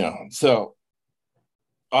 So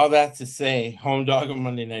all that to say, home dog on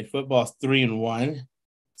Monday Night Football is 3-1.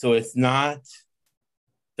 So it's not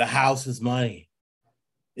the house's money.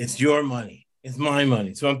 It's your money. It's my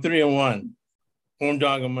money. So I'm 3-1. Home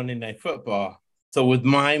dog on Monday Night Football. So with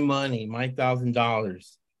my money, my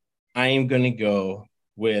 $1,000, I am going to go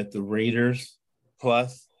with the Raiders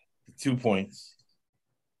plus the 2 points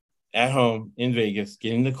at home in Vegas,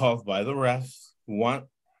 getting the calls by the refs who want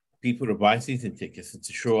people to buy season tickets and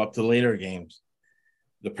to show up to later games.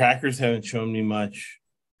 The Packers haven't shown me much.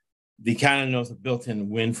 They kind of know it's a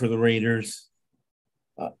built-in win for the Raiders.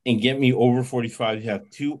 And get me over 45. You have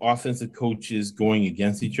two offensive coaches going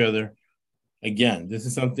against each other. Again, this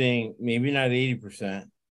is something maybe not 80%,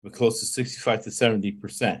 but close to 65 to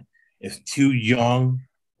 70%. If two young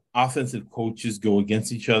offensive coaches go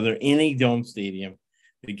against each other in a dome stadium,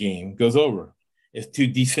 the game goes over. If two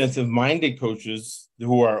defensive-minded coaches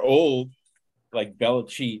who are old, like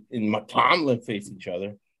Belichick and Tomlin, face each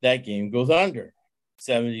other, that game goes under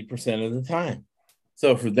 70% of the time.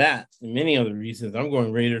 So for that and many other reasons, I'm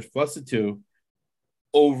going Raiders plus the 2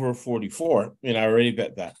 over 44, and I already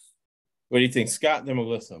bet that. What do you think, Scott and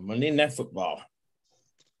Melissa? Monday Night Football.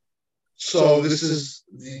 So this is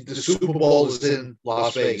the Super Bowl is in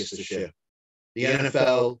Las Vegas this year. The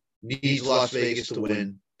NFL needs Las Vegas to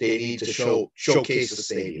win. They need to showcase the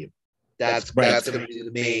stadium. That's going to be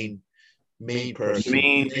the main person.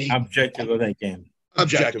 Main objective of that game.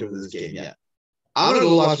 Objective of this game, yeah. I'm going to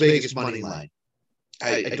go Las Vegas money line.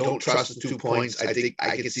 I don't trust the 2 points. I think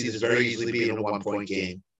I can see this very easily being a 1 point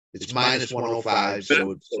game. It's minus 105, so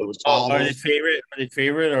it's almost. Are they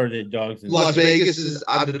favorite or are they dogs? Las Vegas is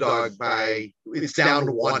underdog by. It's down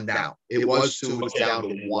to 1 now. It was 2. It's down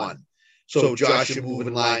to 1. So Josh, you're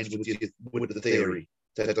moving lines with the theory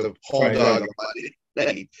that the home dog on Monday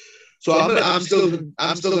night. So I'm still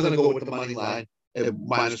going to go with the money line at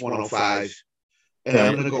minus 105. And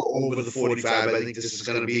I'm going to go over the 45. I think this is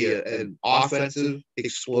going to be an offensive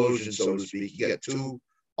explosion, so to speak. You got two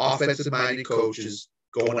offensive-minded coaches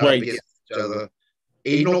going up against each other.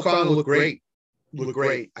 Aiden O'Connell looked great. looked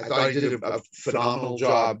great. I thought he did a phenomenal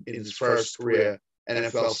job in his first career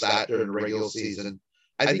NFL start during the regular season.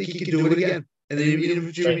 I think he can do it again. And then even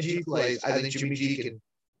if Jimmy G plays, I think Jimmy G can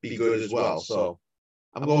be good as well. So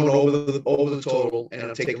I'm going over the total, and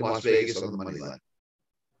I'm taking Las Vegas on the money line.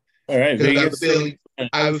 All right, Vegas.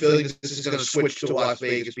 I have a feeling this is going to switch to Las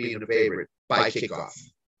Vegas being the favorite by kickoff.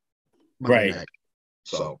 Right. Night.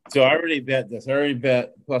 So I already bet this. I already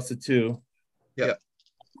bet plus the 2. Yeah.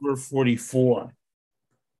 Over 44.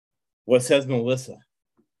 What says Melissa?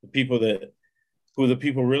 Who the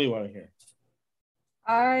people really want to hear?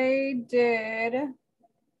 I did.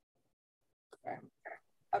 Okay.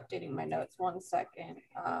 Updating my notes. 1 second.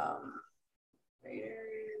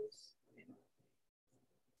 Raiders.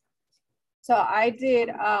 So I did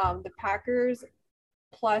the Packers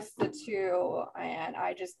plus the 2, and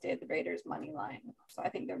I just did the Raiders money line. So I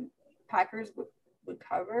think the Packers would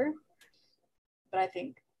cover, but I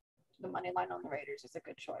think the money line on the Raiders is a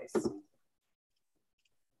good choice.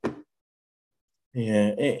 Yeah,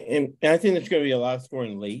 and I think there's going to be a lot of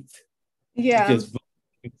scoring late. Yeah. Because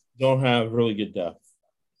we don't have really good depth.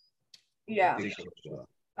 Yeah.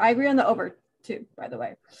 I agree on the over too, by the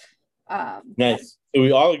way. Nice. So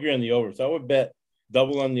we all agree on the over. So I would bet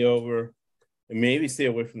double on the over and maybe stay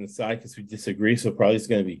away from the side because we disagree. So probably it's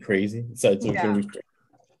going to be crazy.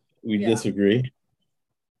 We disagree.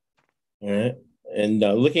 All right. And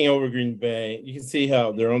looking over Green Bay, you can see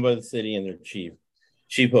how they're owned by the city and they're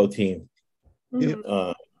cheapo team.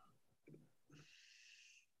 Mm-hmm.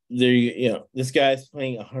 This guy's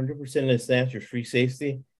playing 100% of the snaps, your free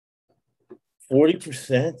safety,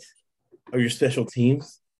 40% of your special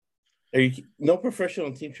teams. No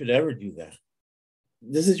professional team should ever do that.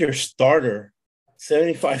 This is your starter,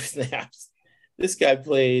 75 snaps. This guy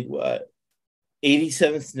played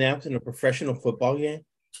 87 snaps in a professional football game.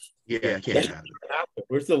 Yeah, can't happen.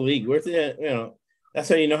 Where's the league? That's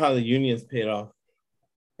how you know how the unions paid off,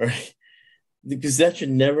 right? Because that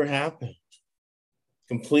should never happen.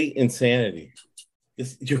 Complete insanity.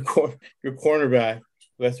 Your cornerback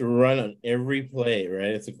who has to run on every play, right?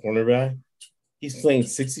 It's a cornerback. He's playing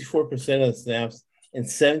 64% of the snaps and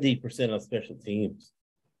 70% of special teams.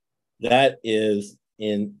 That is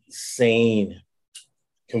insane.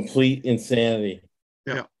 Complete insanity.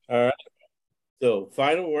 Yeah. All right. So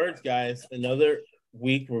final words, guys. Another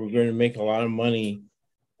week where we're going to make a lot of money,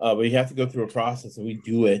 but you have to go through a process, and we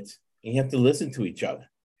do it. And you have to listen to each other.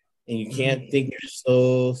 And you can't think you're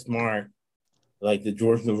so smart like the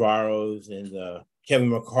George Navarros and Kevin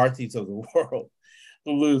McCarthy's of the world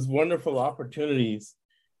who lose wonderful opportunities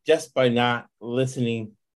just by not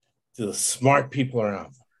listening to the smart people around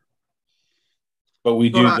them. But we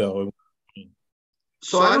do, though.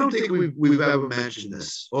 So I don't think we've ever mentioned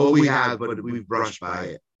this. Or we have, but we've brushed by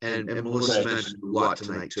it. And Melissa mentioned it a lot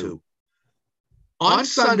tonight, too. On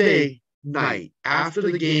Sunday night, after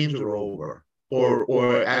the games are over,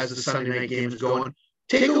 or as the Sunday night games are going,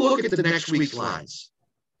 take a look at the next week's lines.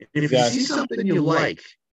 And if you see something you like,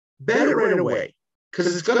 bet it right away, because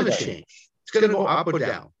it's going to change. It's going to go up or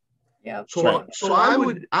down. Yeah. So I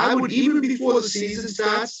would even before the season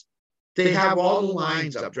starts, they have all the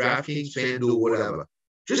lines up, DraftKings, FanDuel, whatever.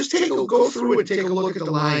 Just go through it, take a look at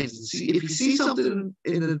the lines, and see if you see something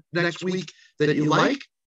in the next week that you like,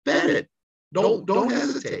 bet it. Don't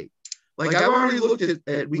hesitate. Like I've already looked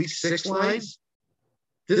at week 6 lines.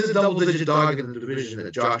 This is a double-digit dog in the division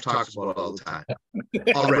that Josh talks about all the time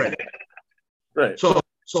already. Right. So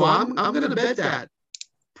I'm going to bet that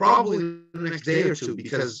probably the next day or two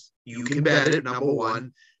because you can bet it, number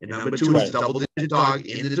one, and number two, it's a double-digit dog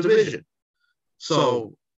in the division.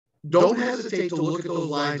 So don't hesitate to look at those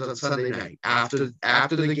lines on Sunday night after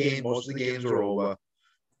the game. Most of the games are over.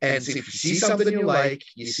 And see if you see something you like,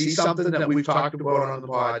 you see something that we've talked about on the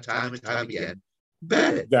pod time and time again,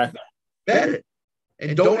 bet it. Exactly. Bet it.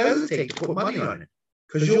 And don't hesitate to put money on it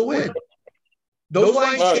because you'll win. Those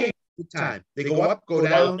lines change all the time. They go up, go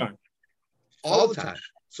down all the time.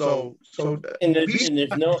 So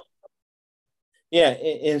there's no,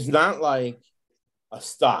 it's not like a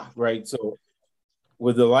stock, right? So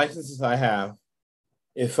with the licenses I have,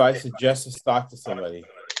 if I suggest a stock to somebody,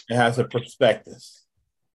 it has a prospectus.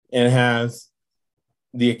 And it has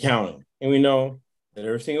the accounting. And we know that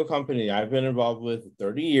every single company I've been involved with for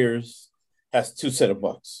 30 years has 2 sets of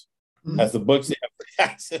books. Mm-hmm. Has the books they have for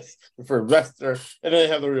taxes, for investor, and then they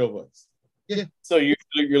have the real books. Yeah. So you're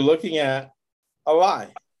looking at a lie.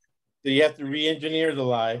 So you have to re-engineer the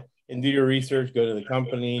lie and do your research, go to the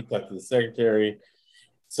company, talk to the secretary.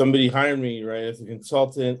 Somebody hired me, right, as a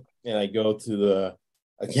consultant, and I go to the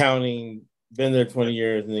accounting, been there 20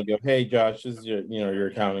 years, and they go, hey, Josh, this is your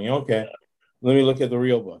accounting. Okay, let me look at the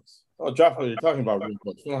real books. Oh, Josh, what are you talking about? Real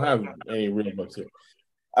books? We don't have any real books here.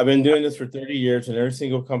 I've been doing this for 30 years, and every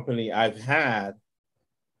single company I've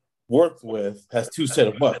worked with has 2 set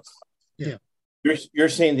of books. Yeah. You're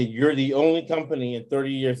saying that you're the only company in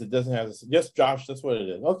 30 years that doesn't have this. Yes, Josh, that's what it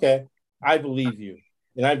is. Okay, I believe you,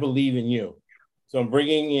 and I believe in you. So I'm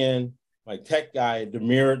bringing in my tech guy to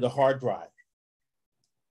mirror the hard drive,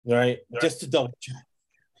 right? Just to double check.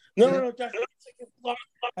 No, Josh,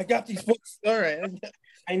 I got these books. All right,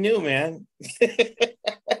 I knew, man.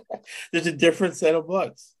 There's a different set of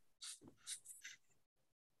books.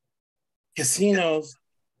 Casinos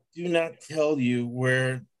do not tell you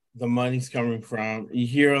where the money's coming from. You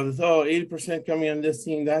hear all this, 80% coming on this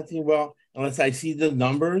team, that team. Well, unless I see the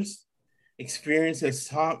numbers, experience has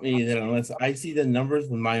taught me that unless I see the numbers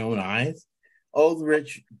with my own eyes,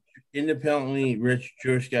 the independently rich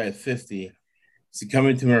Jewish guy at 50 to come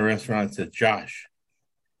into my restaurant and said, Josh,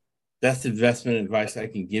 best investment advice I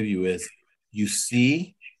can give you is you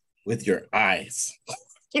see with your eyes.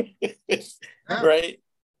 Right?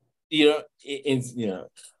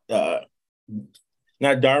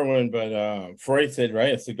 Not Darwin, but Freud said,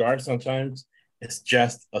 right, a cigar sometimes it's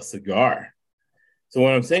just a cigar. So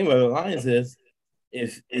what I'm saying by the lines is,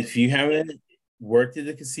 if you haven't worked at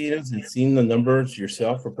the casinos and seen the numbers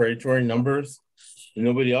yourself, proprietary numbers that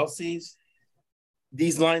nobody else sees,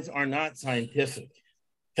 these lines are not scientific.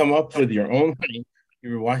 Come up with your own line.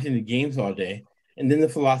 You were watching the games all day, and then the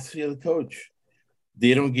philosophy of the coach.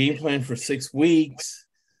 They don't game plan for 6 weeks.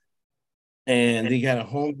 And they got a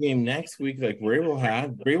home game next week, like Vrabel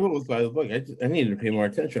had. Vrabel was by the book. I needed to pay more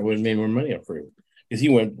attention. I would have made more money off Vrabel because he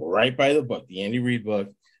went right by the book. The Andy Reid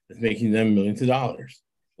book is making them millions of dollars.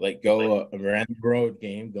 Like go a random road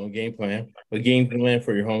game, don't game plan, but game plan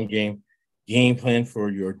for your home game, game plan for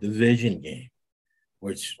your division game,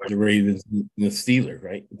 which the Ravens and the Steelers,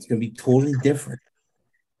 right? It's going to be totally different.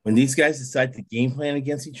 When these guys decide to game plan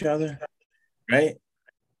against each other, right?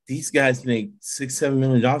 These guys make $6-7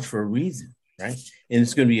 million for a reason, right? And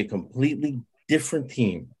it's going to be a completely different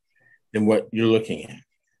team than what you're looking at.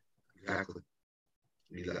 Exactly.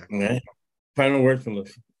 Okay. Final words,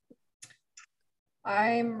 Melissa.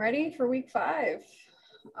 I'm ready for week 5.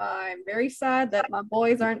 I'm very sad that my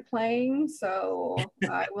boys aren't playing, so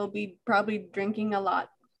I will be probably drinking a lot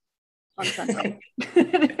on Sunday.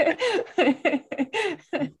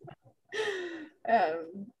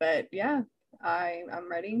 But yeah,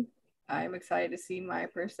 I'm ready. I'm excited to see my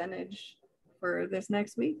percentage for this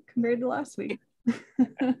next week compared to last week.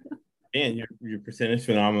 Man, your percentage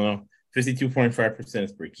phenomenal. 52.5%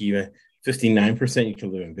 is break even. 59% you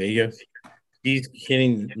can live in Vegas. He's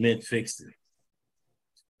hitting mid-60s.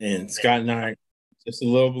 And Scott and I just a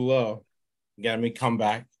little below. We got to make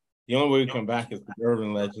comeback. The only way we come back is with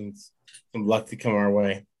Urban Legends. Some luck to come our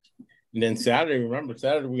way. And then Saturday, we're going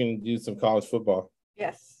to do some college football.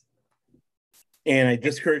 Yes. And I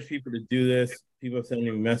discourage people to do this. People sending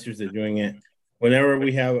me messages, they're doing it. Whenever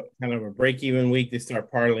we have kind of a break-even week, they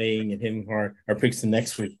start parlaying and hitting our picks the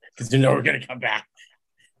next week because they know we're going to come back.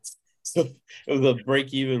 So it was a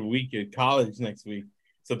break-even week at college next week.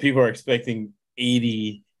 So people are expecting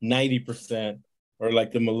 80, 90%, or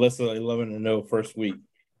like the Melissa 11-0 first week.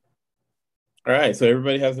 All right, so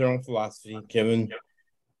everybody has their own philosophy. Kevin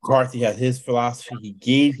McCarthy had his philosophy. He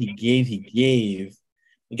gave. He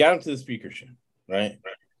got him to the speakership, right?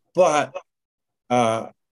 But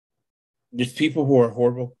there's people who are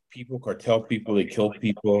horrible people, cartel people, they kill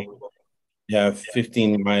people. They have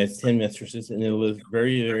 15 wives, 10 mistresses, and they live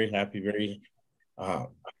very, very happy, very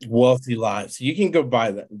wealthy lives. So you can go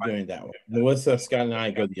by that doing that one. Melissa, Scott, and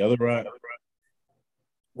I go the other route.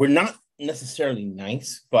 We're not necessarily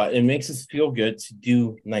nice, but it makes us feel good to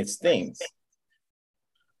do nice things.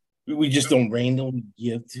 We just don't randomly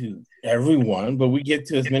give to everyone, but we give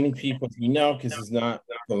to as many people as we know because it's not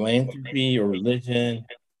philanthropy or religion,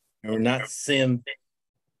 and we're not Sims.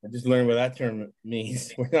 I just learned what that term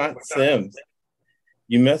means. We're not Sims.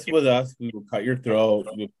 You mess with us, we will cut your throat,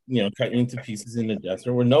 we'll, cut you into pieces in the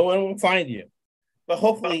desert where no one will find you. But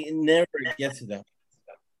hopefully it never gets to that.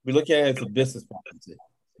 We look at it as a business policy.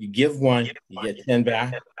 You give one, you get 10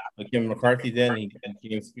 back. Like Kevin McCarthy did, and he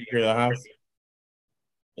became Speaker of the House.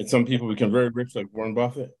 And some people become very rich, like Warren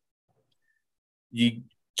Buffett. You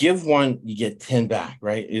give one, you get 10 back,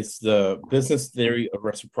 right? It's the business theory of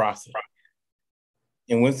reciprocity.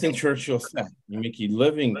 And Winston Churchill said, you make a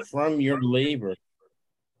living from your labor,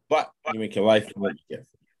 but you make your life from what you get.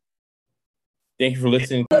 Thank you for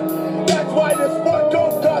listening. That's why this sport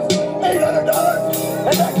don't cost $800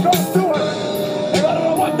 and that costs $200. And I don't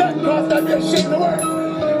know what that costs, I'd be ashamed to work.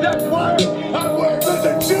 That's why I'm working.